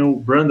Samuel,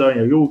 Brandon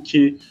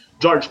Ayuk,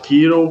 George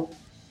Kittle,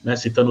 né,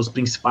 citando os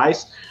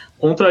principais,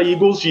 contra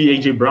Eagles de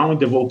A.J. Brown e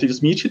Devonta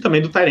Smith e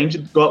também do tight end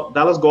de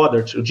Dallas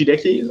Goedert. Eu diria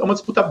que é uma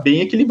disputa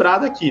bem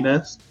equilibrada aqui,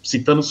 né?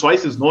 Citando só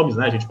esses nomes,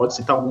 né? A gente pode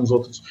citar alguns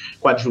outros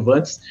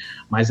coadjuvantes,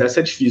 mas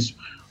essa é difícil.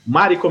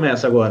 Mari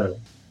começa agora.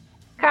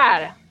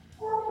 Cara,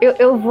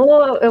 eu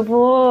vou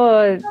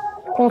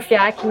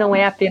confiar que não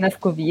é apenas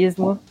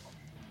clubismo,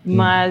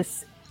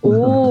 mas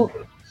o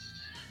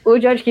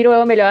George Kittle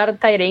é o melhor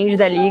tight end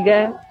da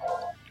liga.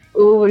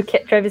 O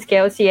Travis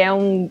Kelce é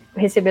um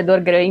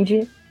recebedor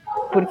grande,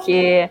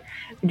 porque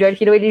o George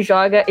Kittle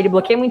ele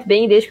bloqueia muito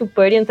bem, e desde que o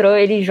Purdy entrou,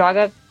 ele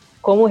joga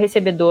como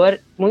recebedor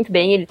muito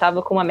bem. Ele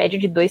estava com uma média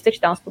de 2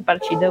 touchdowns por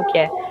partida, o que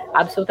é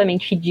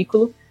absolutamente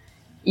ridículo.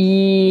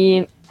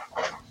 E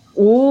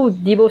o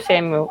Deebo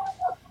Samuel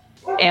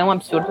é um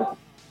absurdo.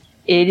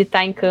 Ele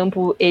tá em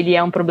campo, ele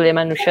é um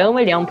problema no chão,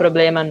 ele é um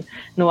problema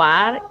no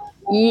ar,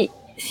 e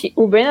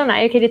o Brandon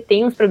Ayuk, ele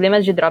tem uns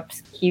problemas de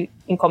drops que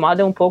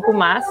incomodam um pouco,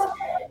 mas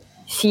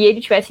se ele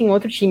tivesse em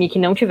outro time que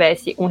não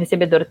tivesse um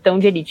recebedor tão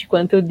de elite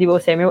quanto o Deebo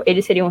Samuel,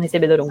 ele seria um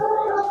recebedor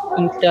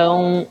 1.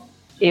 Então,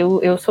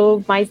 eu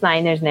sou mais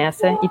Niners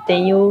nessa, e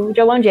tenho o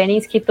Jawan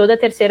Jennings, que toda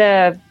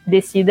terceira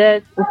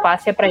descida o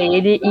passe é pra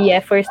ele e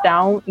é first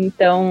down,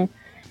 então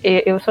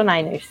eu sou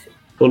Niners.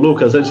 Ô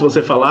Lucas, antes de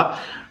você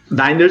falar,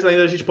 Niners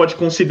ainda a gente pode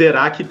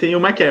considerar que tem o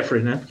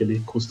McCaffrey, né? Porque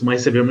ele costuma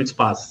receber muitos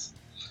passes.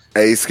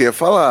 É isso que eu ia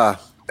falar.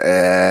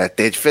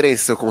 Tem a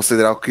diferença se eu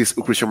considerar o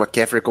Christian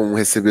McCaffrey como um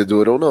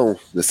recebedor ou não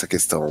nessa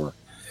questão. Né?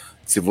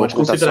 Pode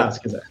considerar,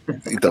 se quiser.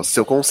 Então, se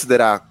eu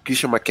considerar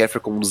Christian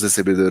McCaffrey como um dos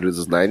recebedores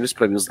dos Niners,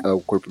 pra mim o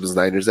corpo dos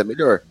Niners é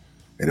melhor.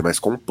 Ele é mais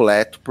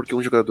completo, porque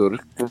um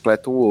jogador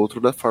completa o outro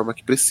da forma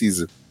que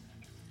precisa.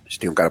 A gente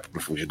tem um cara para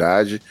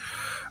profundidade,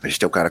 a gente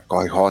tem um cara que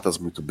corre rotas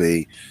muito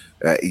bem,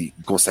 e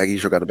consegue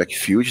jogar no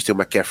backfield. Tem o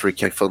McCaffrey,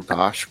 que é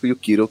fantástico, e o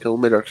Kittle, que é o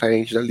melhor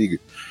cliente da liga.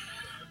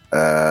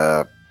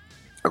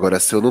 Agora,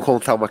 se eu não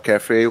contar o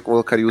McCaffrey, eu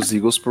colocaria os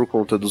Eagles por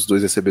conta dos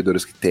 2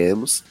 recebedores que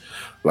temos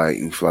lá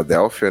em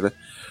Filadélfia, né?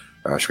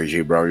 Acho que a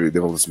Jay Brown e o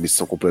Devon Smith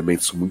são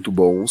complementos muito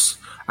bons.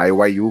 Aí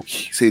o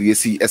Ayuk seria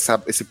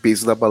esse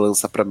peso na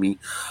balança pra mim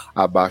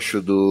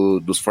abaixo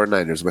dos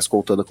 49ers. Mas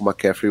contando com o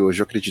McCaffrey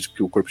hoje, eu acredito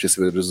que o corpo de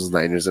recebedores dos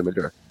Niners é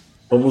melhor.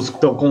 Vamos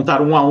então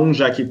contar 1 a 1,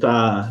 já que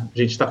a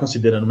gente está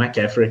considerando o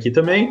McCaffrey aqui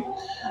também.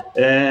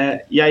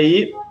 E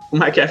aí o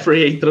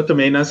McCaffrey entra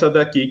também nessa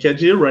daqui, que é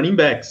de running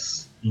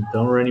backs.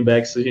 Então, running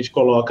backs, a gente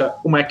coloca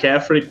o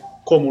McCaffrey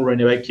como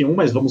running back 1,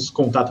 mas vamos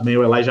contar também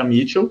o Elijah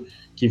Mitchell,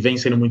 que vem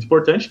sendo muito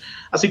importante.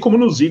 Assim como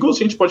nos Eagles, a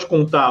gente pode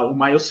contar o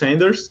Miles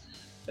Sanders,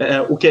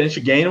 o Kenneth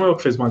Gainwell,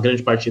 que fez uma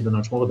grande partida na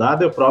última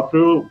rodada, e o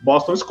próprio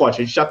Boston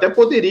Scott. A gente até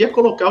poderia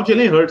colocar o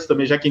Jalen Hurts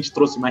também, já que a gente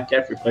trouxe o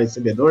McCaffrey para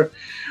recebedor,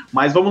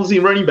 mas vamos em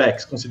running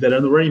backs,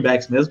 considerando running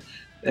backs mesmo.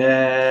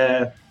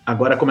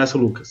 Agora começa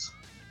o Lucas.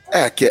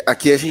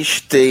 Aqui a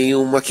gente tem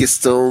uma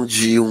questão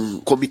de um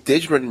comitê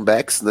de running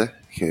backs, né?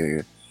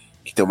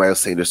 Que tem o Miles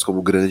Sanders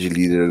como grande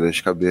líder,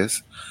 grande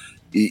cabeça.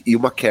 E o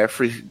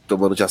McCaffrey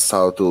tomando de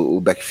assalto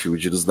o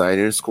backfield dos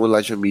Niners, com o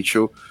Elijah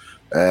Mitchell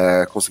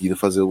conseguindo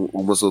fazer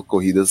umas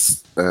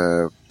corridas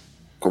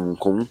como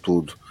um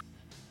todo.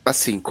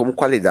 Assim, como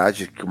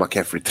qualidade que o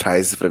McCaffrey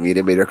traz, pra mim ele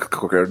é melhor que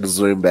qualquer dos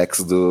running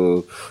backs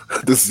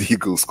dos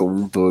Eagles como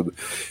um todo.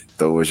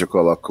 Então hoje eu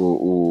coloco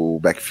o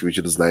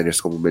backfield dos Niners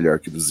como melhor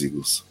que dos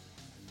Eagles.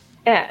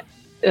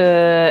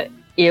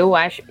 Eu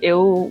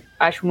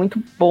acho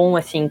muito bom,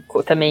 assim,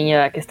 também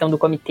a questão do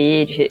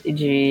comitê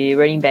de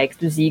running backs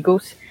dos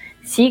Eagles.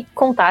 Se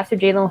contasse o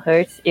Jalen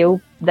Hurts,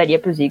 eu daria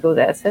para os Eagles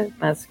essa,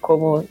 mas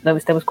como não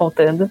estamos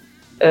contando,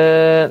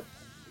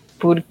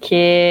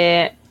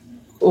 porque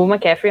o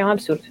McCaffrey é um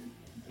absurdo.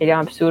 Ele é um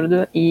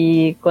absurdo,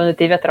 e quando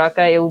teve a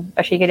troca eu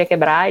achei que ele ia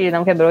quebrar, ele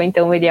não quebrou,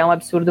 então ele é um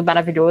absurdo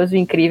maravilhoso,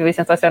 incrível e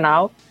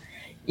sensacional.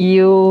 E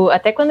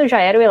até quando já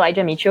era o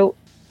Elijah Mitchell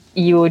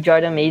e o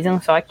Jordan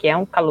Mason, só que é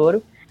um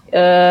calouro,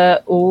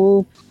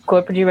 o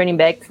corpo de running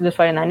backs dos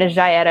 49ers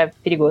já era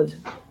perigoso.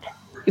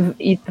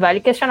 E vale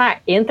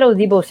questionar, entra o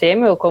Deebo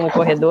Samuel como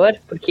corredor?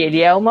 Porque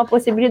ele é uma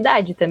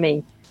possibilidade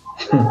também.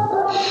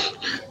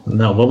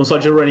 Não, vamos só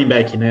de running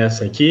back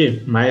nessa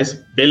aqui, mas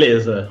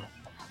beleza.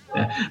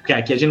 Porque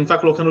aqui a gente não tá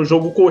colocando o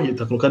jogo corrido,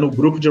 tá colocando o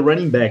grupo de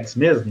running backs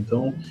mesmo,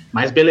 então,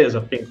 mas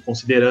beleza,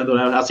 considerando,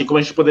 né, assim como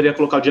a gente poderia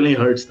colocar o Jalen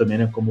Hurts também,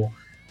 né, como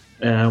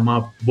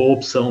uma boa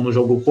opção no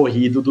jogo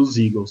corrido dos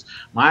Eagles.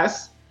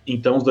 Mas,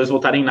 então os dois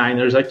votaram em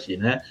Niners aqui,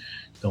 né?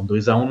 Então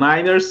 2-1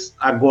 Niners.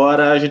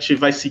 Agora a gente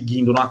vai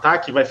seguindo no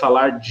ataque e vai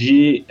falar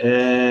de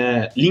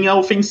linha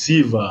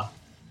ofensiva.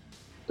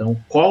 Então,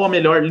 qual a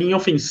melhor linha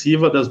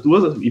ofensiva das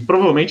duas, e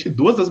provavelmente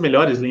 2 das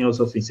melhores linhas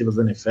ofensivas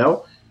da NFL,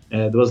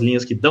 2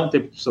 linhas que dão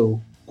tempo para o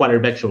seu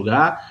quarterback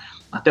jogar.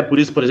 Até por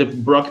isso, por exemplo,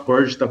 o Brock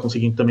Purdy está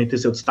conseguindo também ter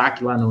seu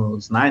destaque lá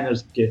nos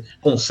Niners, porque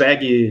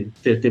consegue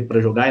ter tempo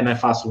para jogar e não é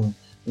fácil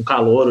um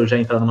calouro já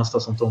entrar numa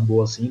situação tão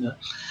boa assim, né?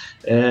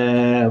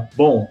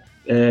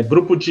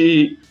 Grupo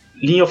de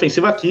linha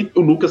ofensiva aqui,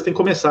 o Lucas tem que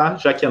começar,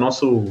 já que é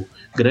nosso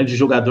grande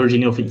jogador de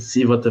linha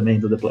ofensiva também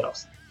do The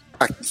Playoffs.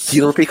 Aqui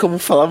não tem como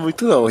falar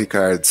muito não,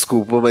 Ricardo.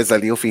 Desculpa, mas a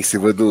linha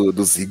ofensiva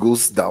dos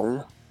Eagles dá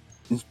um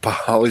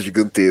pau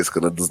gigantesco,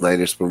 né, dos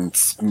Niners por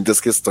muitas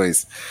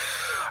questões.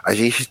 A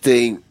gente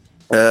tem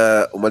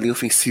uma linha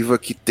ofensiva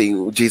que tem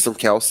o Jason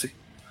Kelce,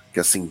 que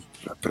assim,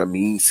 pra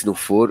mim, se não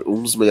for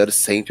um dos melhores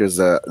centers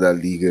da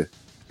liga,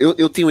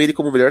 eu tenho ele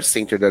como o melhor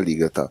center da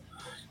liga, tá?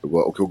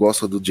 O que eu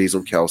gosto do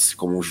Jason Kelce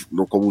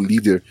como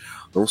líder,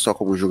 não só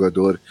como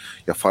jogador,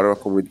 e a forma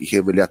como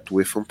ele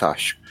atua é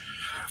fantástico.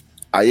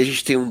 Aí a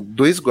gente tem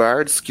 2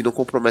 guards que não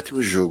comprometem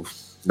o jogo.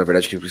 Na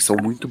verdade, que são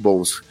muito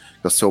bons, que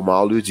é o Seu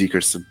Paulo e o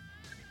Dickerson,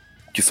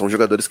 que são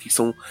jogadores que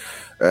são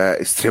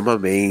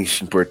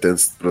extremamente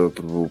importantes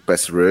pro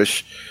pass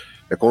rush,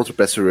 contra o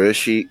pass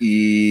rush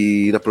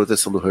e na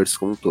proteção do Hurts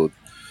como um todo.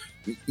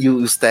 E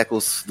os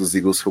tackles dos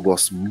Eagles que eu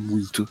gosto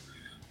muito,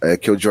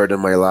 que é o Jordan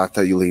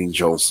Mailata e o Lane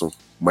Johnson.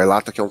 O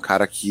Mailata, que é um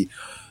cara que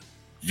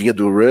vinha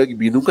do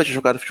rugby, nunca tinha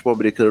jogado futebol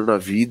americano na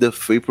vida,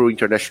 foi pro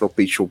International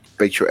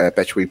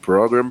Pathway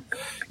Program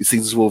e se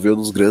desenvolveu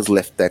nos grandes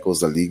left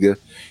tackles da liga.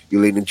 E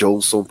o Lane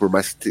Johnson, por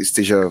mais que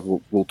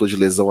voltou de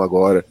lesão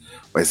agora,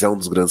 mas é um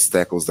dos grandes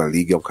tackles da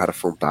liga, é um cara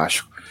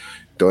fantástico.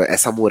 Então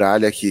essa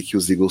muralha que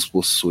os Eagles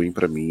possuem,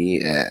 pra mim,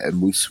 é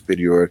muito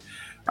superior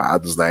à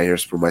dos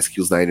Niners, por mais que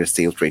os Niners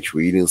tenham o Trent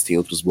Williams, tem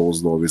outros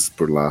bons nomes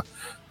por lá.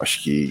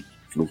 Acho que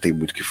não tem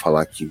muito o que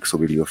falar aqui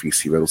sobre linha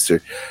ofensiva, a não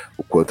ser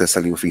o quanto essa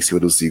linha ofensiva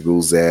dos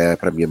Eagles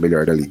pra mim, a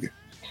melhor da liga.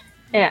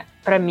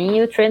 Pra mim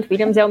o Trent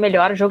Williams é o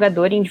melhor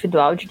jogador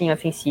individual de linha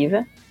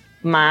ofensiva,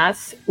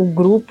 mas o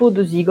grupo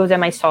dos Eagles é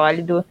mais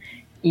sólido,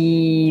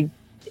 e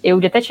eu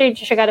até tinha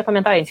chegado a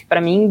comentar isso, que pra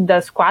mim,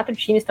 das 4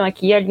 times que estão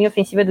aqui, a linha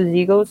ofensiva dos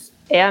Eagles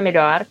é a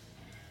melhor,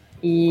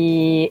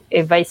 e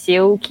vai ser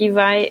o que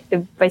vai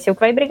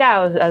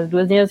brigar, as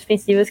 2 linhas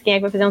ofensivas, quem é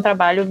que vai fazer um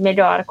trabalho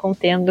melhor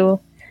contendo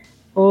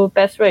o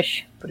pass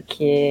rush,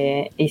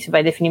 porque isso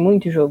vai definir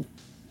muito o jogo.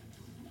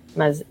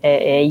 Mas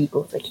é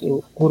Eagles aqui,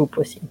 o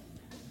grupo, assim.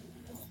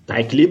 Tá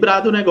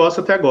equilibrado o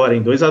negócio até agora,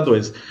 em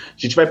 2-2. A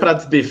gente vai para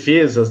as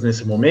defesas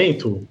nesse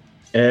momento,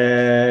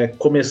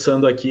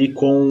 começando aqui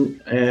com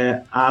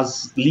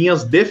as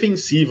linhas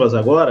defensivas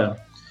agora.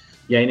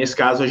 E aí, nesse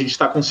caso, a gente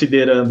está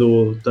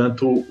considerando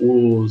tanto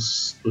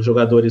os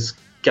jogadores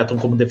que atuam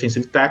como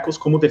defensive tackles,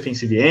 como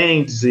defensive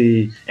ends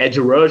e edge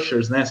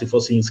rushers, né? Se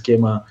fosse em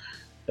esquema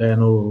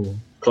no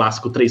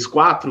clássico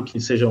 3-4,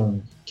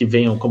 que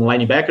venham como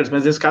linebackers,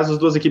 mas nesse caso as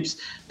duas equipes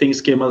têm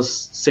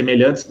esquemas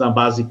semelhantes na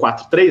base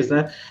 4-3,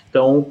 né?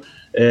 Então,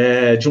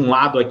 de um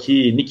lado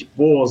aqui, Nick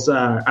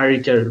Bosa,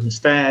 Arik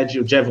Armstead,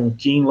 o Javon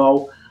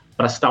Kinlaw,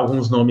 para citar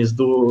alguns nomes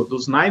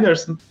dos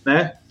Niners,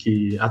 né,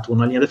 que atuam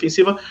na linha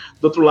defensiva.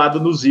 Do outro lado,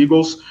 nos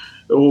Eagles,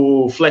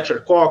 o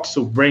Fletcher Cox,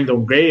 o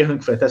Brandon Graham,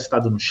 que foi até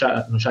citado no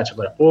chat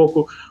agora há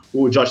pouco,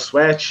 o Josh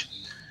Sweat,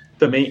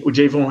 também o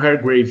Javon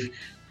Hargrave.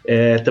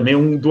 Também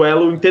um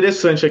duelo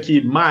interessante aqui.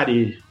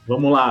 Mari,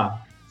 vamos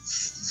lá.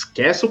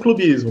 Esquece o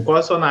clubismo. Qual é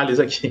a sua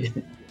análise aqui?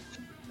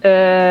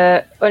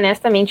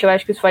 Honestamente, eu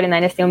acho que os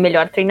 49ers têm o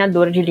melhor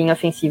treinador de linha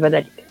ofensiva da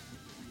liga.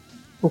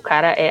 O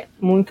cara é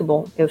muito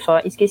bom. Eu só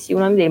esqueci o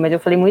nome dele, mas eu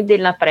falei muito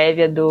dele na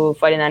prévia do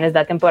 49ers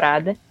da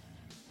temporada.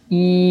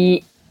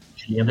 E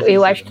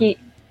eu acho que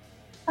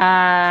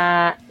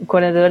o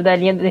coordenador da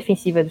linha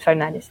defensiva dos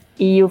 49ers.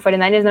 E o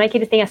 49ers não é que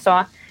ele tenha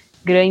só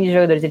grandes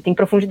jogadores, ele tem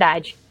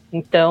profundidade.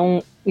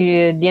 Então,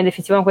 linha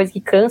defensiva é uma coisa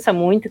que cansa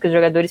muito, que os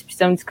jogadores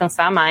precisam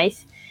descansar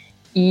mais.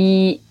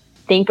 E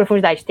tem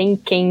profundidade, tem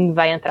quem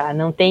vai entrar.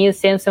 Não tem o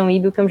Samson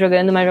Ebukam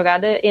jogando uma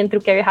jogada entre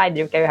o Kerry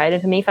Hyder. O Kerry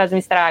Hyder também faz um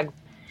estrago.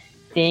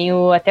 Tem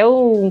até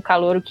um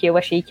calouro que eu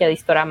achei que ia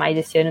estourar mais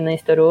esse ano, não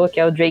estourou, que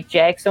é o Drake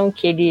Jackson,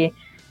 que ele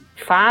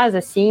faz,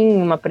 assim,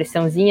 uma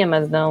pressãozinha,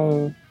 mas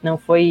não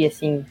foi,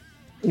 assim,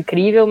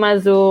 incrível,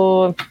 mas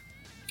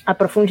a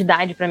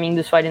profundidade, para mim,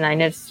 dos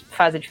 49ers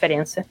faz a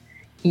diferença.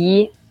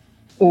 E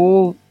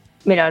o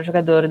melhor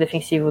jogador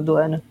defensivo do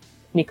ano,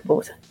 Nick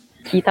Bosa,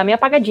 que tá meio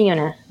apagadinho,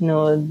 né,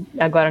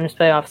 agora nos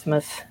playoffs,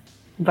 mas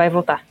vai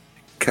voltar.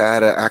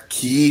 Cara,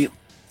 aqui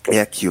é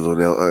aquilo,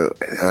 né?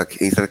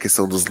 Entra a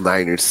questão dos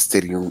Niners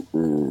terem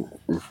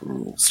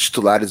uns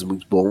titulares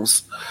muito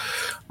bons,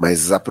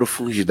 mas a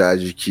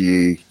profundidade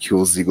que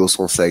os Eagles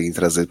conseguem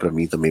trazer para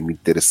mim também é muito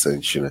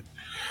interessante, né?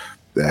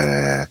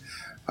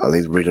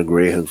 Além do Brandon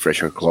Graham,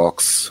 Fletcher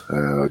Cox,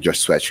 o Josh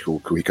Sweat, que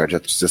o Ricardo já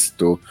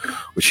citou,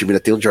 o time ainda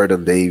tem o Jordan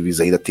Davis,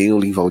 ainda tem o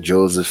Linval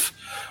Joseph,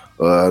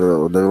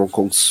 o Nanon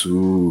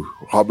Konsu,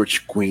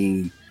 Robert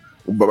Quinn,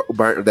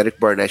 o Derek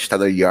Barnett tá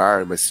na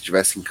IR, mas se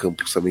estivesse em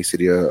campo também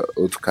seria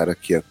outro cara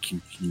que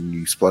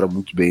explora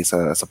muito bem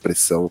essa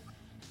pressão.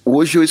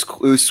 Hoje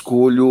eu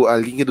escolho a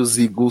linha dos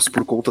Eagles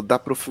por conta da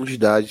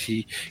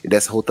profundidade e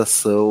dessa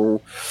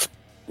rotação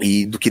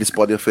e do que eles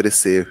podem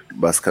oferecer,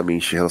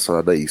 basicamente,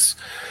 relacionado a isso.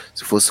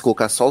 Se fosse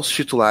colocar só os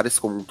titulares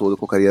como um todo, eu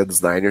colocaria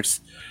dos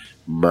Niners,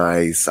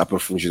 mas a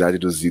profundidade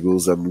dos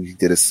Eagles é muito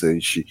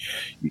interessante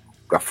e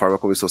a forma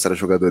como eles trouxeram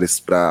jogadores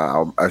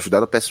para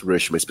ajudar no pass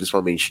rush, mas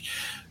principalmente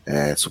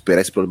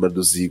superar esse problema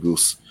dos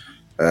Eagles.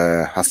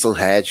 Hassan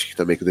Reddick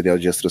também, que o Daniel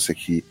Dias trouxe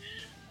aqui,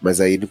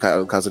 mas aí no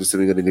caso, se não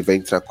me engano, ele vai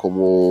entrar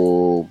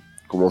como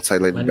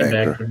outside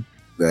linebacker.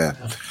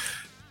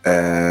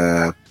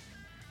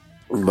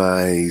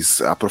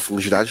 Mas a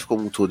profundidade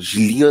como um todo de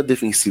linha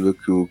defensiva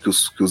que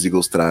os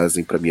Eagles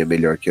trazem, para mim, é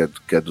melhor que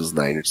a dos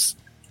Niners.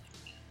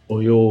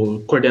 E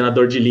o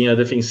coordenador de linha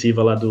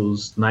defensiva lá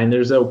dos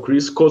Niners é o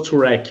Chris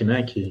Koturek,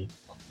 né? Que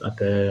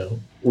até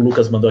o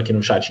Lucas mandou aqui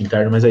no chat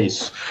interno, mas é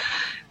isso.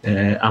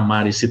 A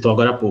Mari citou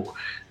agora há pouco.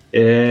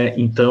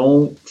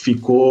 Então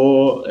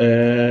ficou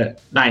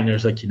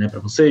Niners aqui, né,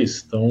 para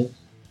vocês. Então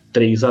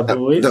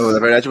 3-2. Não, na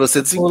verdade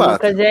você desempata. O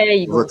Lucas é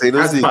Eagles. Votei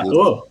nos Eagles.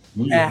 Empatou?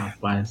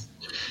 Rapaz.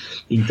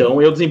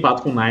 Então eu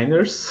desempato com o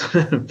Niners,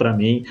 para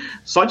mim.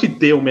 Só de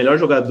ter o melhor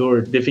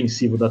jogador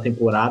defensivo da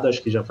temporada,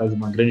 acho que já faz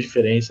uma grande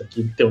diferença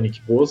aqui ter o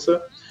Nick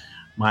Bosa,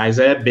 mas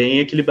é bem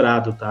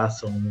equilibrado, tá?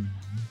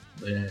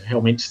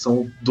 Realmente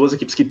são duas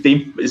equipes que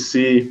têm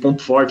esse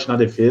ponto forte na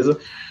defesa,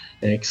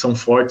 que são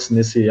fortes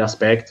nesse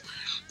aspecto.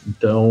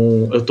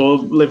 Então eu tô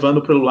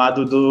levando pelo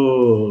lado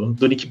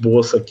do Nick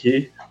Bosa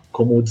aqui,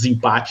 como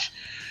desempate,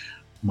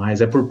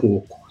 mas é por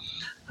pouco.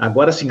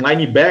 Agora sim,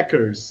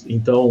 linebackers,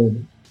 então...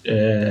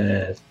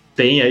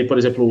 tem aí, por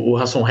exemplo, o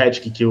Hassan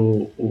Reddick, que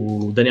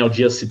o Daniel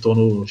Dias citou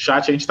no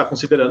chat. A gente está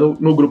considerando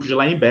no grupo de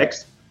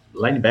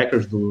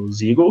linebackers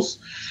dos Eagles,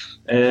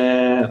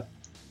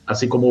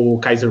 assim como o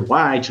Kaiser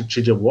White, o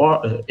TJ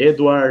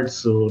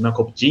Edwards, o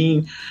Nakobe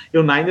Dean, e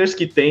o Niners,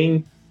 que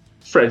tem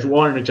Fred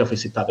Warner, que já foi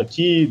citado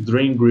aqui,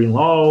 Dwayne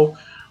Greenlaw,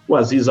 o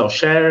Aziz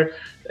Al-Sher,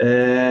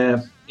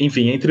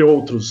 enfim, entre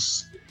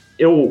outros.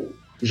 Eu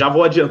já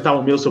vou adiantar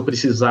o meu se eu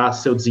precisar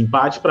ser o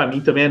desempate. Para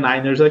mim também é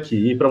Niners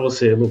aqui. E para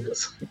você,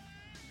 Lucas?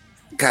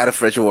 Cara, o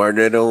Fred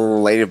Warner é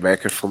um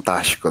linebacker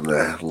fantástico,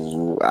 né?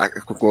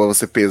 Como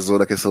você pesou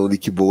na questão do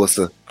Nick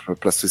Bosa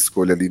para sua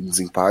escolha ali no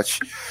desempate,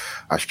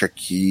 acho que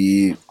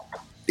aqui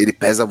ele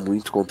pesa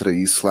muito contra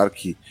isso. Claro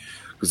que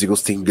os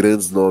Eagles têm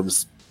grandes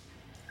nomes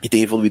e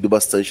tem evoluído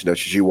bastante, né? O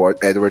TJ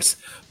Edwards,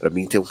 para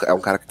mim, é um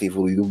cara que tem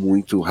evoluído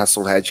muito. O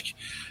Hassan Reddick,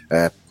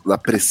 na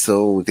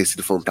pressão tem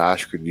sido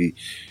fantástico.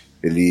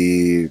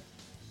 Ele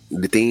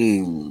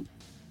tem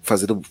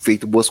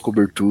feito boas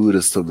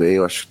coberturas também.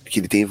 Eu acho que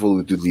ele tem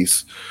evoluído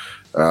nisso.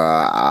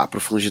 A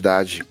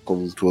profundidade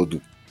como um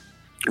todo,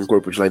 um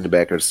corpo de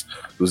linebackers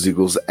dos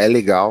Eagles é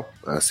legal,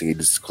 assim,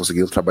 eles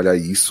conseguiram trabalhar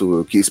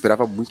isso. Eu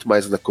esperava muito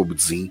mais da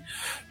Kobe-Zin,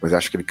 mas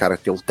acho que aquele cara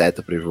tem um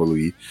teto para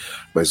evoluir.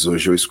 Mas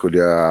hoje eu escolhi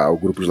o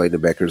grupo de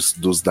linebackers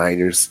dos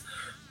Niners,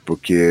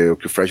 porque o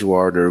que o Fred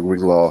Warner, o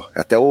Greenlaw,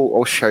 até o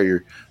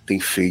Alshire tem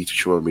feito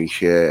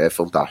ultimamente é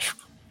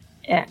fantástico.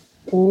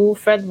 O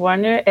Fred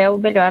Warner é o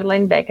melhor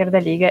linebacker da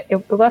liga.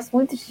 Eu gosto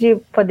muito de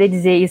poder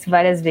dizer isso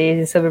várias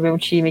vezes sobre o meu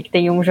time, que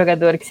tem um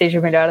jogador que seja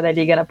o melhor da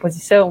liga na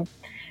posição,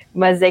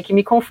 mas é que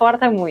me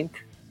conforta muito.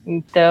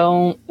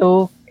 Então,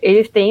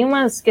 ele tem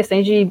umas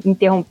questões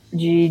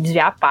de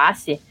desviar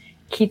passe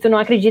que tu não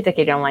acredita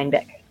que ele é um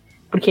linebacker.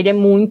 Porque ele é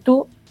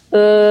muito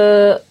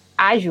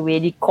ágil,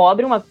 ele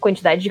cobre uma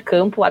quantidade de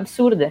campo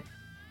absurda,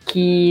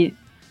 que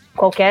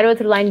qualquer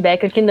outro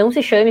linebacker que não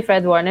se chame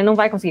Fred Warner não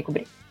vai conseguir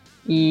cobrir.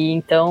 E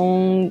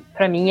então,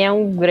 pra mim, é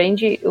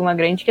uma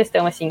grande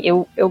questão, assim.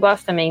 Eu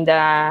gosto também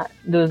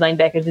dos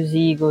linebackers dos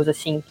Eagles,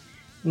 assim,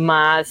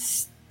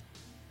 mas...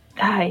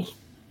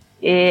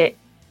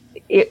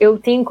 eu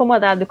tenho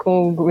incomodado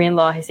com o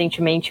Greenlaw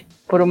recentemente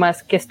por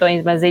umas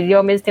questões, mas ele,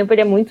 ao mesmo tempo,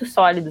 ele é muito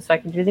sólido, só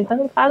que de vez em quando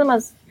ele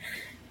faz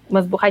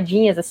umas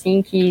borradinhas,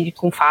 assim,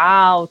 com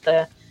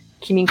falta,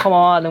 que me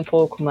incomodam um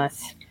pouco,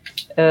 mas...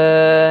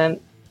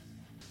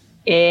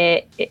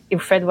 o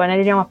Fred Warner,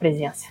 ele é uma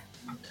presença.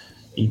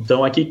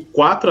 Então aqui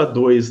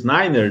 4-2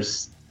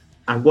 Niners.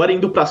 Agora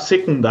indo para a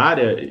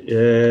secundária,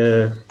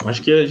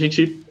 acho que a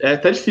gente... É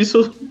até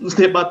difícil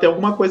debater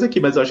alguma coisa aqui,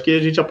 mas acho que a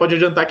gente já pode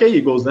adiantar que é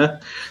Eagles, né?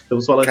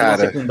 Estamos falando de uma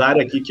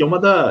secundária aqui que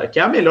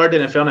é a melhor da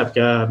NFL, né? Porque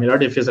é a melhor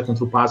defesa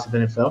contra o passe da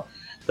NFL.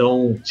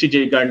 Então,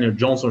 TJ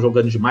Gardner-Johnson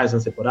jogando demais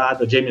nessa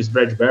temporada, James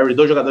Bradbury,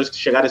 2 jogadores que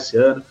chegaram esse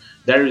ano,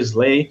 Darius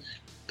Slay.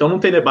 Então não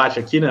tem debate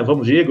aqui, né?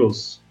 Vamos de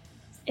Eagles?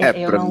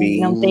 Pra mim,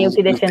 não tenho o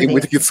que defender. Não tem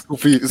muito o que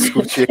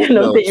discutir aqui,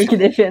 não tenho o que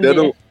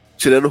defender.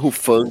 Tirando o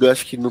Hufanga,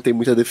 acho que não tem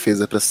muita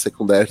defesa pra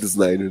secundária dos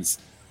Niners.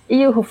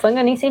 E o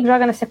Hufanga nem sempre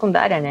joga na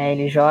secundária, né?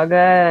 Ele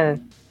joga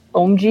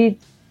onde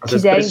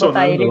quiserem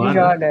botar ele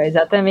joga, né?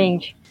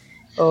 Exatamente.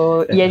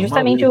 E é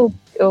justamente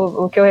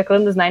o que eu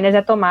reclamo dos Niners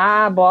é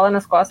tomar a bola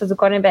nas costas do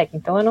cornerback.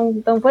 Então eu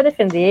não vou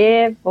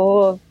defender,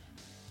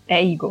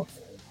 é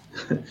Eagles.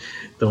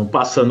 Então,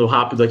 passando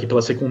rápido aqui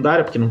pela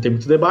secundária, porque não tem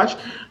muito debate,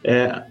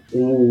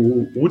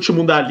 o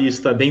último da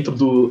lista dentro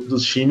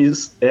dos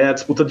times é a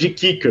disputa de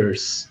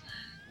kickers.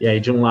 E aí,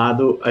 de um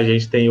lado, a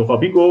gente tem o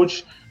Robbie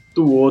Gould,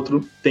 do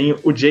outro tem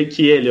o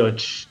Jake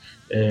Elliott.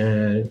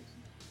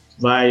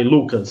 Vai,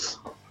 Lucas.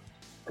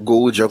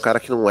 Gould é um cara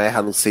que não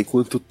erra não sei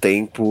quanto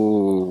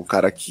tempo, um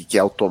cara que é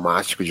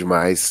automático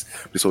demais,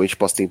 principalmente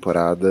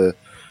pós-temporada.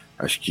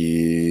 Acho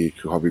que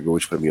o Robbie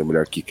Gould, para mim, é o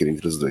melhor kicker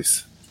entre os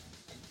dois.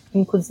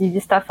 Inclusive,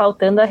 está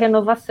faltando a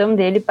renovação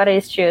dele para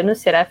este ano,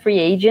 será free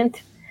agent.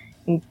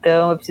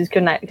 Então, eu preciso que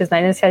os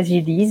Niners se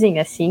agilizem,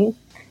 assim.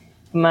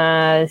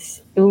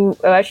 Mas eu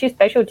acho que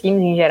Special Teams,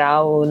 em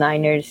geral, o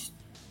Niners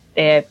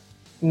é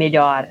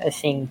melhor,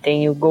 assim.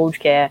 Tem o Gould,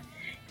 que é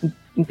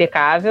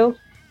impecável.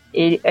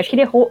 Acho que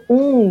ele errou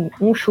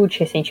um chute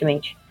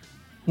recentemente.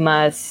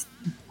 Mas,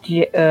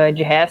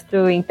 de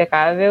resto,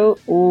 impecável.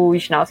 O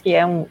Wisnowski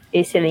é um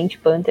excelente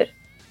punter.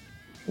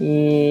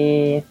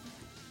 E...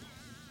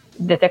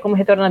 até como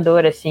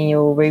retornador, assim,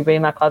 o Ray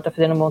McLeod tá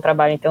fazendo um bom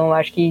trabalho, então eu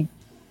acho que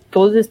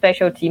todos os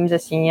special teams,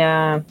 assim,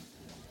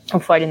 o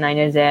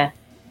 49ers é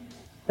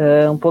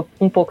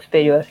um pouco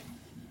superior.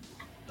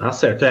 Tá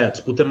certo, a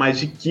disputa é mais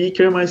de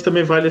kicker, mas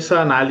também vale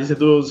essa análise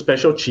dos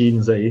special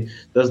teams aí,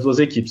 das duas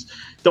equipes.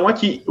 Então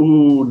aqui,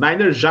 o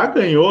Niners já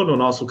ganhou no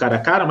nosso cara a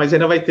cara, mas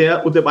ainda vai ter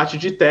o debate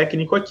de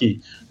técnico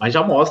aqui. Mas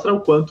já mostra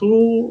o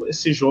quanto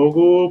esse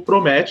jogo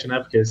promete, né?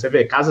 Porque você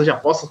vê, casa de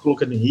apostas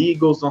colocando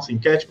Eagles, nossa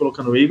enquete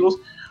colocando Eagles,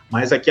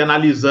 mas aqui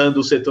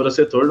analisando setor a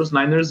setor, os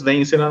Niners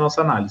vencem na nossa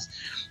análise.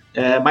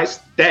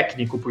 Mais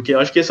técnico, porque eu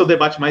acho que esse é o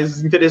debate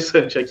mais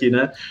interessante aqui,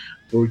 né?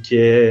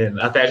 Porque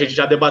até a gente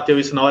já debateu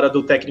isso na hora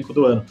do técnico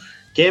do ano.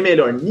 Quem é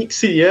melhor, Nick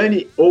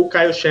Sirianni ou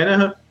Kyle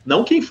Shanahan?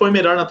 Não quem foi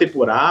melhor na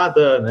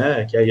temporada,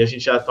 né? Que aí a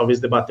gente já talvez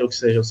debateu que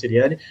seja o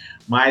Sirianni,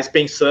 mas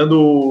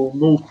pensando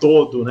no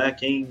todo, né?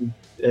 Quem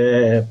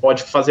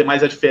pode fazer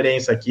mais a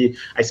diferença aqui?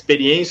 A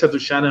experiência do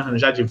Shanahan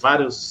já de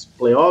vários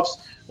playoffs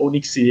ou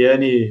Nick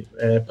Sirianni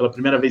pela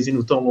primeira vez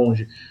indo tão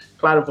longe?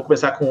 Claro, eu vou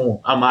começar com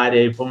a Mari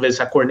aí, vamos ver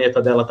se a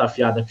corneta dela tá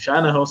afiada com o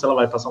Shanahan ou se ela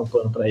vai passar um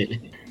pano para ele.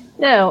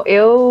 Não,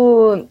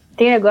 eu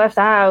tenho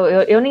negócio,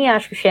 eu nem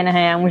acho que o Shanahan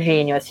é um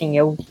gênio, assim,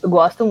 eu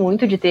gosto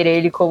muito de ter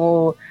ele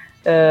como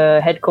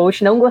head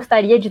coach, não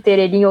gostaria de ter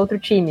ele em outro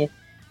time,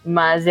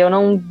 mas eu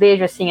não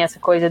vejo, assim, essa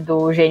coisa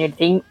do gênio,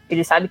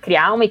 ele sabe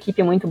criar uma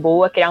equipe muito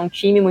boa, criar um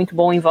time muito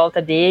bom em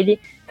volta dele,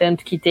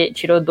 tanto que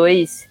tirou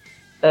 2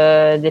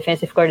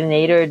 defensive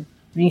coordinator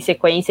em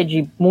sequência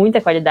de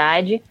muita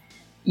qualidade,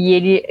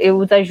 e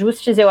os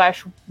ajustes eu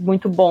acho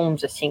muito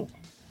bons, assim.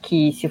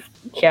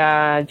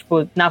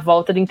 tipo, na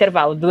volta do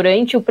intervalo.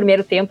 Durante o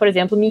primeiro tempo, por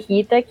exemplo, me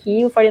irrita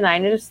que o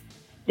 49ers,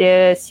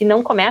 se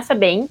não começa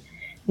bem,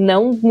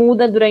 não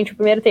muda durante o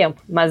primeiro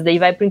tempo, mas daí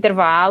vai pro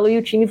intervalo e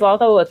o time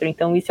volta a outro,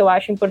 então isso eu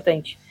acho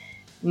importante.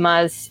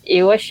 Mas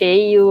eu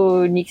achei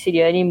o Nick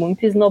Sirianni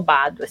muito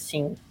esnobado,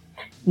 assim,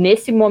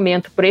 nesse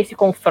momento, por esse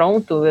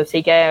confronto, eu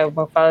sei que é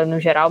uma fala no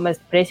geral, mas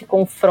por esse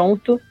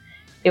confronto,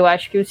 eu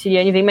acho que o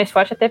Sirianni vem mais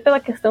forte, até pela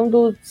questão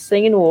do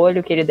sangue no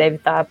olho, que ele deve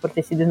estar por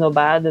ter sido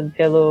esnobado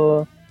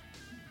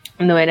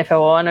no NFL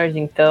Honors,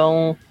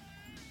 então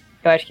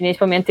eu acho que nesse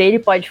momento ele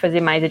pode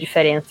fazer mais a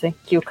diferença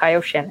que o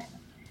Kyle Shanahan.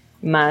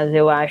 Mas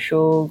eu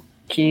acho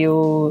que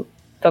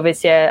talvez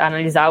se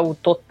analisar o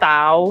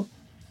total,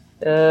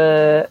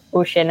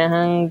 o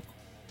Shanahan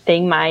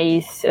tem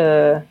mais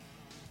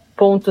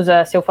pontos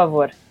a seu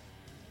favor.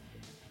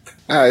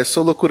 Eu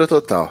sou loucura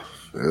total.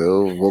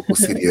 Eu vou com o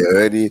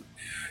Sirianni.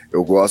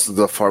 Eu gosto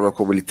da forma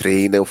como ele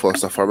treina, eu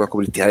gosto da forma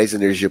como ele traz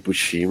energia pro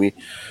time.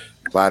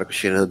 Claro que o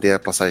Shanahan tem a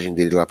passagem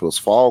dele lá pelos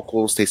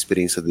Falcons, tem a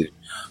experiência dele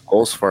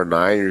com os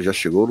 49ers, já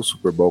chegou no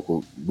Super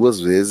Bowl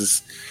 2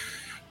 vezes,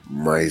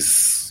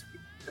 mas,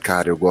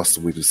 cara, eu gosto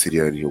muito do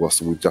Sirianni, eu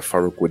gosto muito da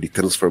forma como ele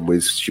transformou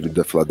esse time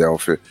da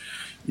Philadelphia,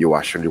 e eu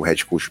acho ele um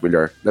head coach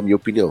melhor, na minha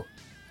opinião.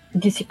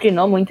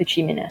 Disciplinou muito o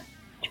time, né?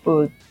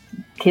 Tipo,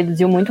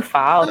 reduziu muito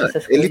falta,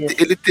 essas coisas.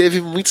 Ele teve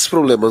muitos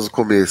problemas no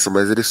começo,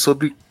 mas ele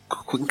soube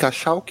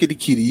encaixar o que ele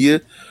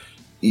queria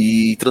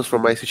e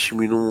transformar esse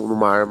time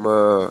numa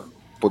arma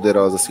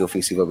poderosa, assim,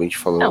 ofensivamente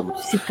falando. Não,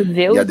 se tu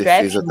vê e a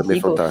defesa também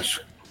Eagles,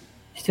 fantástica.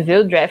 Se tu vê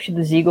o draft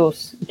dos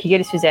Eagles, o que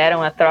eles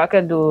fizeram, a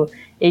troca do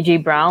A.J.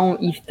 Brown,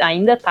 e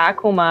ainda tá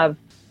com uma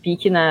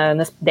pique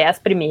nas 10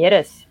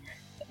 primeiras,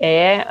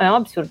 é um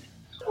absurdo.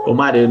 Ô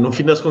Mari, no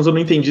fim das contas eu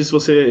não entendi se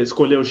você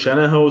escolheu o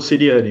Shanahan ou o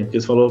Sirianni,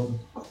 porque você falou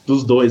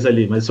dos dois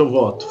ali, mas seu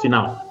voto,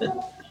 final.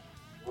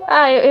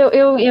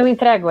 Eu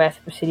entrego essa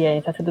pro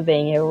Sirianni, tá tudo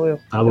bem, eu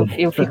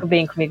fico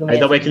bem comigo mesmo. Aí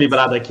dá uma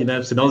equilibrada aqui,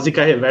 né? Senão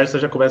zica reversa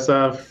já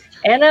começa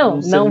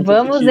não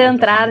vamos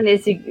entrar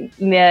nesse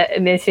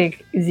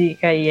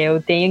zica aí.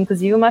 Eu tenho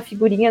inclusive uma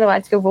figurinha no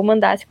WhatsApp que eu vou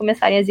mandar se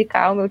começarem a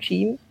zicar o meu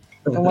time.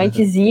 Um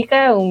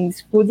anti-zica, um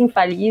escudo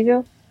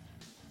infalível.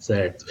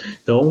 Certo.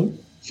 Então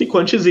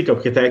ficou anti-zica,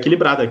 porque tá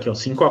equilibrado aqui, ó.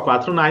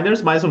 5-4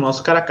 Niners, mas o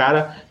nosso cara a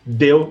cara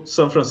deu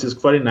San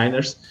Francisco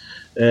 49ers.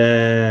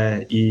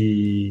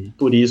 E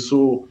por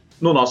isso,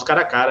 no nosso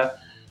cara a cara,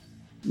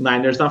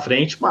 Niners na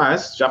frente,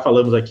 mas já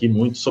falamos aqui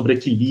muito sobre o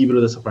equilíbrio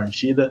dessa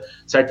partida.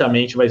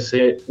 Certamente vai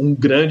ser um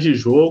grande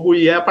jogo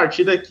e é a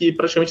partida que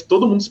praticamente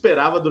todo mundo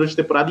esperava durante a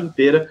temporada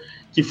inteira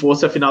que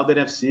fosse a final da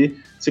NFC.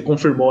 Se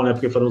confirmou, né?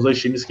 Porque foram os dois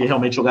times que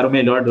realmente jogaram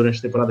melhor durante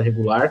a temporada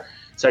regular.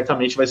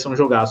 Certamente vai ser um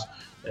jogaço.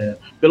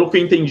 Pelo que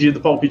eu entendi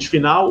do palpite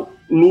final,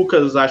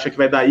 Lucas acha que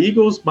vai dar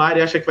Eagles, Mari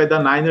acha que vai dar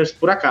Niners,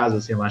 por acaso,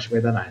 assim, ela acha que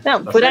vai dar Niners.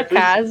 Não, por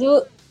acaso...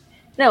 Isso?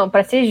 Não,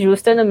 pra ser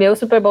justa, no meu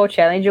Super Bowl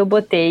Challenge eu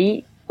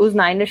botei os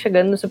Niners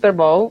chegando no Super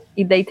Bowl,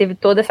 e daí teve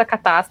toda essa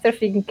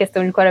catástrofe em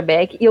questão de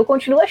quarterback, e eu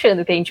continuo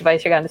achando que a gente vai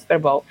chegar no Super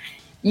Bowl.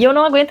 E eu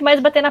não aguento mais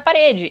bater na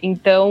parede,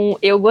 então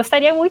eu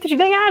gostaria muito de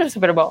ganhar no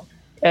Super Bowl.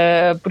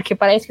 Porque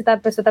parece que a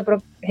pessoa tá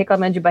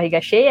reclamando de barriga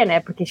cheia,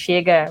 né, porque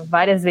chega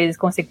várias vezes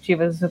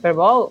consecutivas no Super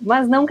Bowl,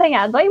 mas não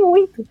ganhar dói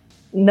muito.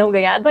 Não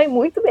ganhar dói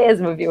muito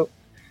mesmo, viu?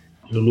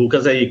 E o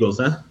Lucas é Eagles,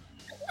 né?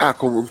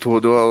 Como um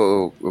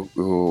todo,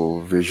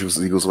 eu vejo os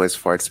Eagles mais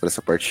fortes para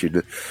essa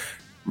partida.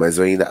 Mas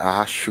eu ainda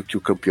acho que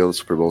o campeão do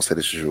Super Bowl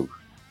será esse jogo.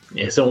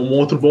 Esse é um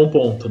outro bom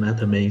ponto, né?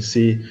 Também,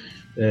 se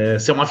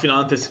é uma final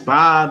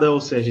antecipada ou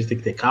se a gente tem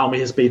que ter calma e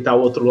respeitar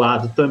o outro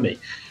lado também.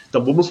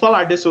 Então vamos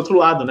falar desse outro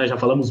lado, né? Já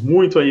falamos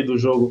muito aí do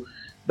jogo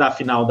da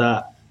final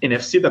da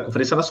NFC, da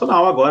Conferência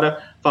Nacional.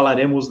 Agora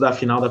falaremos da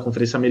final da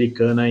Conferência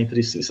Americana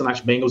entre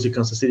Cincinnati Bengals e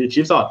Kansas City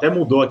Chiefs. Até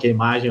mudou aqui a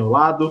imagem ao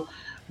lado.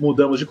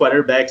 Mudamos de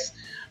quarterbacks.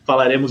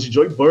 Falaremos de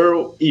Joe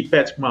Burrow e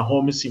Patrick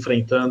Mahomes se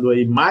enfrentando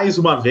aí mais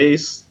uma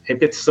vez,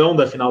 repetição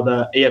da final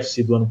da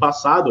AFC do ano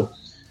passado.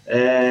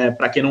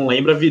 Para quem não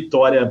lembra,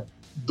 vitória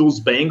dos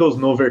Bengals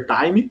no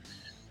overtime.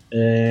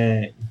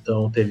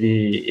 Então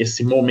teve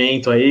esse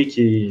momento aí,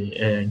 que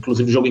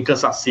inclusive o jogo em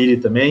Kansas City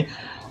também.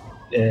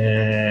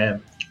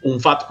 Um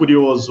fato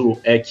curioso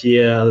é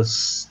que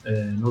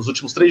nos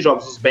últimos 3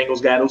 jogos os Bengals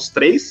ganharam os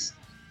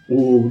 3.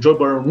 O Joe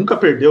Burrow nunca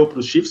perdeu para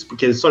os Chiefs,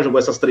 porque ele só jogou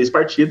essas 3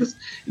 partidas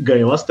e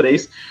ganhou as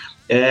 3.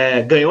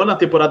 Ganhou na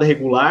temporada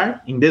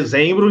regular, em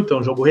dezembro,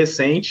 então jogo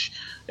recente.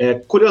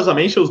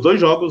 Curiosamente, os 2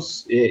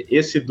 jogos,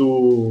 esse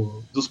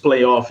dos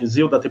playoffs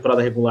e o da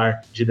temporada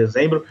regular de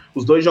dezembro,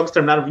 os 2 jogos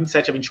terminaram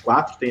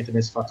 27-24, tem também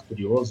esse fato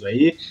curioso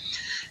aí.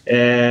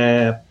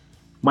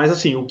 Mas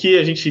assim, o que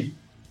a gente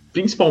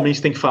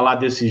principalmente tem que falar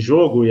desse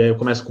jogo, e aí eu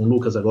começo com o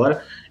Lucas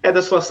agora, é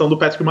da situação do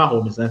Patrick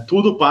Mahomes, né?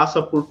 Tudo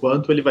passa por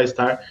quanto ele vai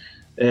estar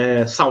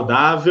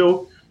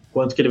saudável,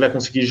 quanto que ele vai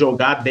conseguir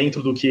jogar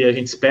dentro do que a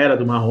gente espera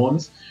do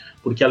Mahomes,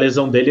 porque a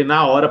lesão dele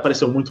na hora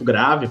pareceu muito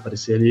grave,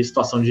 parecia ali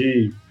situação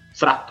de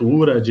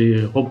fratura,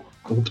 de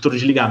ruptura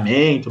de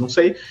ligamento, não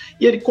sei,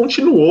 e ele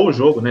continuou o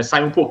jogo, né?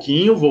 Saiu um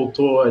pouquinho,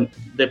 voltou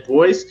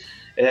depois,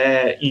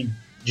 e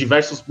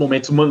diversos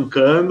momentos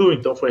mancando,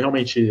 então foi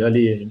realmente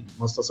ali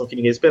uma situação que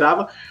ninguém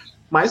esperava,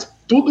 mas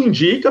tudo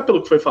indica,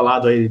 pelo que foi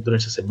falado aí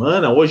durante a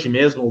semana, hoje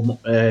mesmo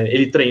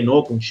ele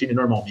treinou com o time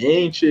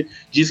normalmente,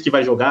 disse que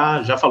vai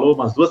jogar, já falou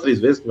umas 2-3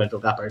 vezes que vai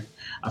jogar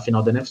a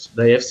final da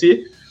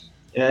AFC,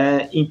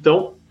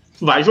 então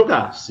vai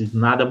jogar, se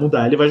nada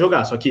mudar ele vai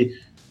jogar, só que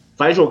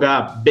vai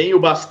jogar bem o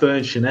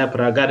bastante, né,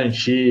 para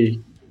garantir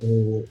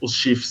os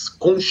Chiefs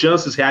com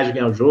chances reais de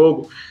ganhar o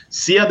jogo.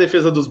 Se a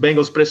defesa dos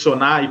Bengals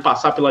pressionar e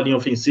passar pela linha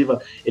ofensiva,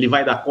 ele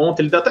vai dar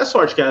conta. Ele dá até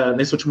sorte que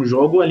nesse último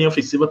jogo a linha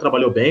ofensiva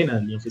trabalhou bem, né? A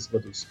linha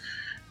ofensiva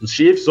dos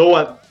Chiefs, ou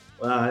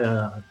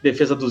a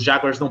defesa dos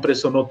Jaguars não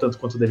pressionou tanto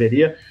quanto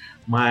deveria,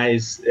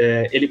 mas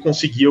ele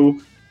conseguiu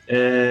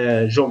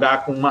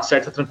jogar com uma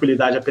certa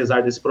tranquilidade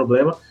apesar desse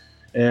problema.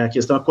 A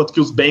questão é quanto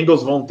que os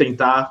Bengals vão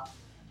tentar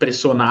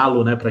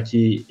pressioná-lo, né, para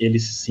que ele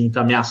se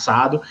sinta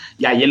ameaçado,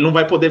 e aí ele não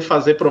vai poder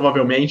fazer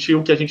provavelmente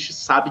o que a gente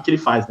sabe que ele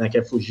faz, né, que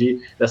é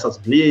fugir dessas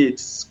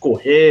blitz,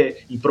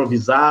 correr,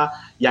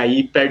 improvisar, e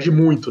aí perde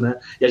muito, né,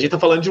 e a gente tá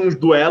falando de um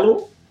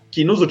duelo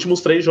que nos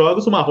últimos 3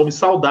 jogos, o Mahomes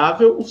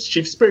saudável, os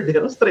Chiefs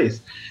perderam as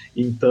 3,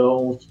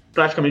 então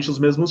praticamente os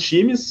mesmos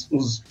times,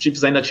 os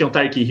Chiefs ainda tinham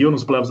Tyreek Hill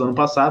nos playoffs do ano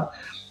passado.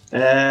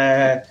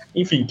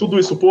 Enfim, tudo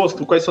isso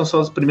posto, quais são as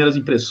suas primeiras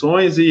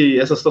impressões e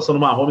essa situação do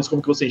Mahomes,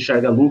 como que você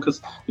enxerga,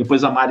 Lucas?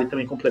 Depois a Mari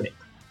também complementa.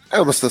 É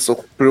uma situação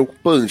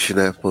preocupante,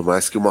 né? Por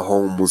mais que o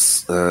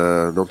Mahomes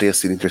não tenha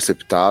sido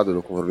interceptado,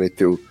 não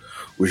comprometeu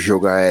o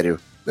jogo aéreo,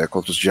 né,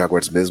 contra os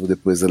Jaguars mesmo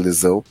depois da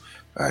lesão,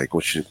 aí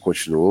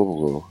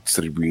continuou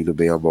distribuindo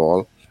bem a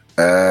bola.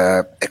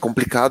 É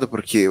complicado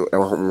porque é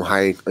um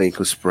high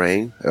ankle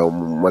sprain, é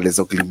uma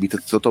lesão que limita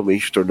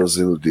totalmente o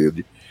tornozelo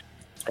dele.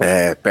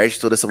 Perde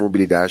toda essa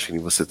mobilidade que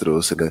você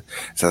trouxe, né?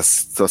 Essa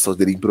situação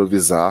dele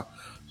improvisar.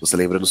 Você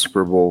lembra no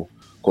Super Bowl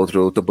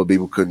contra o Tampa Bay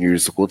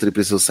Buccaneers, o quanto ele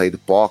precisou sair do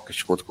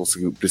pocket, quanto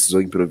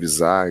precisou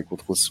improvisar,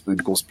 quanto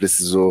ele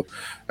precisou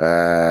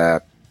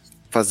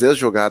fazer as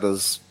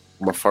jogadas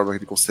de uma forma que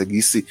ele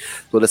conseguisse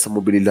toda essa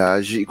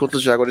mobilidade. E contra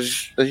os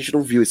Jaguars a gente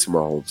não viu esse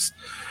Mahomes.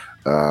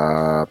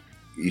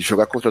 E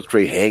jogar contra o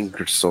Trey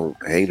Hendrickson,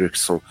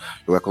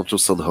 jogar contra o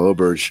Sam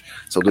Hubbard,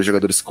 são 2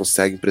 jogadores que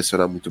conseguem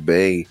pressionar muito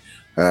bem.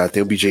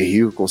 Tem o BJ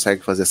Hill que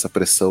consegue fazer essa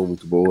pressão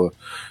muito boa.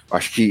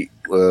 Acho que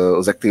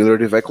o Zach Taylor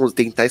ele vai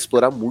tentar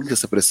explorar muito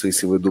essa pressão em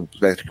cima do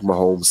Patrick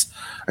Mahomes.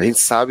 A gente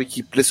sabe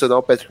que pressionar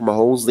o Patrick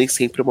Mahomes nem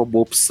sempre é uma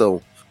boa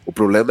opção. O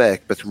problema é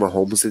que o Patrick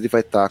Mahomes ele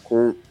vai estar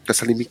com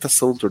essa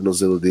limitação no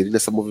tornozelo dele,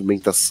 nessa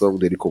movimentação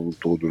dele como um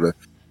todo, né?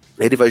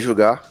 Ele vai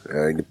jogar,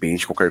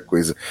 independente de qualquer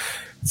coisa.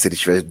 Se ele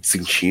estiver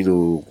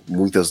sentindo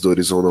muitas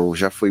dores ou não,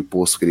 já foi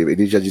posto que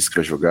ele já disse que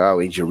vai jogar. O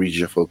Andy Reid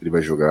já falou que ele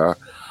vai jogar.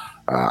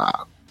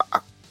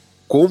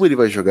 Como ele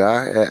vai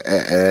jogar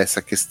é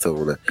essa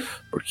questão, né?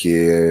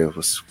 Porque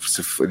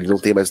ele não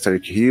tem mais o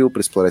Tyreek Hill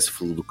para explorar esse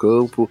fundo do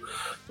campo.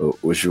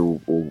 Hoje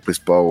o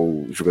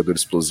principal jogador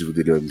explosivo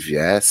dele é o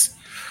MVS.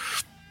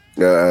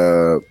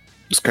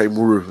 O Sky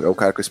Moore é um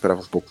cara que eu esperava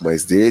um pouco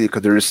mais dele. O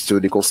Kadarius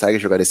Toney consegue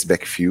jogar nesse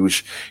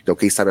backfield. Então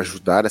quem sabe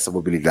ajudar nessa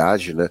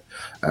mobilidade, né?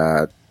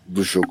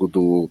 Do jogo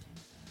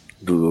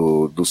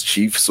dos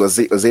Chiefs. O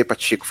Isaiah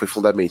Pacheco foi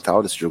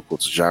fundamental nesse jogo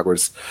contra os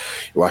Jaguars.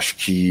 Eu acho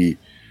que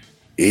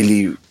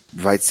ele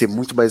vai ser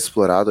muito mais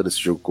explorado nesse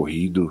jogo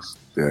corrido,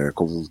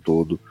 como um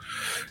todo.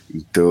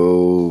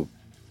 Então,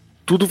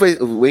 tudo vai...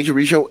 O Andy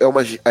Reid é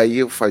uma...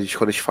 Aí,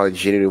 quando a gente fala de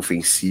gênero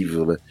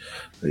ofensivo, né?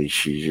 A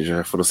gente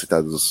já foram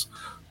citados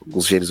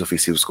alguns gêneros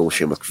ofensivos como o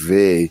Shane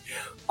McVay,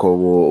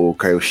 como o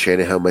Kyle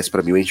Shanahan, mas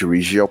para mim o Andy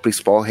Reid é o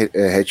principal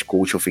head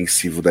coach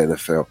ofensivo da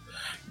NFL.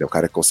 É um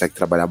cara que consegue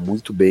trabalhar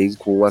muito bem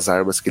com as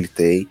armas que ele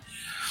tem.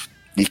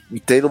 E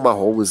tendo o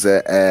Mahomes,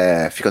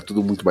 fica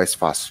tudo muito mais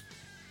fácil.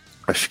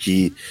 Acho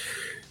que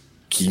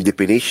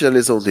independente da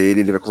lesão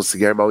dele, ele vai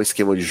conseguir armar um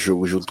esquema de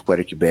jogo junto com o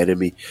Eric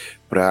Bieniemy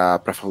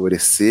para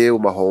favorecer o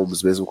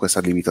Mahomes, mesmo com essa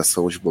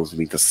limitação de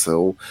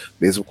movimentação,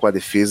 mesmo com a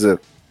defesa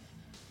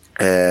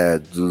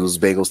dos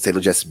Bengals tendo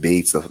o Jesse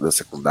Bates na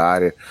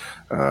secundária,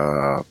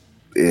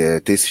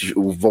 ter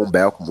o Von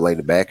Bell como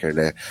linebacker,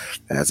 né?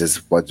 Às vezes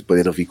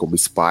podendo vir como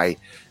spy.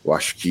 Eu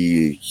acho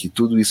que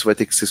tudo isso vai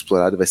ter que ser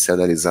explorado e vai ser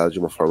analisado de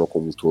uma forma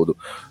como um todo.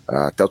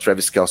 Até o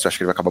Travis Kelce, eu acho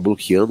que ele vai acabar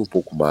bloqueando um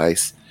pouco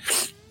mais.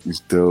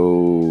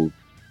 Então,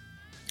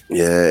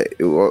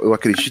 eu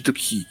acredito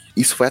que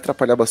isso vai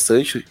atrapalhar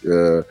bastante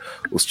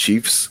os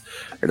Chiefs,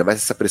 ainda mais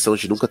essa pressão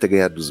de nunca ter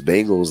ganhado dos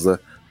Bengals, né?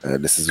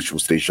 Nesses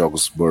últimos 3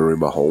 jogos, Burrow e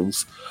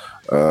Mahomes.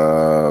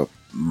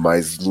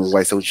 Mas não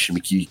vai ser um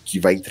time que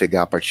vai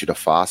entregar a partida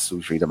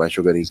fácil, ainda mais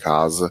jogando em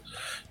casa.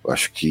 Eu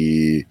acho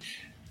que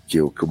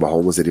o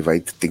Mahomes ele vai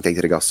tentar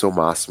entregar o seu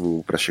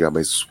máximo para chegar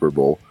mais no Super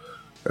Bowl.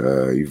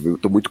 E eu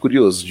tô muito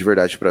curioso, de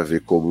verdade, para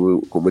ver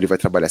como ele vai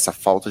trabalhar essa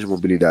falta de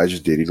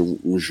mobilidade dele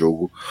num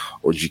jogo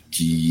onde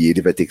que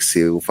ele vai ter que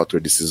ser um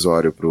fator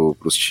decisório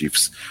pros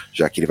Chiefs,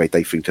 já que ele vai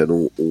estar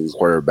enfrentando um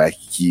quarterback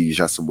que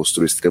já se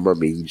mostrou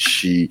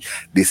extremamente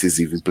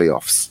decisivo em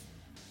playoffs.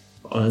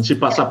 Antes de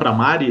passar para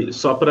Mari,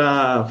 só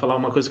para falar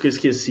uma coisa que eu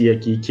esqueci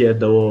aqui, que é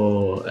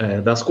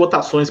das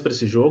cotações para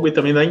esse jogo e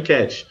também da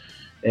enquete.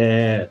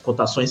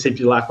 cotações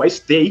sempre lá com a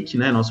Stake,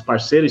 né, nosso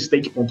parceiro,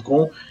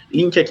 stake.com,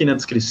 link aqui na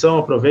descrição,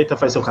 aproveita,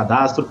 faz seu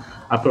cadastro,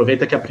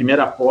 aproveita que a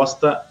primeira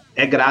aposta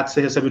é grátis,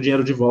 você recebe o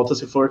dinheiro de volta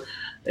se for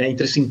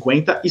entre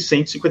 50 e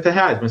 150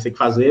 reais, mas tem que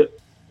fazer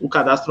o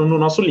cadastro no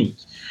nosso link.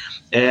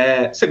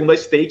 Segundo a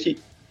Stake,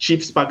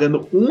 Chiefs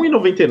pagando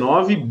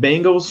R$1,99,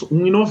 Bengals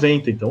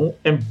R$1,90, então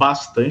é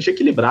bastante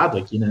equilibrado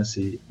aqui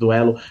nesse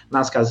duelo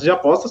nas casas de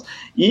apostas,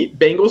 e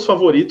Bengals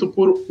favorito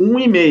por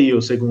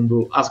R$1,5,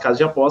 segundo as casas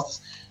de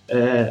apostas,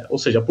 ou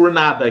seja, por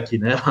nada aqui,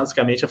 né?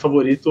 Basicamente é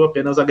favorito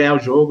apenas a ganhar o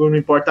jogo, não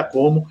importa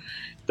como.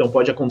 Então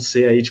pode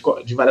acontecer aí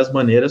de várias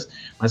maneiras,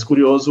 mas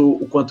curioso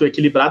o quanto é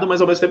equilibrado,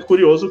 mas ao mesmo tempo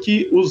curioso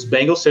que os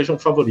Bengals sejam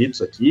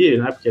favoritos aqui,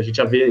 né? Porque a gente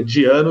já vê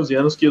de anos e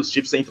anos que os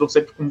Chiefs entram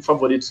sempre como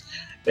favoritos,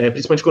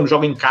 principalmente quando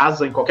jogam em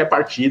casa, em qualquer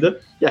partida,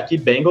 e aqui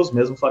Bengals,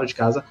 mesmo fora de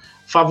casa,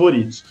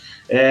 favoritos.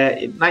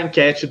 Na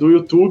enquete do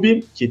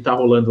YouTube, que está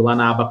rolando lá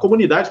na aba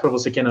Comunidade, para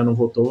você que ainda não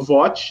votou,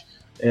 vote.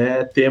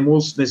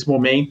 Temos, nesse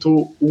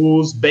momento,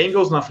 os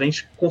Bengals na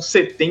frente com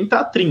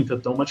 70-30,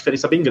 então uma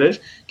diferença bem grande,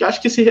 que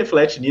acho que se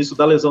reflete nisso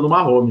da lesão do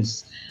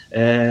Mahomes.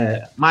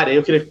 Maré,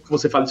 eu queria que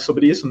você fale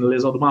sobre isso, na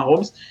lesão do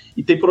Mahomes,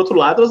 e tem, por outro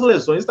lado, as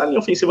lesões da linha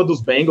ofensiva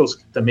dos Bengals,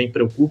 que também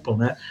preocupam,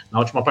 né? Na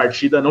última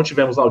partida não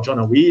tivemos lá o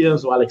Jonah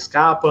Williams, o Alex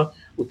Capa,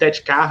 o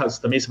Ted Carras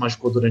também se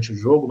machucou durante o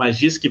jogo, mas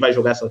disse que vai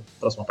jogar essa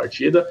próxima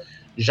partida.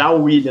 Já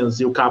o Williams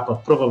e o Capa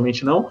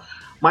provavelmente não.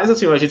 Mas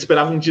assim, a gente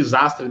esperava um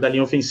desastre da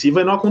linha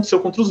ofensiva e não aconteceu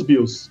contra os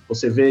Bills.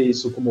 Você vê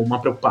isso como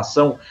uma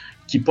preocupação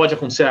que pode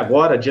acontecer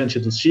agora diante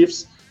dos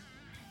Chiefs?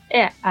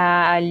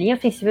 A linha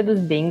ofensiva dos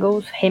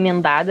Bengals,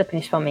 remendada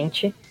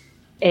principalmente,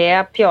 é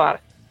a pior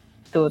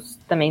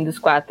também dos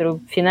 4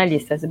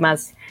 finalistas.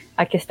 Mas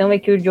a questão é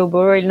que o Joe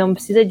Burrow ele não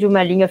precisa de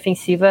uma linha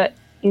ofensiva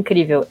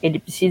incrível. Ele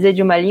precisa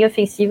de uma linha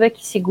ofensiva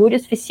que segure o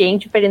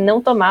suficiente para ele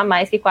não tomar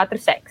mais que 4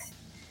 sacks.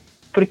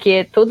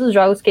 Porque todos os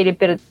jogos que ele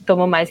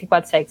tomou mais que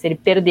 4 sacks, ele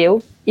perdeu,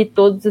 e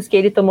todos os que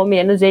ele tomou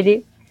menos,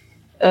 ele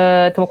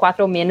tomou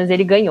 4 ou menos,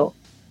 ele ganhou.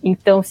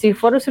 Então, se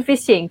for o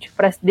suficiente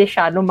para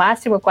deixar no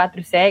máximo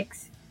 4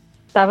 sacks,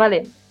 tá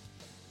valendo.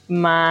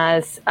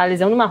 Mas a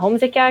lesão do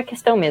Mahomes é que é a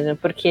questão mesmo,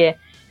 porque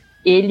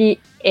ele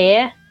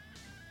é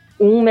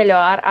um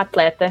melhor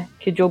atleta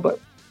que o Joe Burrow.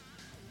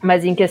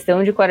 Mas em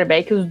questão de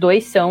quarterback, os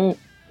dois são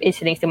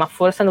excelentes, tem uma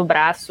força no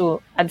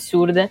braço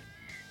absurda.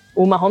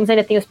 O Mahomes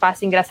ainda tem os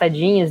passos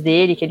engraçadinhos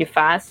dele, que ele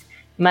faz,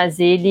 mas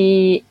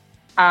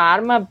a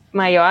arma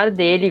maior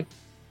dele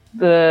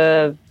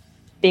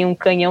tem um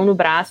canhão no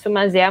braço,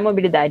 mas é a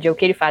mobilidade, é o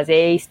que ele faz,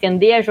 é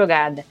estender a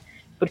jogada,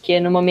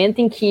 porque no momento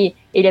em que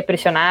ele é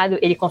pressionado,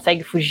 ele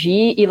consegue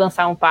fugir e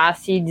lançar um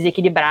passe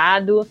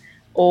desequilibrado,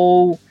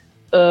 ou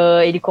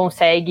ele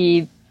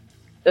consegue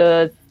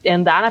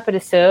andar na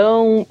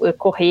pressão,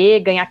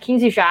 correr, ganhar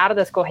 15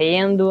 jardas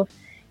correndo,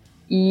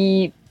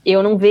 e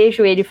eu não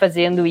vejo ele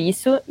fazendo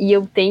isso, e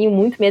eu tenho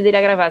muito medo dele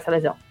agravar essa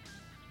lesão.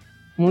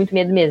 Muito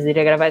medo mesmo dele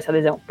agravar essa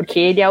lesão. Porque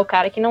ele é o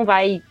cara que não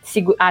vai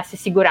se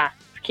segurar.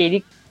 Porque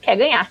ele quer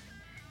ganhar.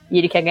 E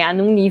ele quer ganhar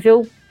num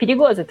nível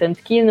perigoso.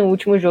 Tanto que no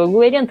último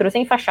jogo ele entrou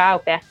sem enfaixar o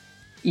pé.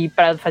 E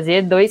para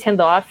fazer 2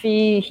 handoff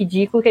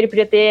ridículo que ele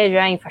podia ter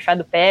já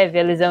enfaixado o pé,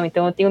 ver a lesão.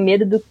 Então eu tenho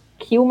medo do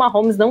que o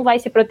Mahomes não vai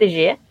se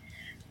proteger.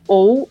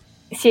 Ou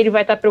se ele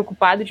vai estar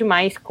preocupado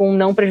demais com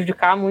não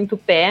prejudicar muito o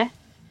pé.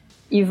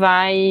 E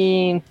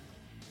vai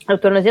ao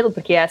tornozelo,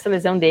 porque essa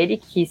lesão dele,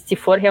 que se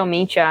for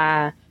realmente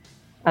a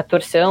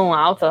torção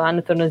alta lá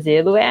no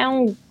tornozelo, é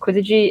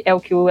o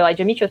que o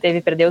Elijah Mitchell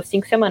teve, perdeu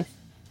 5 semanas.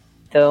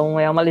 Então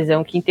é uma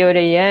lesão que em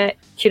teoria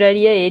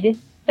tiraria ele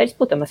da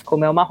disputa, mas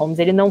como é o Mahomes,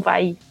 ele não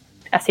vai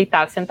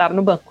aceitar sentar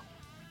no banco.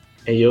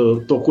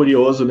 Eu tô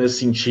curioso nesse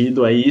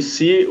sentido aí,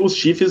 se os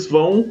Chiefs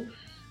vão,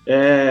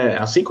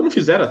 assim como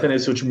fizeram até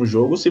nesse último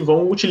jogo, se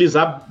vão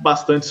utilizar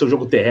bastante seu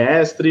jogo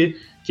terrestre,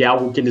 que é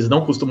algo que eles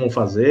não costumam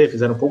fazer,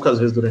 fizeram poucas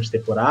vezes durante a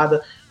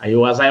temporada. Aí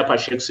o Isaiah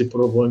Pacheco se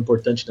provou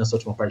importante nessa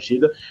última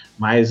partida,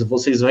 mas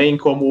vocês veem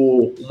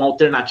como uma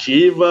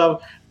alternativa.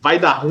 Vai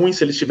dar ruim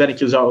se eles tiverem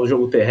que usar o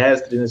jogo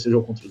terrestre nesse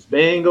jogo contra os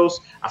Bengals,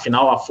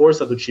 afinal a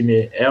força do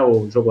time é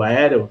o jogo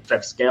aéreo,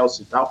 Travis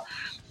Kelce e tal.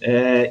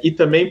 E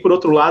também, por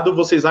outro lado,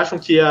 vocês acham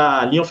que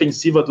a linha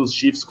ofensiva dos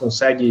Chiefs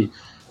consegue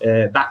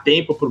dar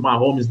tempo para o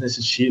Mahomes nesse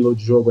estilo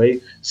de jogo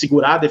aí,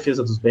 segurar a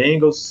defesa dos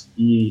Bengals,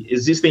 e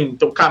existem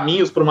então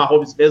caminhos para o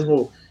Mahomes,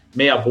 mesmo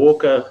meia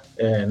boca,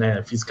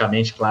 né,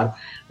 fisicamente, claro,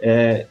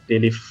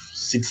 ele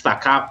se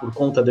destacar por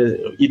conta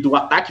e do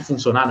ataque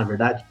funcionar, na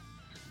verdade?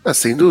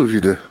 Sem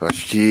dúvida,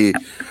 acho que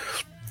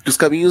os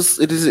caminhos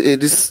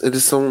eles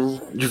são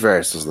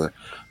diversos, né?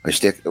 A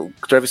gente tem o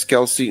Travis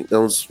Kelce, é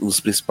um dos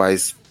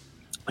principais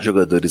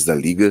jogadores da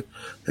liga,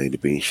 né,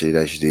 independente da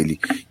idade dele,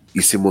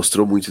 e se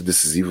mostrou muito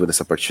decisivo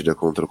nessa partida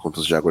contra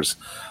os Jaguars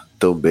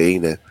também,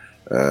 né?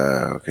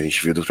 Que a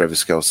gente viu do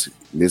Travis Kelce,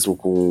 mesmo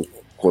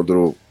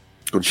quando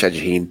o Chad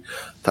Henne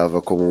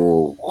estava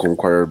como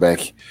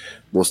quarterback,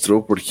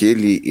 mostrou porque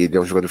ele é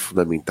um jogador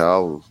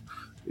fundamental,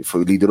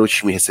 liderou o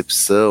time em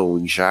recepção,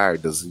 em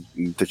jardas,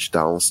 em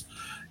touchdowns.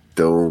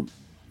 Então,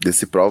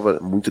 desse prova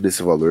muito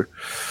desse valor.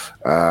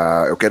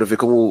 Eu quero ver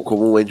como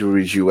o Andrew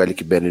Reid e o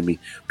Alec Benjamin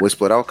vão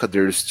explorar o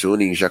Kadarius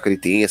Toney, já que ele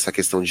tem essa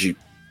questão de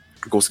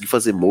conseguir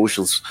fazer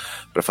motions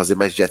para fazer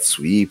mais jet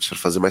sweeps, para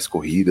fazer mais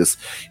corridas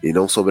e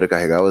não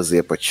sobrecarregar o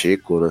Isaiah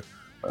Pacheco, né?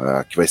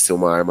 Que vai ser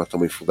uma arma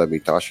também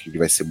fundamental. Acho que ele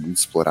vai ser muito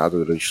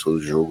explorado durante todo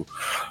o jogo,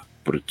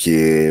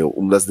 porque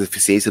uma das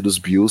deficiências dos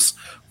Bills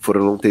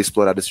foram não ter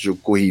explorado esse jogo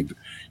corrido.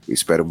 Eu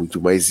espero muito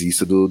mais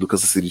isso do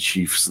Kansas City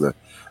Chiefs, né?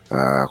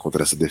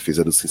 Contra essa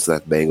defesa dos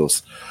Cincinnati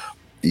Bengals.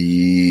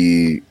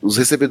 E os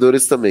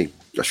recebedores também.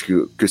 Acho que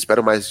o que eu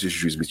espero mais de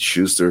Juju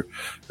Smith-Schuster,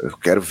 eu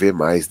quero ver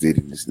mais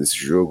dele nesse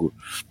jogo.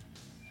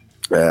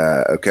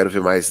 Eu quero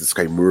ver mais do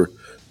Sky Moore,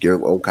 que é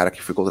um cara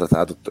que foi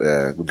contratado,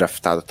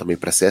 draftado também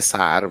para ser essa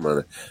arma,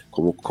 né?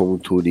 Como o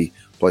Toney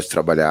pode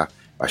trabalhar.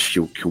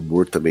 Acho que o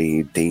Moore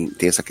também tem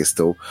essa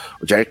questão.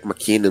 O Jerick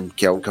McKinnon,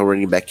 que é um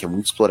running back que é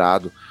muito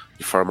explorado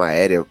de forma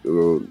aérea.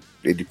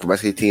 Ele, por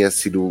mais que ele tenha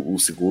sido o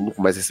segundo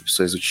com mais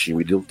recepções do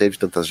time, ele não teve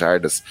tantas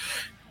jardas.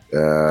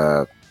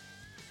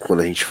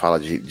 Quando a gente fala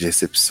de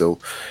recepção,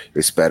 eu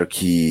espero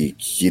que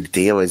ele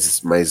tenha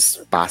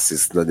mais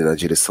passes na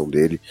direção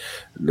dele,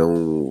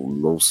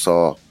 não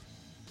só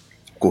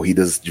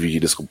corridas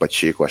divididas com o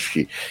Pacheco. Acho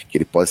que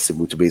ele pode ser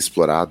muito bem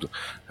explorado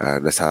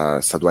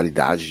nessa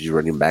dualidade de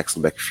running backs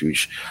no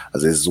backfield,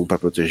 às vezes um para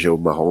proteger o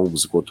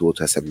Mahomes enquanto o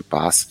outro recebe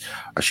passe.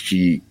 Acho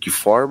que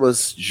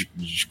formas de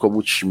como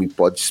o time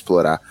pode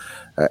explorar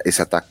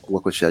esse ataque com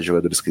a quantidade de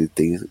jogadores que ele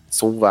tem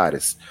são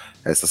várias.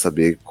 É só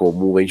saber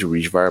como o Andy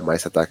Reid vai armar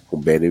esse ataque com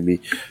o Benjamin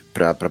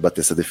para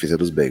bater essa defesa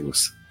dos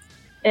Bengals.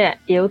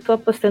 Eu tô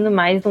apostando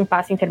mais num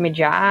passe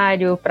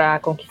intermediário para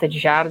conquista de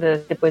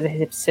jardas depois da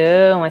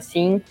recepção,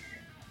 assim.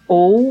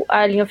 Ou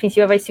a linha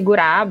ofensiva vai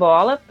segurar a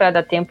bola para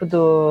dar tempo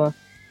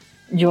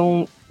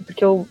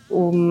porque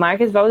o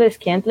Marcus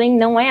Valdes-Scantling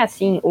não é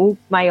assim o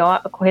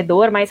maior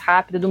corredor mais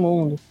rápido do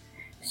mundo.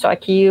 Só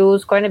que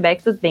os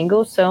cornerbacks dos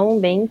Bengals são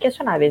bem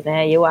questionáveis,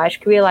 né? Eu acho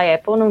que o Eli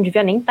Apple não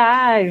devia nem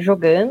estar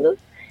jogando,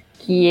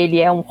 que ele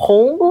é um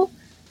rombo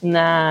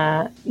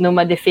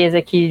numa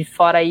defesa que,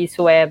 fora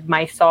isso, é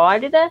mais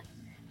sólida.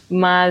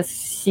 Mas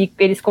se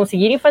eles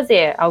conseguirem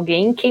fazer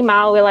alguém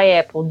queimar o Eli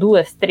Apple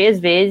 2, 3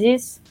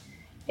 vezes,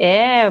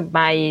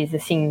 mais,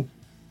 assim,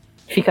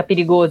 fica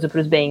perigoso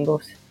para os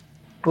Bengals.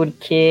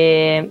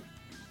 Porque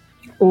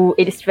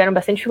eles tiveram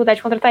bastante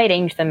dificuldade contra o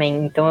Tyrande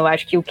também. Então eu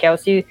acho que o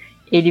Kelce,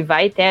 ele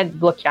vai até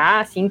bloquear,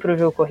 assim, para o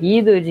jogo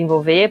corrido,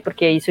 desenvolver,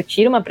 porque isso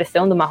tira uma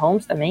pressão do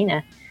Mahomes também,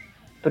 né?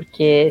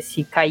 Porque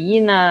se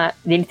cair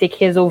dele ter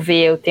que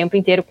resolver o tempo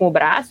inteiro com o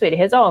braço, ele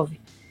resolve.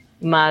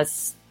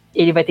 Mas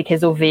ele vai ter que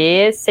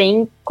resolver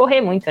sem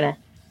correr muito, né?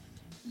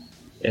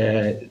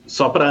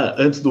 Só para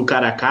antes do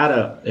cara a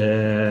cara,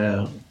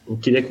 eu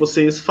queria que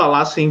vocês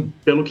falassem,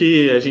 pelo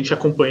que a gente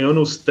acompanhou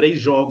nos 3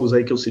 jogos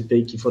aí que eu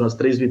citei, que foram as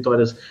 3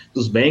 vitórias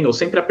dos Bengals,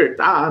 sempre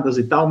apertadas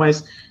e tal,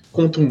 mas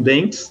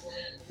contundentes,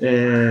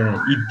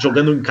 e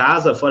jogando em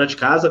casa, fora de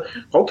casa.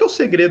 Qual que é o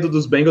segredo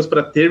dos Bengals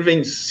para ter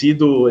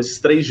vencido esses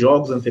 3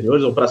 jogos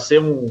anteriores, ou para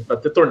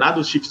ter tornado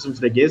os Chiefs um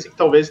freguês, e que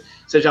talvez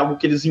seja algo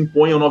que eles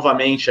imponham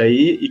novamente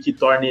aí e que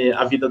torne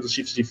a vida dos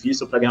Chiefs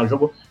difícil para ganhar o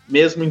jogo,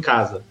 mesmo em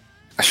casa?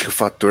 Acho que o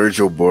fator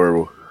Joe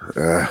Burrow,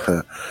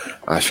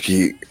 acho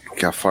que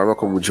a forma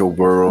como o Joe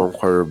Burrow é um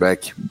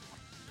quarterback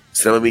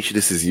extremamente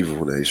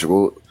decisivo, né? Ele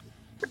jogou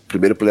o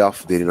primeiro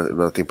playoff dele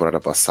na temporada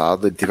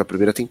passada, ele teve a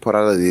primeira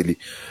temporada dele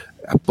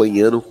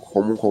apanhando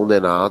como um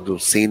condenado,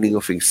 sem linha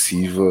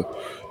ofensiva,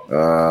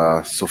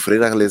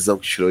 sofrendo a lesão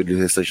que tirou ele do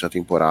restante da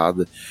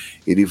temporada.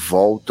 Ele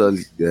volta,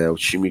 o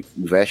time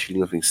investe em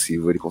linha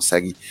ofensiva, ele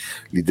consegue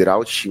liderar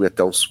o time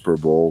até um Super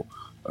Bowl,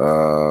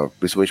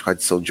 principalmente com a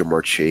adição de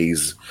Ja'Marr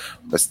Chase,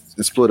 mas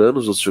explorando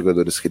os outros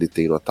jogadores que ele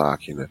tem no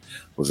ataque, né?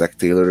 O Zach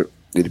Taylor,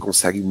 ele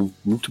consegue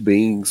muito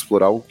bem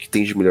explorar o que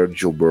tem de melhor do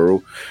Joe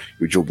Burrow,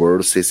 e o Joe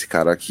Burrow ser esse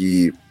cara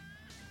que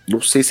não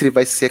sei se ele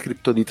vai ser a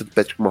criptonita do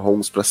Patrick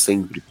Mahomes para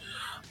sempre,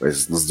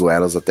 mas nos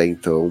duelos até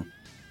então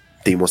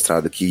tem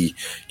mostrado que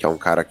é um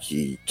cara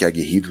que é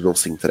aguerrido, não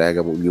se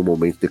entrega em nenhum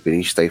momento,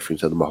 independente de estar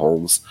enfrentando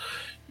Mahomes,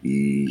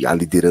 e a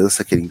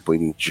liderança que ele impõe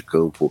dentro de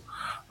campo,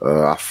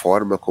 a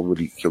forma como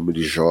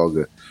ele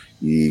joga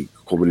e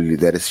como ele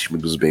lidera esse time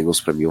dos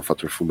Bengals, para mim é um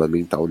fator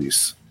fundamental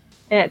nisso.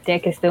 Tem a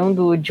questão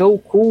do Joe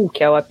Cool,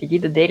 que é o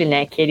apelido dele,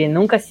 né? Que ele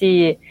nunca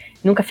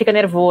fica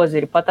nervoso.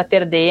 Ele pode estar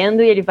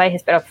perdendo e ele vai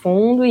respirar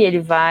fundo e ele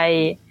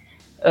vai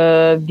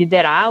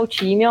liderar o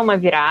time a uma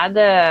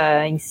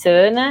virada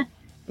insana.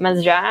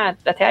 Mas já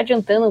até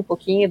adiantando um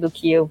pouquinho do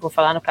que eu vou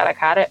falar no cara a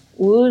cara,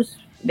 os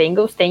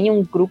Bengals têm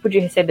um grupo de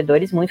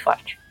recebedores muito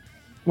forte.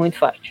 Muito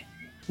forte.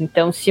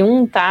 Então, se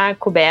um tá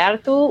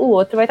coberto, o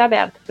outro vai estar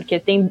aberto. Porque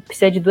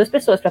precisa de 2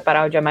 pessoas para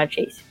parar o Ja'Marr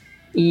Chase.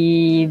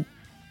 E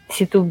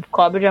se tu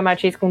cobre o Ja'Marr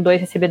Chase com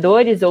 2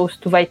 recebedores, ou se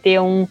tu vai ter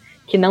um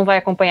que não vai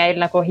acompanhar ele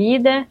na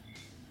corrida,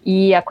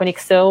 e a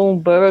conexão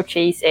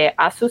Burrow-Chase é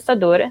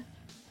assustadora.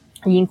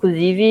 E,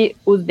 inclusive,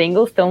 os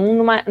Bengals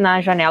estão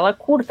na janela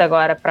curta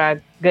agora para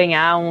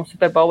ganhar um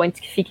Super Bowl antes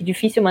que fique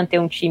difícil manter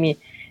um time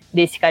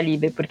desse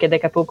calibre, porque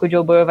daqui a pouco o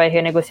Joe Burrow vai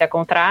renegociar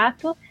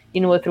contrato e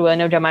no outro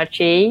ano é o Ja'Marr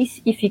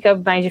Chase, e fica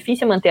mais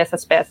difícil manter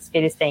essas peças que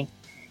eles têm.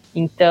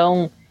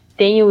 Então,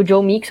 tem o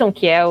Joe Mixon,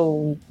 que é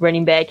o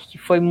running back, que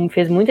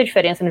fez muita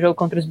diferença no jogo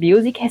contra os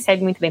Bills e que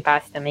recebe muito bem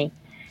passe também.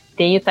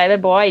 Tem o Tyler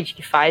Boyd,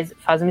 que faz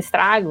um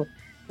estrago,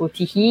 o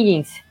T.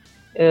 Higgins,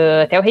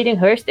 até o Hayden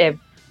Hurst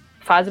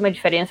faz uma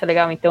diferença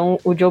legal. Então,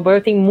 o Joe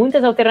Burrow tem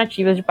muitas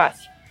alternativas de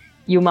passe.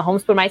 E o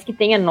Mahomes, por mais que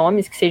tenha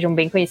nomes que sejam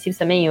bem conhecidos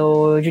também,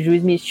 o Juju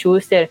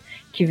Smith-Schuster,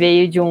 que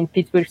veio de um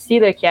Pittsburgh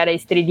Steelers, que era a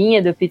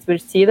estrelinha do Pittsburgh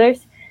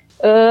Steelers,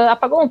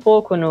 apagou um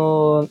pouco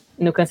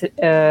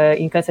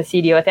em Kansas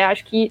City. Eu até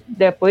acho que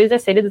depois da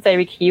série do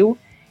Tyreek Hill,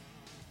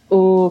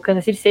 o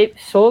Kansas City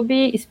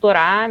soube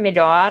explorar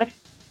melhor,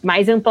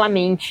 mais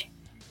amplamente,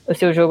 o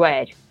seu jogo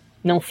aéreo.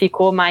 Não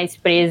ficou mais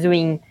preso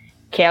em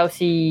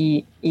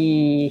Kelce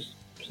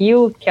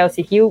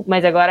Hill,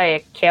 mas agora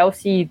é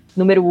Kelce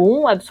número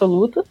 1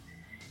 absoluto,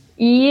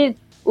 e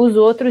os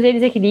outros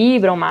eles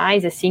equilibram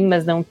mais, assim,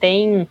 mas não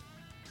tem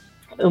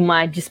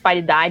uma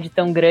disparidade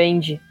tão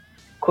grande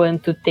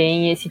quanto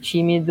tem esses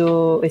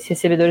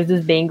recebedores dos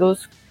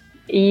Bengals,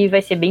 e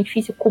vai ser bem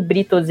difícil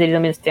cobrir todos eles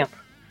ao mesmo tempo.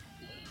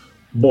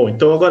 Bom,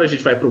 então agora a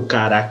gente vai para o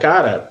cara a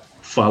cara,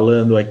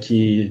 falando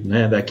aqui,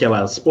 né,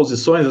 daquelas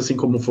posições, assim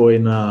como foi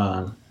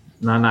na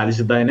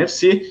análise da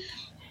NFC.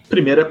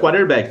 Primeiro é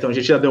quarterback, então a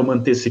gente já deu uma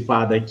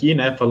antecipada aqui,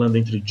 né, falando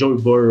entre Joe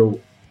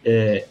Burrow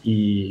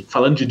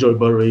falando de Joe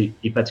Burrow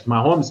e Patrick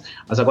Mahomes,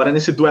 mas agora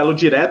nesse duelo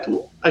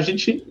direto,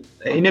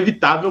 é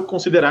inevitável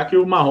considerar que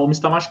o Mahomes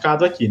está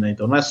machucado aqui, né?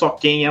 Então não é só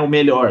quem é o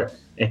melhor,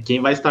 é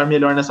quem vai estar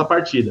melhor nessa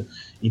partida.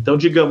 Então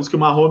digamos que o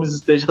Mahomes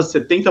esteja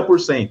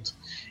 70%,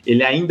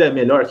 ele ainda é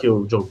melhor que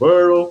o Joe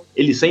Burrow,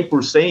 ele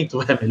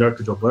 100% é melhor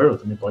que o Joe Burrow,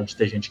 também pode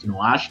ter gente que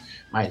não acha,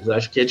 mas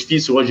acho que é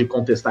difícil hoje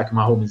contestar que o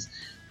Mahomes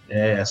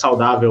é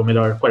saudável, o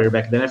melhor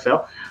quarterback da NFL.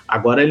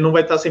 Agora ele não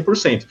vai estar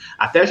 100%.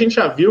 Até a gente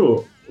já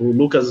viu, o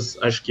Lucas,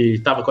 acho que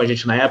estava com a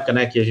gente na época,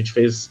 né, que a gente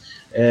fez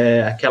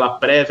aquela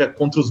prévia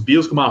contra os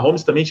Bills, que o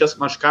Mahomes também tinha se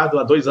machucado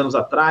há 2 anos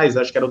atrás,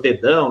 acho que era o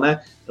dedão,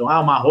 né? Então,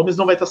 o Mahomes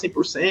não vai estar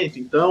 100%,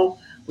 então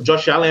o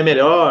Josh Allen é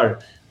melhor,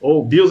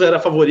 ou o Bills era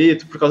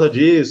favorito por causa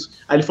disso.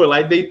 Aí ele foi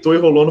lá e deitou e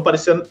rolou, não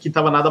parecia que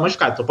estava nada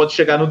machucado. Então pode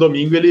chegar no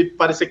domingo e ele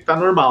parecer que está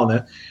normal,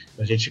 né?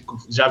 A gente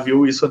já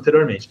viu isso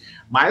anteriormente.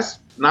 Mas,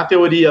 na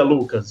teoria,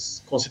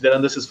 Lucas,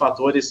 considerando esses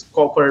fatores,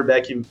 qual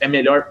quarterback é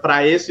melhor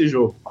para esse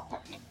jogo?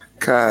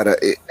 Cara,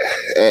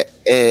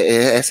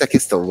 essa é a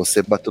questão,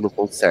 você bateu no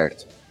ponto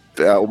certo.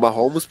 O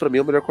Mahomes, pra mim,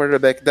 é o melhor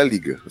quarterback da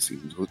liga, assim,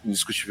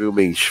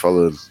 indiscutivelmente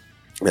falando.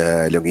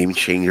 Ele é um game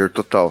changer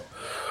total.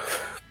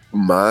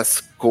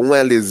 Mas com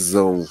a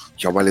lesão,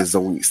 que é uma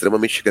lesão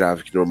extremamente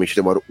grave, que normalmente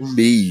demora um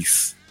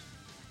mês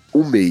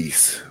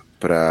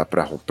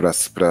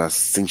pra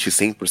sentir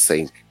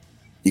 100%,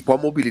 e com a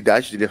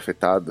mobilidade dele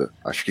afetada,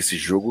 acho que esse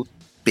jogo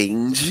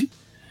tende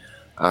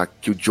a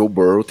que o Joe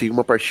Burrow tenha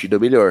uma partida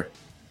melhor.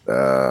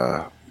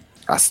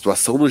 A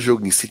situação no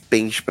jogo em si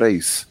pende pra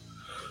isso.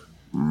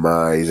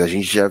 Mas a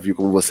gente já viu,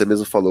 como você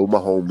mesmo falou, o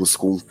Mahomes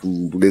com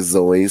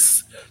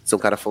lesões ser um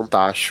cara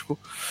fantástico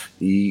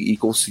e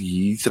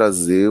conseguir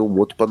trazer um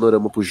outro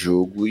panorama pro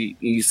jogo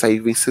e sair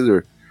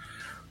vencedor.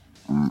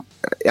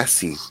 É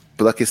assim,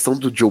 pela questão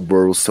do Joe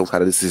Burrow ser um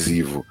cara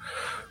decisivo,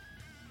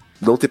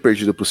 não ter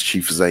perdido pros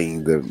Chiefs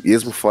ainda,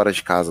 mesmo fora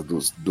de casa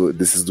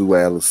desses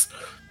duelos,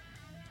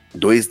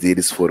 2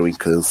 deles foram em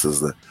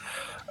Kansas, né?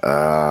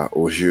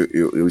 Hoje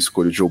eu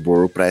escolho o Joe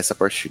Burrow pra essa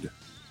partida.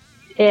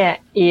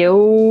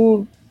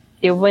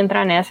 Eu vou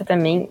entrar nessa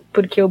também,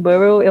 porque o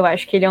Burrow, eu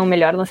acho que ele é um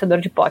melhor lançador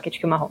de pocket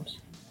que o Mahomes.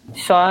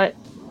 Só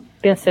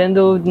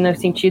pensando no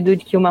sentido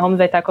de que o Mahomes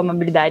vai estar com uma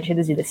habilidade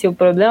reduzida. Se o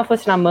problema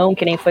fosse na mão,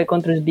 que nem foi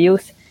contra os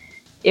Bills,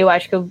 eu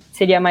acho que eu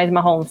seria mais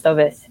Mahomes,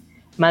 talvez.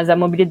 Mas a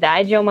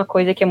mobilidade é uma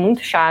coisa que é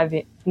muito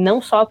chave,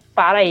 não só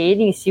para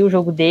ele em si, o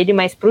jogo dele,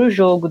 mas para o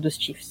jogo dos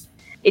Chiefs.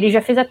 Ele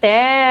já fez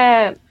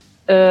até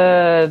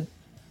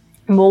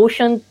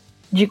motion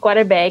de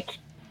quarterback,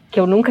 que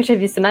eu nunca tinha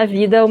visto na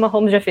vida. O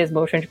Mahomes já fez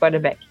motion de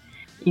quarterback.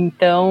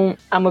 Então,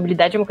 a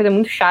mobilidade é uma coisa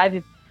muito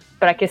chave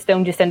para a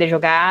questão de estender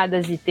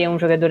jogadas e ter um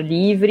jogador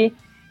livre.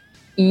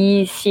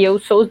 E se eu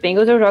sou os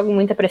Bengals, eu jogo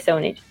muita pressão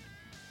nele.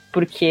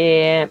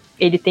 Porque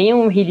ele tem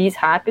um release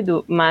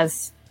rápido,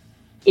 mas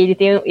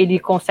ele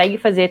consegue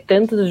fazer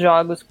tantos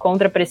jogos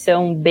contra a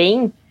pressão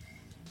bem,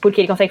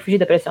 porque ele consegue fugir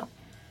da pressão.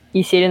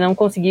 E se ele não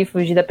conseguir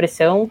fugir da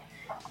pressão,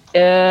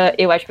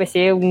 eu acho que vai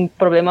ser um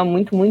problema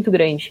muito, muito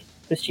grande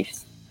para os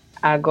Chiefs.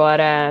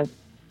 Agora,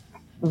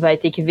 vai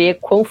ter que ver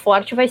quão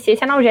forte vai ser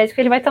esse analgésico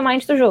que ele vai tomar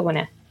antes do jogo,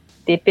 né?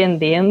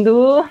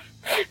 Dependendo,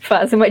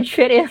 faz uma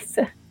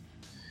diferença.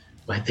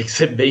 Vai ter que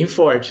ser bem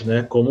forte,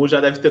 né? Como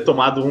já deve ter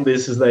tomado um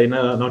desses daí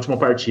na última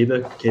partida,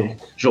 porque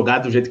jogar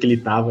do jeito que ele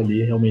estava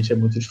ali realmente é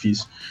muito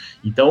difícil.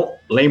 Então,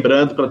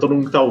 lembrando para todo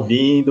mundo que está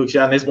ouvindo, que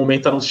já nesse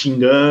momento está nos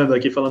xingando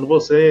aqui, falando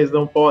vocês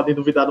não podem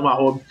duvidar do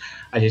Mahomes.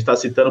 A gente está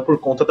citando por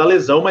conta da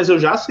lesão, mas eu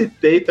já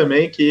citei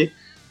também que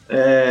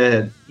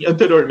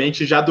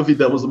anteriormente já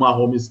duvidamos do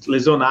Mahomes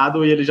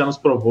lesionado e ele já nos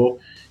provou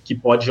que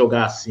pode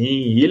jogar assim,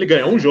 e ele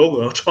ganhou um jogo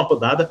na última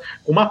rodada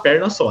com uma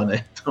perna só,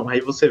 né? Então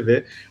aí você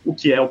vê o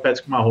que é o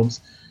Patrick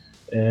Mahomes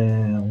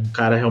um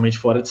cara realmente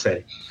fora de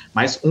série.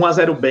 Mas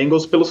 1-0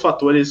 Bengals pelos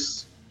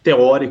fatores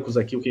teóricos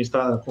aqui, o que a gente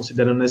está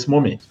considerando nesse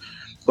momento.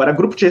 Agora,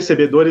 grupo de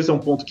recebedores é um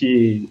ponto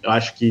que eu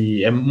acho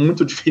que é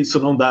muito difícil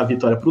não dar a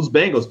vitória para os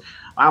Bengals.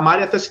 A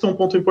Mari até citou um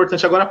ponto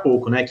importante agora há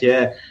pouco, né, que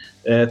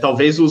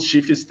talvez os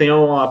Chiefs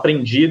tenham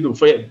aprendido,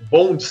 foi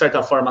bom de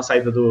certa forma a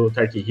saída do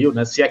Tyreek Hill,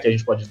 né, se é que a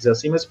gente pode dizer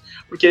assim, mas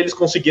porque eles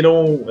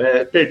conseguiram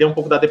perder um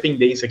pouco da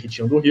dependência que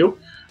tinham do Hill.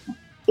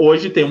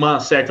 Hoje tem uma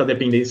certa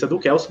dependência do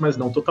Kelce, mas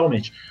não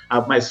totalmente.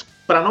 Mas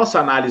para nossa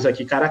análise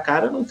aqui cara a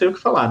cara, não tem o que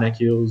falar, né?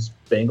 Que os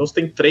Bengals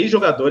têm 3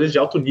 jogadores de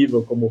alto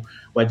nível como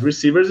wide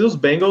receivers, e os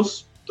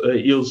Bengals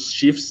e os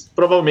Chiefs,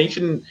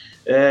 provavelmente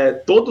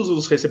todos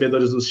os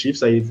recebedores dos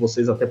Chiefs, aí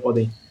vocês até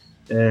podem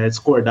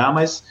discordar,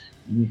 mas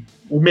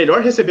o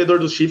melhor recebedor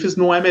dos Chiefs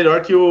não é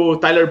melhor que o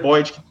Tyler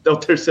Boyd, que é o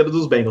terceiro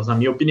dos Bengals, na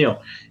minha opinião.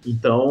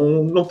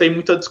 Então não tem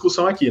muita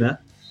discussão aqui, né?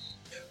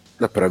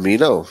 Não, pra mim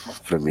não.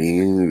 Pra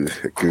mim,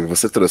 que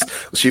você trouxe.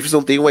 Os Chiefs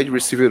não tem um wide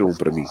receiver 1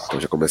 pra mim, então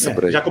já começa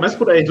por aí. Já começa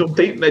por aí, não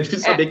tem, é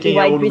difícil saber quem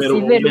é o número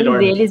 1 melhor. O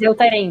deles é o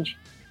Tyrande.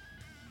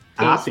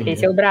 Sim.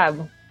 Esse é o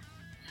brabo.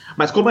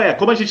 Mas como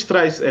a gente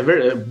traz,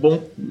 é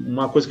bom,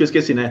 uma coisa que eu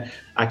esqueci, né?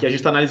 Aqui a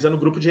gente tá analisando o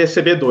grupo de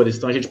recebedores,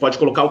 então a gente pode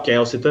colocar o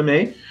Kelce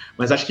também,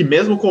 mas acho que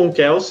mesmo com o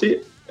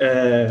Kelce,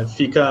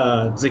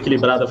 fica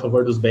desequilibrado a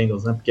favor dos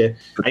Bengals, né? Porque,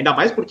 ainda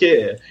mais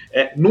porque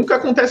nunca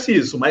acontece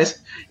isso,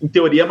 mas em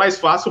teoria é mais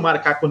fácil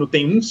marcar quando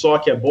tem um só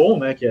que é bom,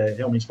 né? Que é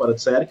realmente fora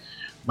de série.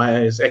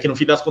 Mas é que no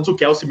fim das contas o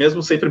Kelce,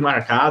 mesmo sempre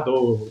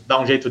marcado, dá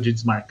um jeito de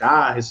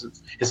desmarcar.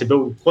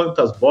 Recebeu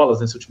quantas bolas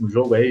nesse último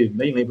jogo aí?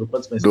 Nem lembro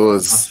quantas, mas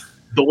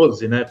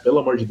 12, né? Pelo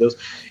amor de Deus.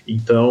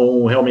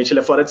 Então, realmente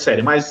ele é fora de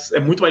série. Mas é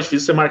muito mais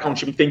difícil você marcar um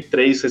time que tem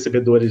 3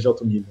 recebedores de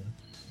alto nível.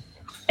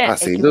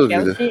 Sem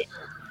dúvida.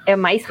 É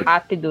mais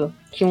rápido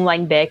que um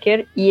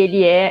linebacker e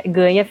ele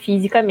ganha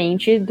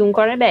fisicamente de um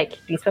cornerback,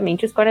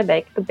 principalmente os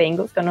cornerbacks do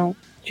Bengals, que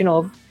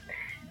eu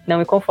não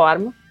me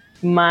conformo,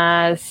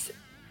 mas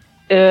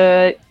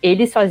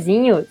ele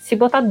sozinho, se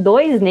botar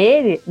 2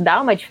 nele,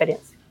 dá uma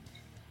diferença.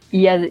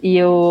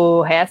 E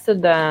o resto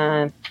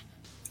da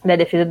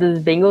defesa dos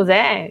Bengals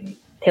é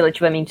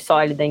relativamente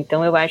sólida,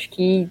 então eu acho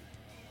que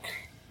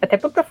até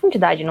por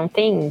profundidade não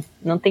tem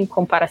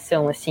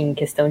comparação assim em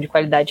questão de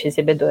qualidade de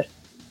recebedor.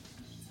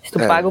 Se tu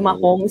paga o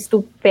Mahomes,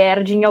 tu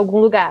perde em algum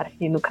lugar.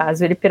 E no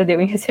caso, ele perdeu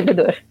em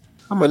recebedor.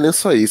 Mas nem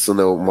só isso,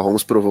 né? O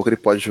Mahomes provou que ele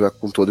pode jogar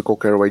com todo e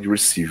qualquer wide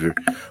receiver.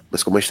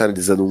 Mas como a gente tá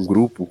analisando um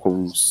grupo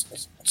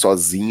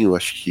sozinho,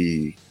 acho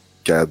que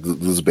a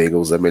dos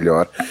Bengals é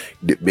melhor.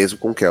 Mesmo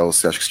com o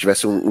Kelce. Acho que se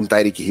tivesse um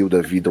Tyreek Hill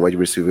da vida, um wide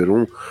receiver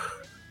 1,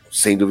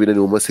 sem dúvida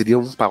nenhuma, seria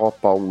um pau a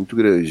pau muito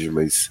grande.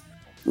 Mas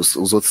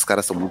os outros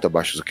caras são muito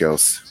abaixo do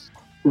Kelce.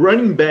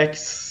 Running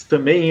backs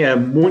também é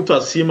muito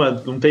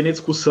acima, não tem nem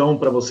discussão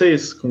para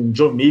vocês, com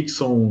Joe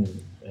Mixon,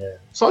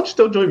 só de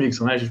ter o Joe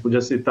Mixon, né? A gente podia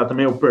citar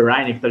também o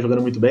Perrine, que tá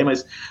jogando muito bem,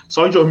 mas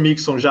só o Joe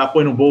Mixon já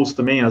põe no bolso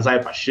também a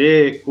Isaiah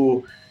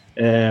Pacheco,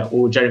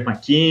 o Jerick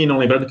McKinnon,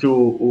 lembrando que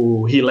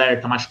o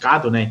Hilaire tá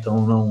machucado, né?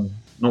 Então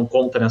não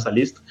conta nessa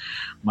lista,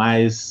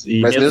 mas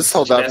mesmo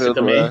saudável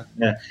também,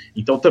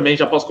 então também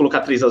já posso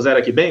colocar 3-0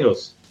 aqui,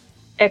 Bengals?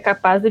 É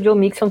capaz do Joe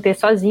Mixon ter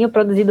sozinho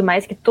produzido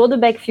mais que todo o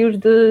backfield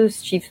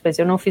dos Chiefs, mas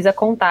eu não fiz a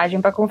contagem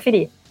para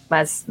conferir,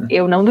 mas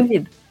eu não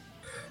duvido.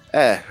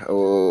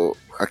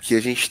 Aqui a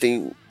gente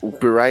tem o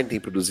Perrine tem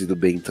produzido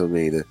bem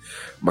também, né?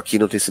 O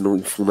McKinnon tem sido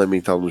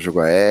fundamental no jogo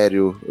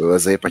aéreo, o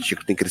Isaiah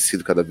Pacheco tem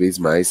crescido cada vez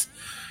mais.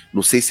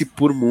 Não sei se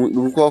por muito,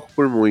 não coloco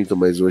por muito,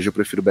 mas hoje eu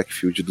prefiro o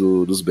backfield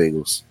dos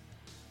Bengals.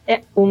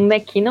 O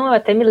McKinnon, eu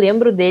até me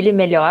lembro dele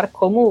melhor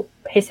como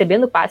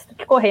recebendo passe do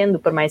que correndo,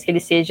 por mais que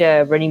ele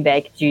seja running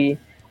back de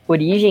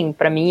origem,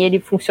 para mim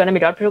ele funciona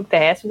melhor pro jogo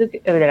terrestre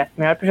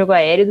melhor pro jogo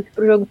aéreo do que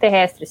pro jogo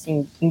terrestre,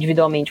 assim,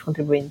 individualmente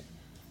contribuindo.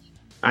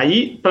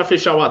 Aí, para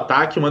fechar o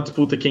ataque, uma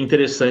disputa que é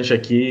interessante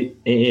aqui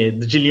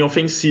de linha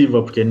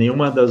ofensiva, porque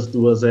nenhuma das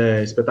duas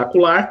é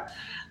espetacular,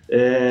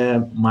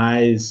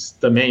 mas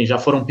também já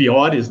foram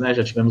piores, né?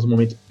 Já tivemos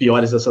momentos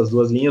piores dessas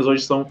duas linhas.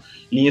 Hoje são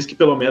linhas que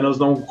pelo menos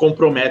não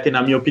comprometem,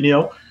 na minha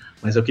opinião.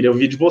 Mas eu queria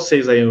ouvir de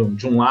vocês aí.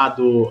 De um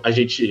lado,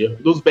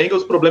 dos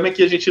Bengals, o problema é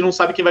que a gente não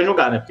sabe quem vai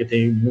jogar, né? Porque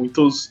tem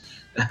muitos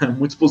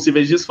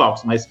possíveis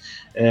desfalques. Mas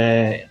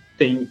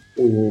tem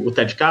o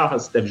Ted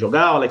Carras deve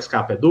jogar, o Alex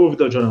Capa é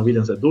dúvida, o Jonah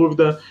Williams é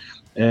dúvida.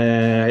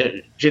 A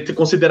gente tem que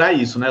considerar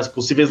isso, né? As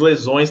possíveis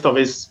lesões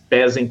talvez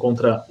pesem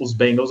contra os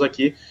Bengals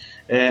aqui.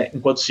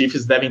 Enquanto os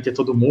Chiefs devem ter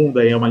todo mundo.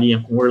 Aí é uma linha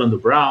com Orlando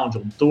Brown,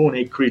 John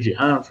Tooney, Creed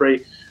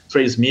Humphrey,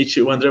 Trey Smith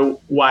e o Andrew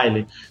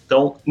Wiley.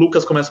 Então,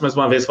 Lucas começa mais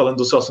uma vez falando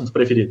do seu assunto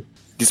preferido.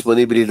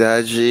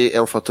 Disponibilidade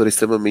é um fator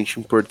extremamente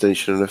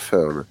importante na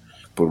NFL, né?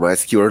 Por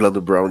mais que o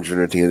Orlando Brown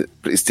Jr.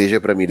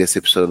 esteja para mim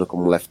decepcionando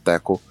como left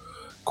tackle,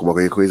 como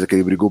alguma coisa que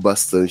ele brigou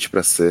bastante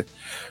para ser,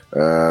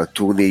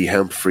 Tooney e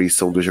Humphrey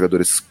são dois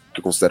jogadores que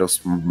eu considero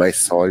os mais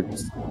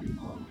sólidos.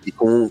 E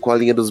com a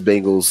linha dos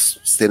Bengals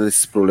tendo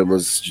esses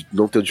problemas de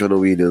não ter o Jonah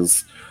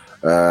Williams,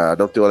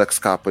 não ter o Alex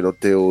Capa e não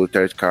ter o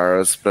Ted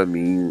Carras, pra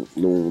mim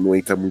não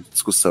entra muita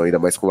discussão, ainda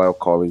mais com o Lyle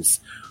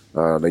Collins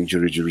na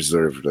injury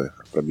reserve, né?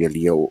 Pra mim a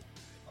linha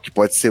que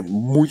pode ser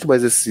muito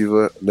mais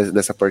decisiva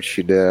nessa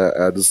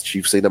partida dos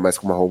Chiefs, ainda mais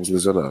com o Mahomes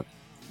lesionado.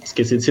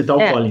 Esqueci de citar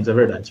o Collins, é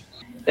verdade.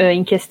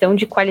 Em questão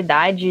de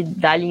qualidade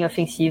da linha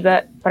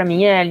ofensiva, para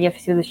mim a linha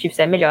ofensiva dos Chiefs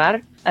é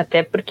melhor,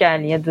 até porque a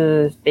linha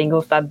dos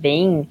Bengals tá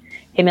bem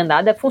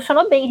remendada,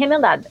 funcionou bem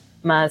remendada,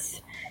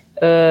 mas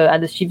a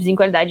dos Chiefs em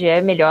qualidade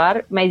é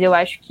melhor, mas eu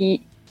acho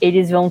que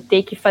eles vão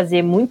ter que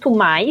fazer muito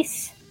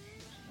mais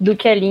do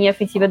que a linha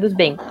ofensiva dos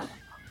Bengals.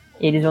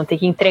 Eles vão ter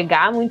que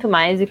entregar muito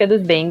mais do que a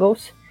dos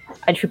Bengals.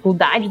 A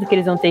dificuldade do que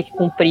eles vão ter que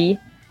cumprir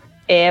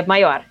é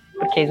maior,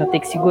 porque eles vão ter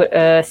que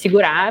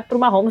segurar para o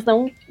Mahomes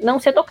não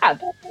ser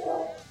tocado.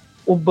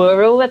 O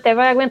Burrow até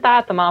vai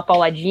aguentar tomar uma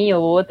pauladinha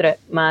ou outra,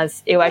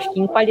 mas eu acho que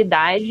em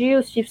qualidade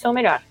os Chiefs são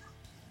melhor.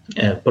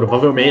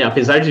 Provavelmente,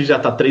 apesar de já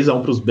estar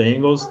 3-1 para os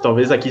Bengals,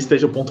 talvez aqui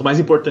esteja o ponto mais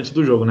importante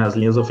do jogo, né? As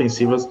linhas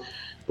ofensivas,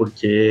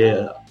 porque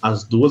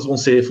as duas vão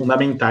ser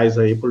fundamentais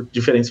aí por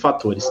diferentes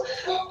fatores.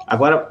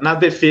 Agora, na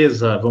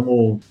defesa,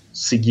 vamos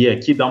seguir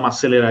aqui, dar uma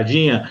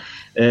aceleradinha.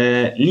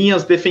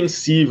 Linhas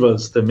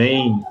defensivas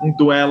também, um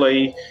duelo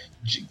aí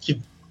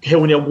que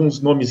reúne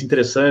alguns nomes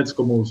interessantes,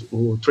 como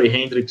o Trey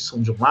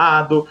Hendrickson de um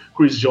lado,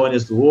 Chris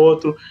Jones do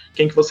outro.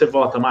 Quem que você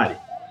vota, Mari?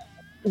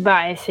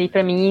 Esse aí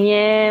pra mim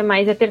é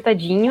mais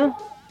apertadinho.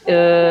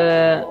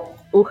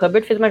 O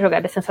Hubbard fez uma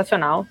jogada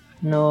sensacional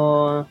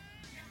no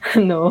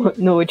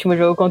último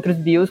jogo contra os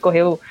Bills,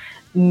 correu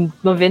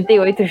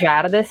 98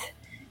 jardas,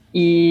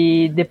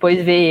 e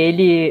depois ver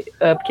ele,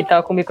 porque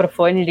tava com o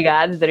microfone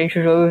ligado durante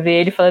o jogo,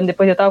 ver ele falando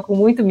depois, eu tava com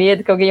muito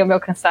medo que alguém ia me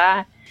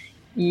alcançar,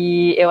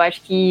 e eu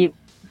acho que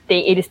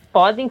eles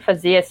podem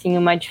fazer assim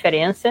uma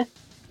diferença,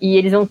 e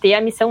eles vão ter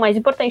a missão mais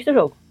importante do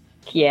jogo,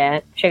 que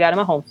é chegar no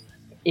Mahomes.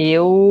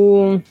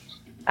 Eu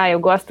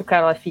gosto do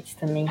Kyle Pitts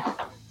também.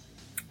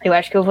 Eu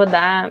acho que eu vou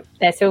dar,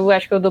 eu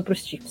acho que eu dou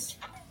pros Chiefs.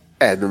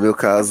 No meu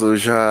caso, eu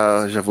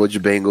já vou de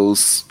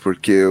Bengals,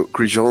 porque o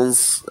Chris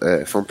Jones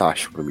é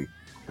fantástico pra mim.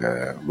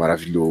 É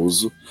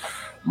maravilhoso.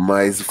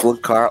 Mas o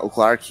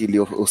Clark, ele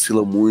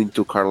oscila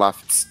muito. O Kyle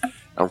Pitts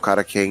é um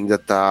cara que ainda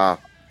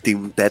tem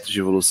um teto de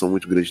evolução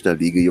muito grande na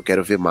liga, e eu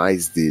quero ver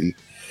mais dele.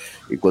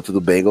 Enquanto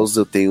do Bengals,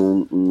 eu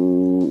tenho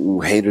um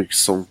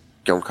Hendrickson,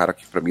 que é um cara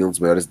que pra mim é um dos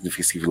maiores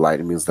defensive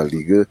linemen da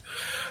liga.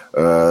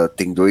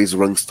 Tem 2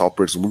 run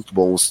stoppers muito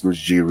bons no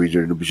DJ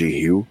Reader e no BJ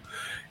Hill.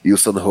 E o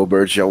Sam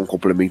Hubbard é um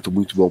complemento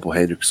muito bom pro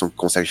Hendrickson, que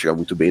consegue chegar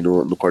muito bem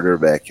no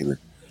quarterback, né?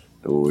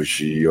 Então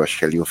hoje eu acho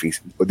que a linha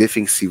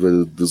defensiva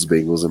dos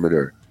Bengals é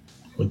melhor.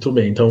 Muito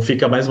bem, então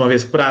fica mais uma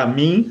vez pra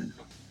mim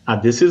a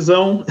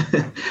decisão.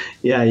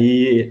 E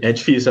aí é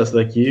difícil essa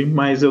daqui,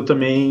 mas eu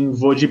também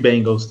vou de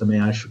Bengals. Também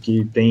acho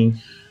que tem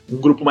um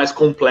grupo mais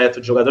completo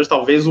de jogadores.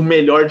 Talvez o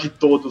melhor de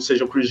todos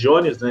seja o Chris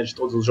Jones, né, de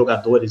todos os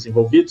jogadores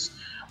envolvidos,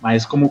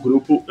 mas como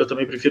grupo eu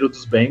também prefiro o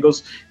dos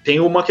Bengals. Tem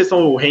uma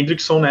questão, o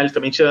Hendrickson, né, ele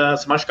também tinha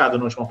se machucado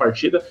na última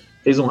partida,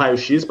 fez um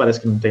raio-x,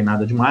 parece que não tem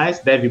nada demais,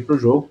 deve ir pro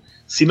jogo.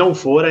 Se não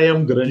for, aí é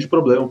um grande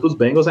problema para os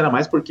Bengals, ainda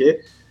mais porque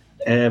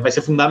vai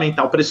ser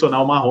fundamental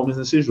pressionar o Mahomes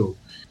nesse jogo.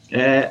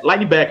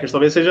 Linebackers,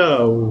 talvez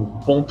seja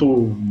o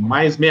ponto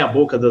mais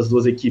meia-boca das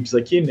duas equipes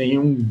aqui,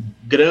 nenhum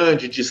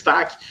grande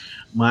destaque,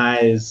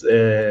 mas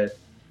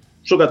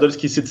jogadores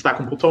que se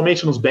destacam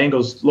pontualmente nos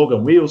Bengals,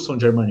 Logan Wilson,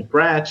 Jermaine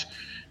Pratt.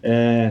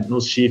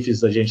 Nos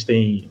Chiefs a gente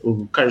tem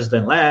o Carlos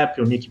Dunlap,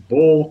 o Nick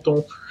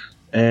Bolton.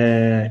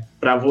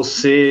 Para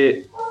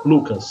você,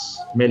 Lucas,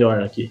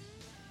 melhor aqui.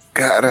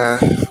 Cara,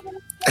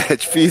 é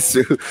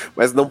difícil,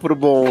 mas não pro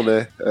bom,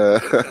 né?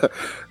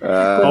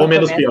 Ou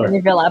menos pior. Começa a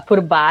nivelar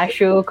por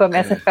baixo,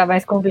 começa a ficar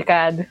mais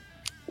complicado.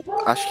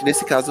 Acho que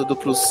nesse caso eu dou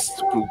pro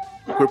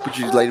corpo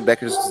de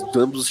linebackers de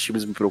ambos os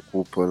times me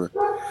preocupa, né?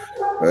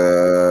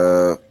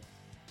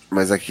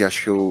 Mas aqui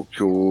acho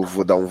que eu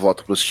vou dar um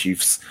voto pros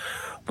Chiefs,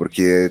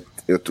 porque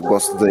eu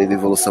gosto da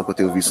evolução que eu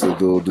tenho visto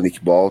do Nick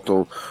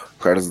Bolton.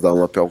 O Carlos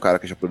Dunlap é um cara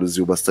que já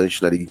produziu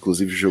bastante na liga,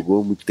 inclusive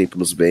jogou muito tempo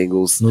nos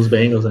Bengals. Nos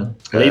Bengals, né?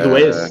 Lei do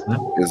ex, né?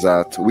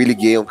 Exato. O Willie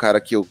Gay é um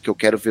cara que eu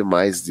quero ver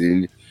mais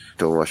dele.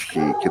 Então acho que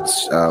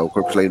o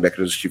corpo de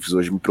linebacker dos Chiefs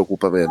hoje me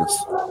preocupa menos.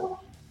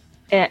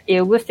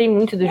 Eu gostei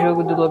muito do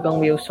jogo do Logan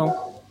Wilson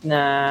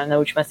na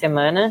última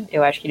semana.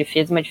 Eu acho que ele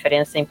fez uma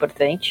diferença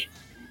importante.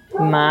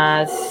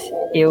 Mas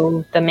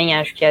eu também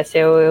acho que essa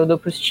eu dou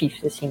pros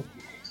Chiefs, assim.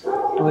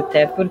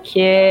 Até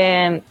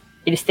porque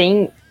eles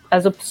têm...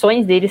 As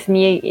opções deles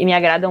me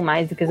agradam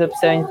mais do que as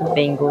opções do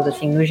Bengals,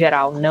 assim, no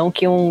geral. Não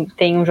que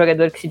tenha um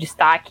jogador que se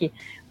destaque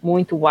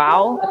muito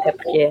uau, até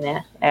porque,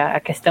 né,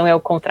 a questão é o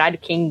contrário,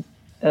 quem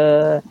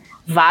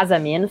vaza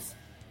menos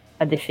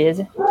a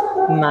defesa.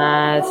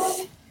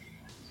 Mas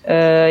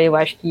eu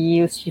acho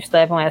que os Chiefs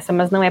levam essa,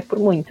 mas não é por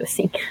muito,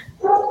 assim.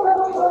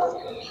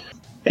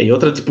 E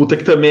outra disputa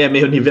que também é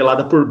meio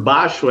nivelada por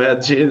baixo é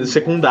de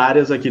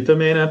secundárias aqui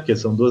também, né? Porque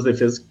são duas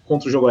defesas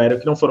contra o jogo aéreo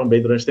que não foram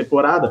bem durante a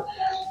temporada.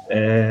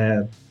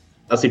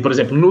 Assim, por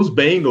exemplo, nos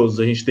Bengals,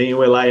 a gente tem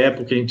o Eli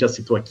Apple, que a gente já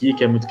citou aqui,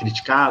 que é muito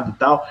criticado e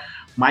tal,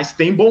 mas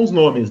tem bons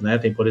nomes, né?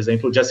 Tem, por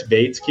exemplo, o Jesse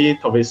Bates, que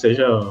talvez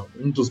seja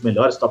um dos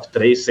melhores top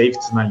 3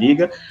 safeties na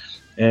liga.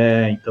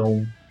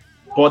 Então,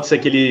 pode ser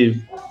que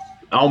ele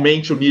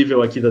aumente o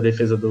nível aqui da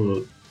defesa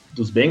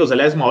dos Bengals.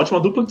 Aliás, uma ótima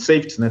dupla de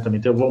safeties, né? Também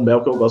tem o Von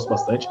Bell, que eu gosto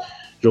bastante,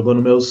 jogou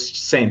nos meus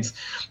Saints.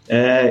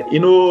 E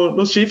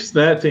nos Chiefs,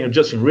 né, tem o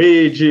Justin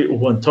Reed, o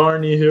Juan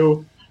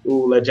Thornhill,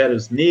 o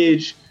L'Jarius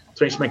Sneed, o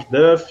Trent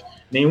McDuff,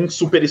 nenhum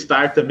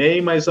superstar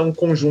também, mas é um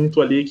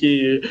conjunto ali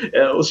que...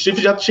 os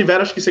Chiefs já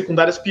tiveram, acho que,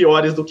 secundárias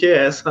piores do que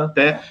essa,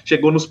 até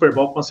chegou no Super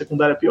Bowl com uma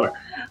secundária pior.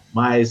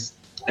 Mas...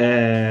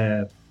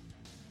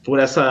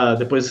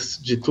 depois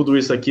de tudo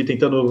isso aqui,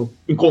 tentando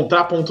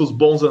encontrar pontos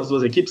bons nas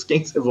duas equipes,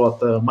 quem você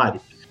vota, Mari?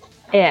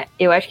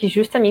 Eu acho que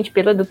justamente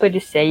pela dupla de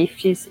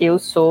safeties, eu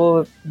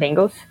sou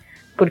Bengals,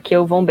 porque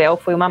o Von Bell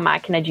foi uma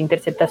máquina de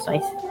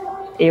interceptações.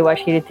 Eu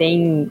acho que ele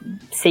tem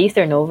 6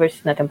 turnovers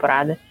na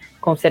temporada,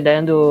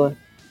 considerando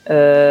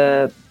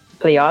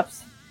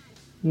playoffs,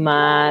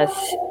 mas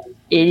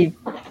ele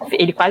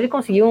quase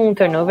conseguiu um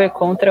turnover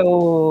contra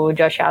o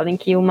Josh Allen,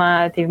 que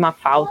teve uma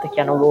falta que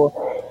anulou,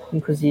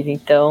 inclusive.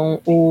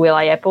 Então, o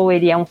Eli Apple,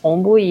 ele é um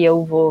combo, e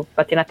eu vou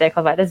bater na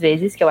tecla várias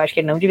vezes, que eu acho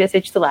que ele não devia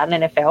ser titular na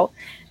NFL,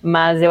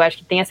 mas eu acho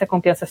que tem essa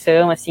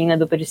compensação, assim, na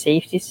dupla de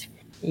safeties,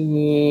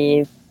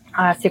 e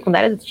a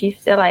secundária do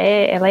Chiefs, ela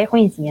é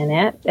ruinzinha,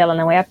 né? Ela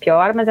não é a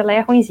pior, mas ela é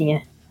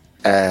ruinzinha.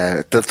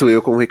 Tanto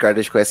eu como o Ricardo,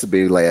 a gente conhece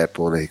bem o Eli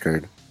Apple, né,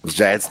 Ricardo? Os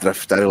Giants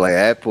draftaram o Eli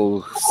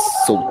Apple,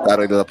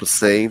 soltaram ele lá pro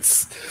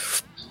Saints,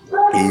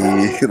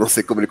 e eu não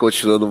sei como ele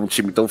continua num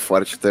time tão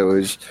forte até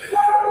hoje.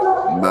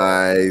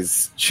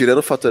 Mas, tirando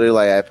o fator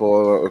Eli Apple,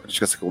 eu acredito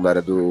que a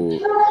secundária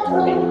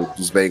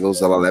dos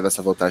Bengals, ela leva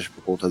essa vantagem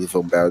por conta do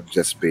Van Bell e do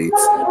Jesse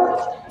Bates.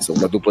 São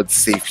uma dupla de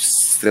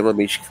safes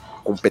extremamente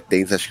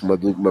competentes, acho que uma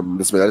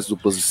das melhores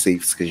duplas de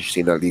safes que a gente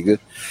tem na liga.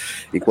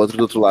 Enquanto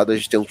do outro lado a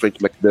gente tem um Trent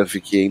McDuff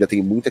que ainda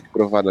tem muito a que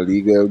provar na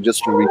liga. O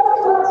Justin Reed,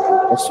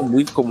 gosto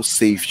muito como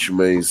safety,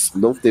 mas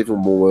não teve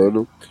um bom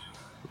ano.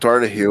 O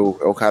Thornhill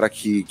é um cara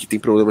que tem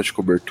problema de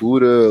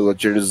cobertura, o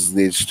L'Jarius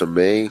Sneed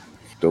também.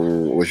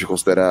 Então, hoje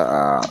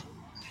considera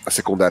a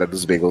secundária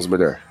dos Bengals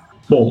melhor.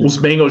 Bom, os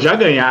Bengals já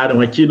ganharam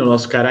aqui no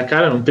nosso cara a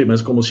cara, não tem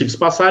mais como os Chiefs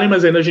passarem,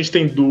 mas ainda a gente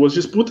tem 2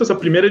 disputas. A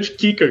primeira é de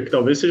kicker, que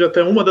talvez seja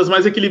até uma das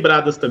mais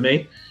equilibradas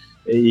também,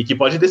 e que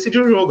pode decidir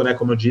o jogo, né?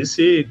 Como eu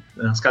disse,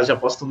 as casas de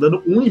aposta estão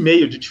dando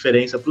 1,5 de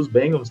diferença para os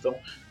Bengals, então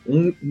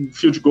um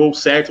field goal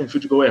certo, um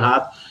field goal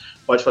errado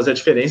pode fazer a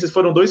diferença. E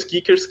foram 2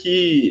 kickers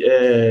que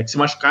se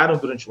machucaram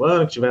durante o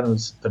ano, que tiveram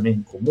isso também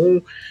em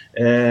comum,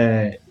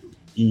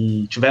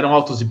 e tiveram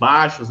altos e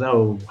baixos, né?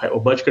 O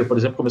Butker, por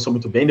exemplo, começou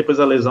muito bem, depois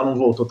a lesão não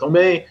voltou tão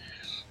bem.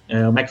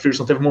 O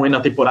McPherson teve um momento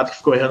na temporada que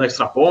ficou errando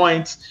extra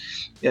points,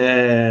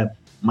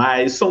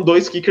 mas são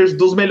 2 kickers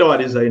dos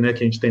melhores aí, né,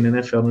 que a gente tem na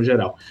NFL no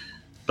geral.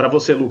 Para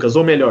você, Lucas,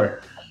 ou melhor?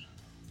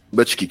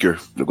 Butch Kicker,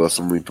 eu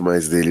gosto muito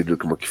mais dele do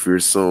que o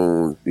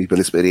McPherson, e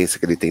pela experiência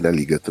que ele tem na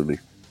liga também.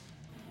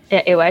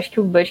 Eu acho que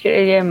o Butker,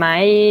 ele é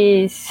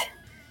mais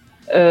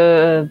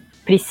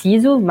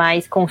preciso,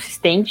 mais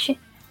consistente,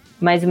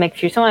 mas o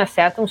McPherson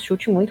acerta um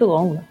chute muito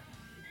longo.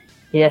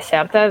 Ele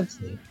acerta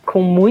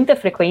com muita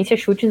frequência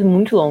chutes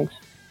muito longos.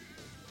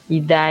 E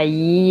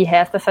daí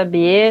resta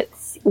saber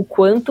o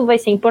quanto vai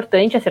ser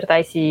importante acertar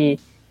esse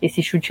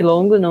chute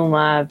longo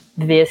numa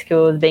vez que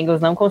os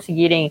Bengals não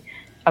conseguirem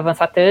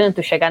avançar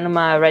tanto, chegar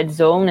numa red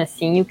zone,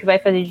 assim, o que vai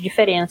fazer de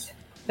diferença.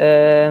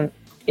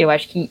 Eu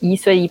acho que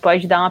isso aí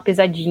pode dar uma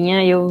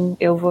pesadinha, e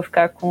eu vou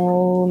ficar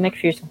com o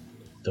McPherson.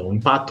 Então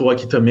empatou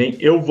aqui também.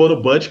 Eu vou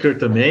no Butker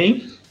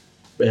também.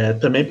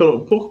 Também um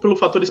pouco pelo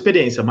fator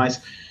experiência,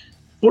 mas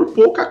por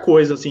pouca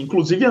coisa, assim.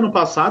 Inclusive ano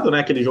passado, né,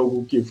 aquele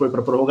jogo que foi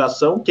para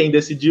prorrogação, quem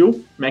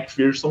decidiu,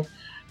 McPherson,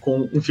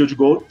 com um field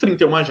goal,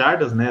 31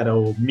 jardas, né, era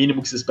o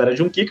mínimo que se espera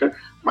de um kicker,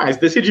 mas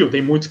decidiu.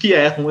 Tem muitos que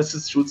erram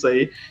esses chutes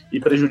aí e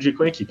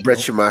prejudicam a equipe.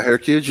 Brett Maher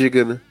que eu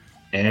diga, né?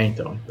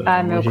 Então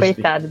meu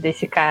coitado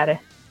desse cara.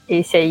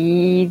 Esse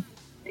aí,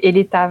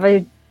 ele tava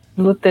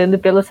lutando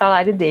pelo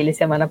salário dele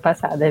semana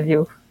passada,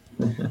 viu?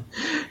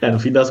 No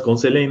fim das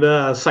contas ele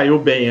ainda saiu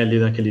bem ali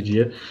naquele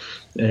dia,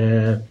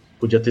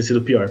 podia ter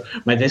sido pior,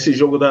 mas nesse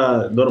jogo do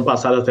ano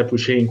passado, até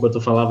puxei enquanto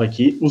eu falava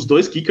aqui, os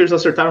 2 kickers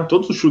acertaram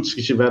todos os chutes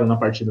que tiveram na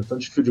partida,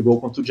 tanto de field goal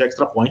quanto de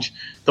extra point,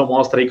 então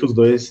mostra aí que os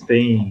 2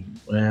 têm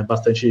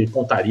bastante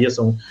pontaria,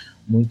 são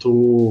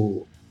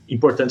muito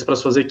importantes para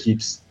suas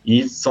equipes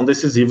e são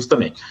decisivos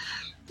também.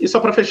 E só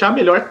para fechar,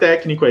 melhor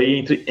técnico aí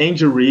entre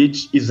Andy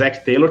Reid e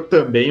Zach Taylor,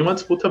 também uma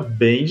disputa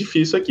bem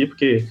difícil aqui,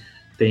 porque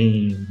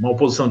tem uma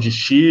oposição de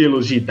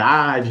estilos, de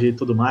idade e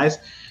tudo mais.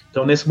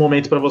 Então, nesse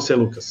momento, para você,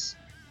 Lucas.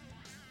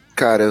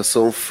 Cara, eu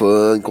sou um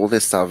fã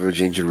incontestável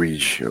de Andy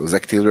Reid. O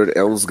Zach Taylor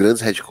é um dos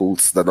grandes head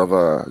coaches da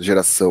nova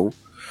geração.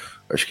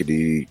 Acho que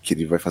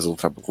ele vai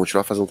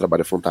continuar fazendo um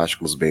trabalho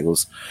fantástico nos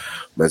Bengals.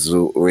 Mas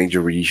o Andy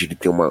Reid, ele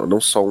tem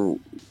não só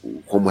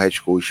como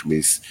head coach,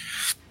 mas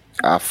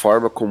a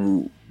forma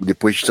como,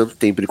 depois de tanto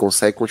tempo, ele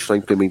consegue continuar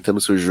implementando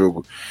o seu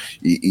jogo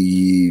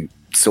e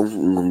ser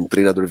um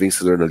treinador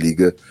vencedor na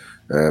liga.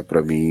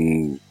 Pra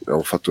mim é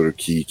um fator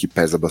que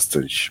pesa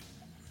bastante.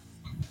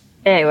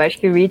 Eu acho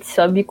que o Reid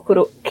soube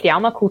criar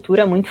uma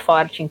cultura muito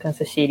forte em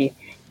Kansas City,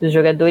 dos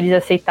jogadores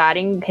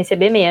aceitarem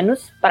receber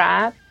menos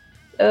para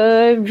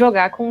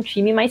jogar com um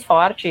time mais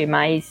forte,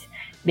 mais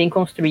bem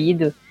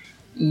construído.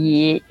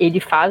 E ele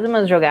faz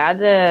umas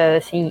jogadas,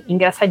 assim,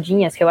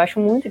 engraçadinhas, que eu acho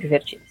muito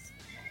divertidas.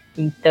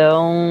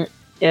 Então,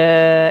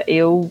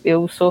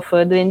 eu sou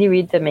fã do Andy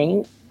Reid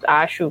também.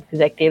 Acho que o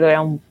Zac Taylor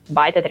é um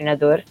baita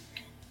treinador,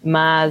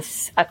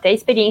 mas até a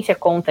experiência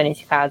conta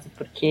nesse caso,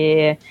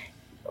 porque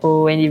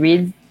o Andy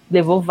Reid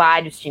levou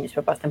vários times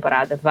para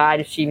pós-temporada,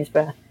 vários times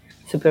para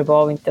Super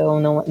Bowl, então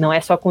não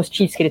é só com os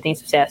Chiefs que ele tem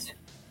sucesso.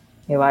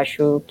 Eu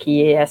acho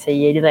que essa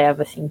aí ele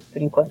leva, assim,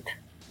 por enquanto.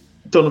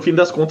 Então, no fim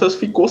das contas,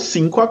 ficou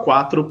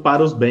 5-4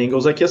 para os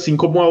Bengals aqui, assim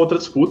como a outra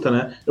disputa,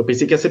 né? Eu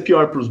pensei que ia ser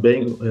pior para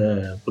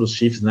os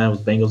Chiefs, né? Os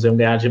Bengals iam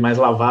ganhar de mais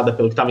lavada,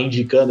 pelo que estava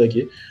indicando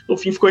aqui. No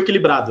fim, ficou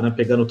equilibrado, né?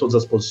 Pegando todas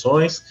as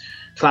posições.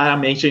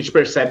 Claramente, a gente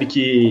percebe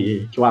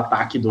que o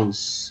ataque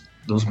dos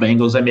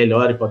Bengals é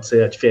melhor e pode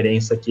ser a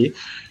diferença aqui.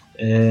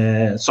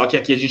 Só que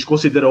aqui a gente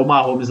considerou o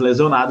Mahomes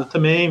lesionado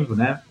também,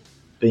 né?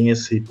 Tem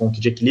esse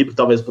ponto de equilíbrio,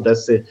 talvez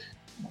pudesse ser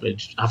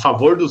a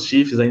favor dos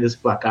Chiefs ainda esse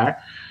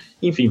placar.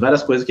 Enfim,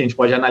 várias coisas que a gente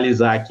pode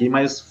analisar aqui,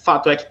 mas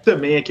fato é que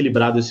também é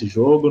equilibrado esse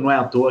jogo, não é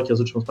à toa que as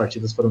últimas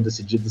partidas foram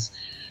decididas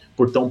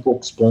por tão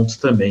poucos pontos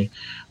também.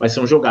 Vai ser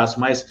um jogaço,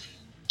 mas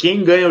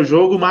quem ganha o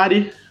jogo,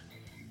 Mari?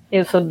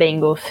 Eu sou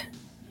Bengals.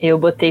 Eu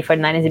botei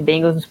 49ers e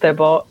Bengals no Super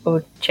Bowl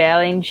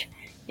Challenge.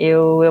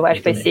 Eu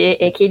acho que vai ser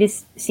que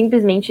eles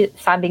simplesmente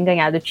sabem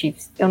ganhar do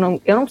Chiefs. Eu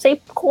não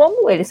sei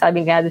como eles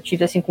sabem ganhar do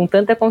Chiefs assim, com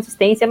tanta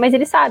consistência, mas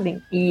eles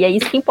sabem. E é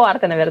isso que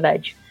importa, na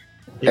verdade.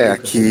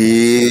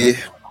 Aqui...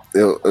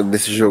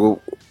 nesse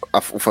jogo,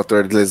 o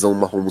fator de lesão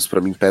Mahomes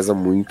pra mim pesa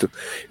muito.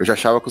 Eu já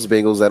achava que os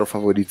Bengals eram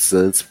favoritos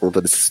antes, por conta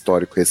desse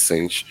histórico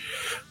recente,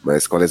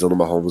 mas com a lesão do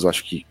Mahomes eu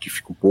acho que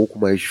fica um pouco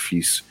mais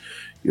difícil.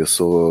 E eu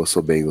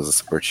sou Bengals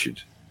nessa partida.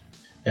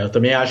 Eu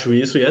também acho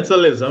isso, e antes da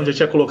lesão já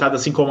tinha colocado,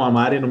 assim como a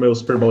Mari, no meu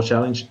Super Bowl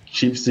Challenge,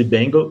 Chiefs e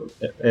Bengals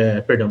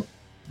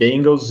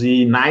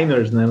e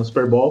Niners, né, no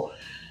Super Bowl.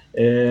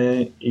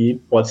 E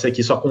pode ser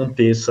que isso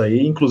aconteça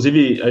aí.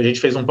 Inclusive, a gente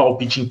fez um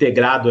palpite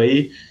integrado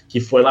aí, que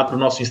foi lá para o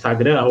nosso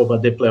Instagram,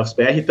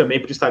 @ThePlayoffsBR, e também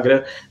para o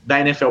Instagram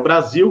da NFL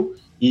Brasil,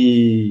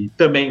 e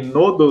também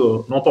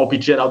no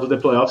palpite geral do The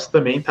Playoffs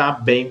também tá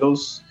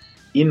Bengals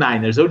e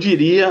Niners. Eu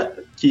diria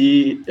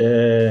que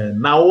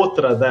na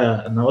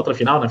outra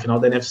final, na final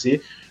da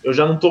NFC, eu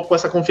já não tô com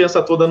essa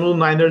confiança toda no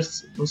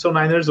Niners, no seu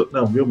Niners,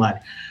 não, viu, Mari?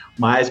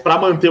 Mas para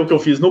manter o que eu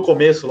fiz no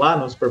começo lá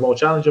no Super Bowl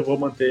Challenge, eu vou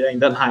manter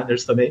ainda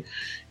Niners também.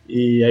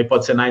 E aí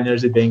pode ser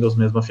Niners e Bengals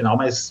mesmo a final,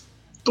 mas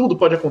tudo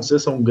pode acontecer,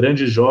 são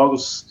grandes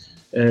jogos,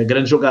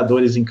 grandes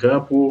jogadores em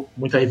campo,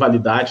 muita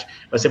rivalidade.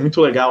 Vai ser muito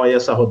legal aí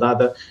essa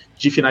rodada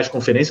de finais de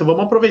conferência.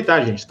 Vamos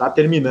aproveitar, gente, tá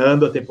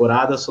terminando a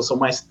temporada, só são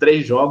mais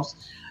 3 jogos,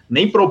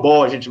 nem Pro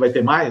Bowl a gente vai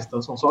ter mais,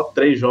 então são só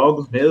 3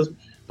 jogos mesmo.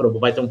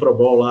 Vai ter um Pro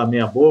Bowl lá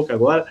meia boca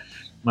agora,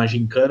 uma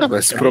gincana.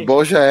 Mas o Pro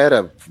Bowl já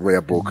era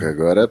meia boca,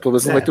 agora pelo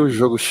menos não vai ter um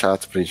jogo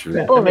chato pra gente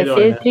ver. Pô, vai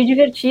ser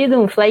divertido,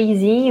 um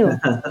flagzinho.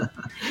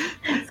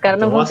 Os caras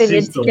não vão ter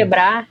medo de se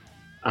quebrar.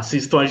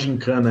 Assistam a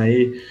gincana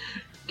aí,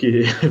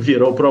 que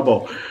virou Pro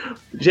Bowl.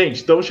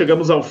 Gente, então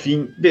chegamos ao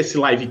fim desse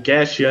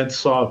livecast, antes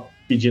só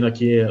pedindo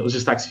aqui os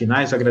destaques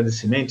finais,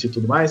 agradecimentos e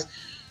tudo mais.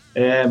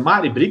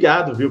 Mari,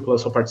 obrigado, viu, pela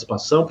sua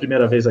participação,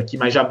 primeira vez aqui,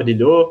 mas já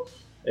brilhou.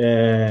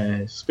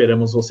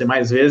 Esperamos você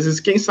mais vezes,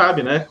 quem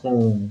sabe, né,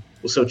 com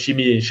o seu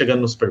time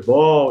chegando no Super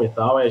Bowl e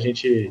tal, a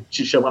gente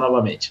te chama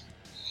novamente.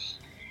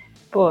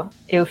 Pô,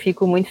 eu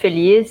fico muito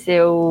feliz,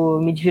 eu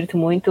me divirto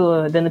muito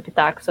dando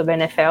pitaco sobre a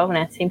NFL,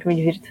 né, sempre me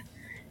divirto,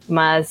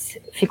 mas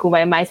fico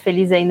mais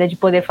feliz ainda de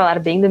poder falar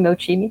bem do meu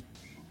time,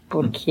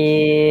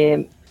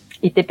 porque...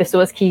 E ter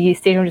pessoas que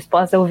estejam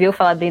dispostas a ouvir eu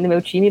falar bem do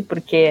meu time,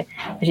 porque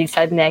a gente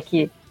sabe, né,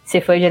 que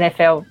ser fã de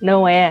NFL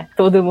não é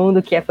todo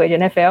mundo que é fã de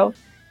NFL.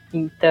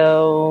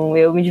 Então,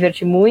 eu me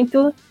diverti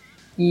muito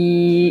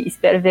e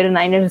espero ver o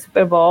Niners no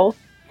Super Bowl.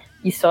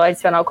 E só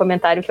adicionar o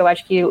comentário que eu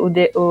acho que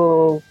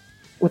o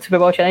Super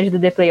Bowl Challenge do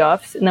The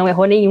Playoffs não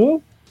errou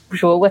nenhum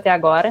jogo até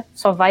agora.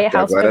 Só vai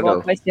errar o Super Bowl,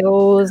 que vai ser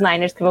os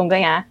Niners que vão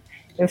ganhar.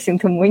 Eu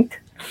sinto muito.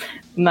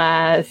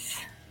 Mas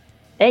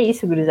é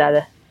isso,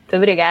 gurizada. Muito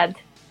obrigada.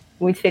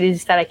 Muito feliz de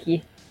estar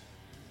aqui.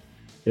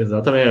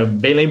 Exatamente,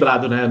 bem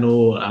lembrado, né?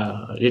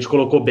 A gente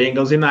colocou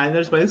Bengals e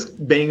Niners, mas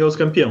Bengals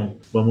campeão.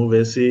 Vamos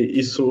ver se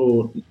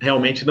isso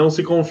realmente não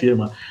se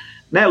confirma.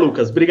 Né,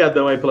 Lucas?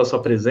 Brigadão aí pela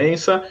sua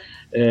presença.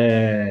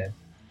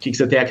 O que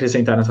você tem a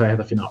acrescentar nessa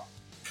reta final?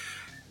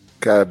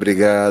 Cara,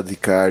 obrigado,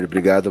 Ricardo.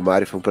 Obrigado,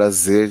 Mari. Foi um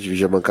prazer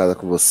dividir a bancada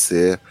com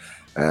você.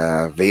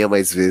 Venha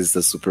mais vezes,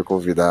 tá super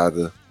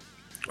convidada.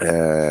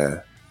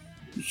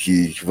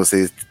 Que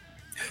você...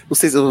 Não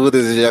sei se eu vou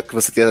desejar que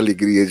você tenha a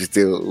alegria de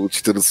ter o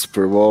título do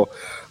Super Bowl,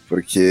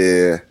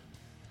 porque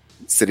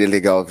seria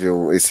legal ver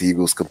esse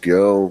Eagles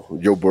campeão, o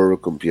Joe Burrow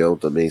campeão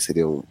também,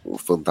 seria um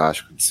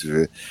fantástico de se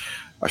ver.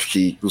 Acho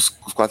que os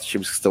 4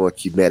 times que estão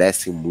aqui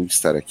merecem muito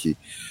estar aqui.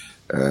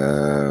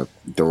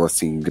 Então,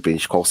 assim,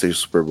 independente de qual seja o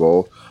Super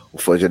Bowl, o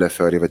fã de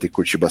NFL vai ter que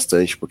curtir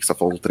bastante, porque só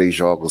faltam 3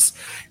 jogos.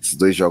 Esses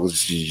 2 jogos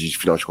de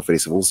final de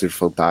conferência vão ser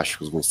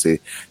fantásticos, vão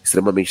ser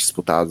extremamente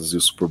disputados, e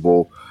o Super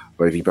Bowl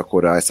vai vir para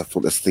coroar essa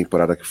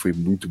temporada que foi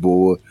muito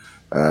boa.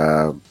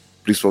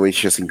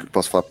 principalmente, assim,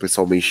 posso falar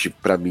pessoalmente,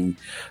 pra mim,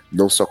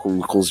 não só com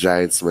os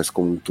Giants, mas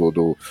como um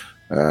todo,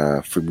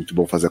 foi muito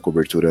bom fazer a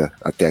cobertura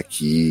até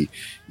aqui,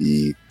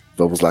 e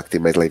vamos lá que tem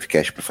mais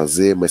livecast pra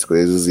fazer, mais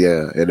coisas, e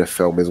a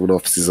NFL mesmo na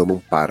off-season não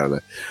para, né?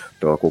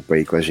 Então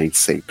acompanhe com a gente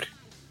sempre.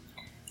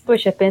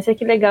 Poxa, pensa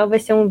que legal vai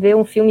ser ver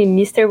um filme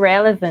Mr.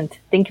 Relevant.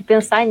 Tem que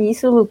pensar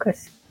nisso,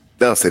 Lucas.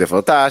 Não, seria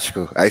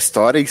fantástico. A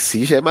história em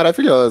si já é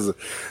maravilhosa.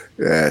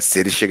 Se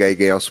ele chegar e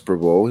ganhar o Super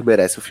Bowl,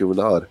 merece o filme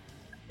na hora.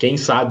 Quem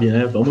sabe,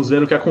 né? Vamos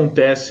ver o que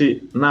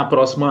acontece na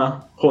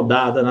próxima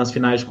rodada, nas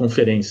finais de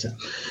conferência.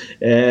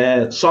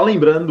 Só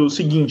lembrando o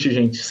seguinte,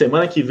 gente,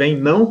 semana que vem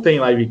não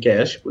tem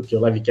livecast, porque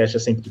o livecast é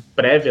sempre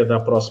prévia da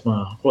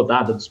próxima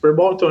rodada do Super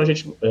Bowl, então a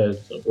gente,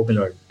 ou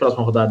melhor,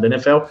 próxima rodada da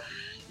NFL,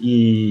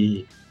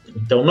 e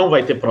então não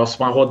vai ter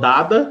próxima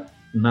rodada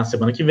na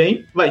semana que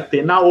vem, vai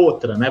ter na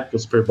outra, né? Porque o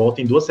Super Bowl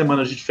tem 2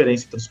 semanas de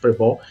diferença entre o Super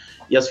Bowl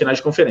e as finais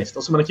de conferência.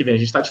 Então semana que vem a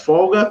gente está de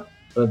folga,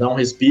 para dar um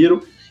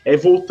respiro, e aí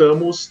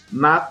voltamos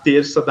na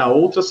terça da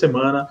outra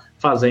semana,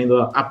 fazendo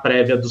a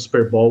prévia do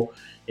Super Bowl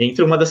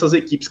entre uma dessas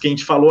equipes que a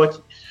gente falou aqui.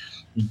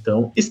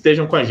 Então,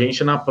 estejam com a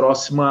gente na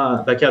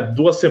próxima, daqui a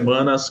 2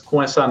 semanas,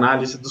 com essa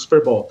análise do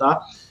Super Bowl,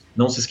 tá?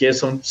 Não se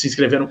esqueçam de se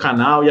inscrever no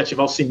canal e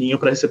ativar o sininho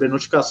para receber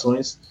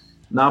notificações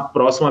na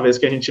próxima vez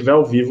que a gente estiver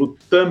ao vivo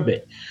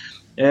também.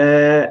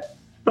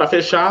 Para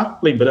fechar,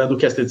 lembrando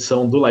que esta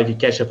edição do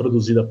Livecast é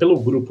produzida pelo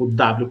grupo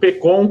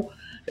WPcom.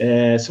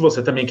 Se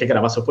você também quer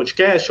gravar seu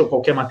podcast ou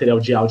qualquer material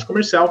de áudio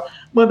comercial,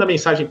 manda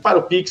mensagem para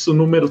o Pix, o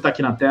número está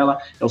aqui na tela,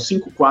 é o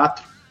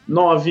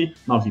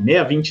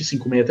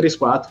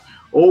 54996205634,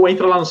 ou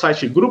entra lá no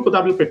site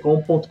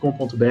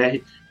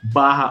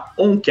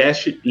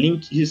grupowpcom.com.br/oncast,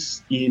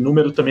 links e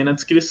número também na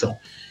descrição.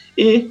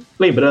 E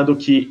lembrando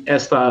que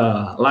esse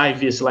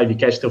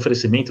livecast tem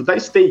oferecimento da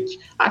Stake,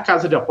 a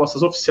casa de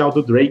apostas oficial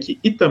do Drake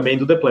e também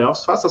do The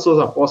Playoffs. Faça suas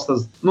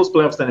apostas nos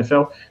playoffs da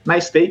NFL na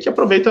Stake,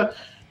 aproveita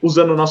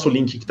usando o nosso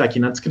link que está aqui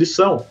na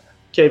descrição,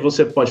 que aí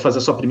você pode fazer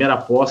a sua primeira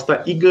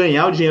aposta e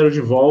ganhar o dinheiro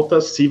de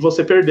volta se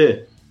você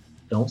perder.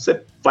 Então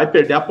você vai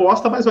perder a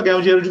aposta, mas vai ganhar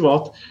o dinheiro de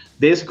volta,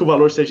 desde que o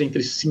valor seja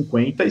entre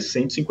 50 e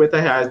 150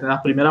 reais, né, na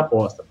primeira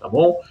aposta, tá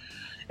bom?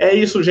 É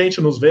isso,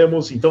 gente, nos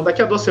vemos então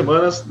daqui a 2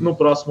 semanas no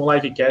próximo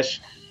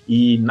livecast,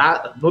 e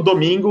no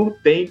domingo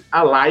tem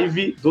a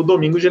live do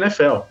domingo de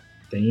NFL.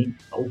 Tem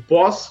o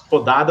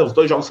pós-rodada, os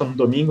 2 jogos são no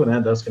domingo, né,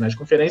 das finais de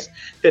conferência.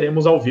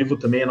 Teremos ao vivo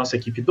também a nossa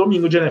equipe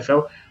Domingo de NFL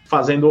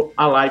fazendo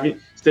a live.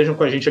 Estejam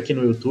com a gente aqui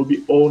no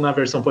YouTube ou na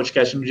versão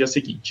podcast no dia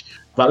seguinte.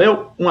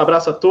 Valeu, um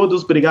abraço a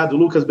todos, obrigado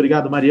Lucas,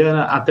 obrigado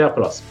Mariana, até a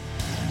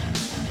próxima.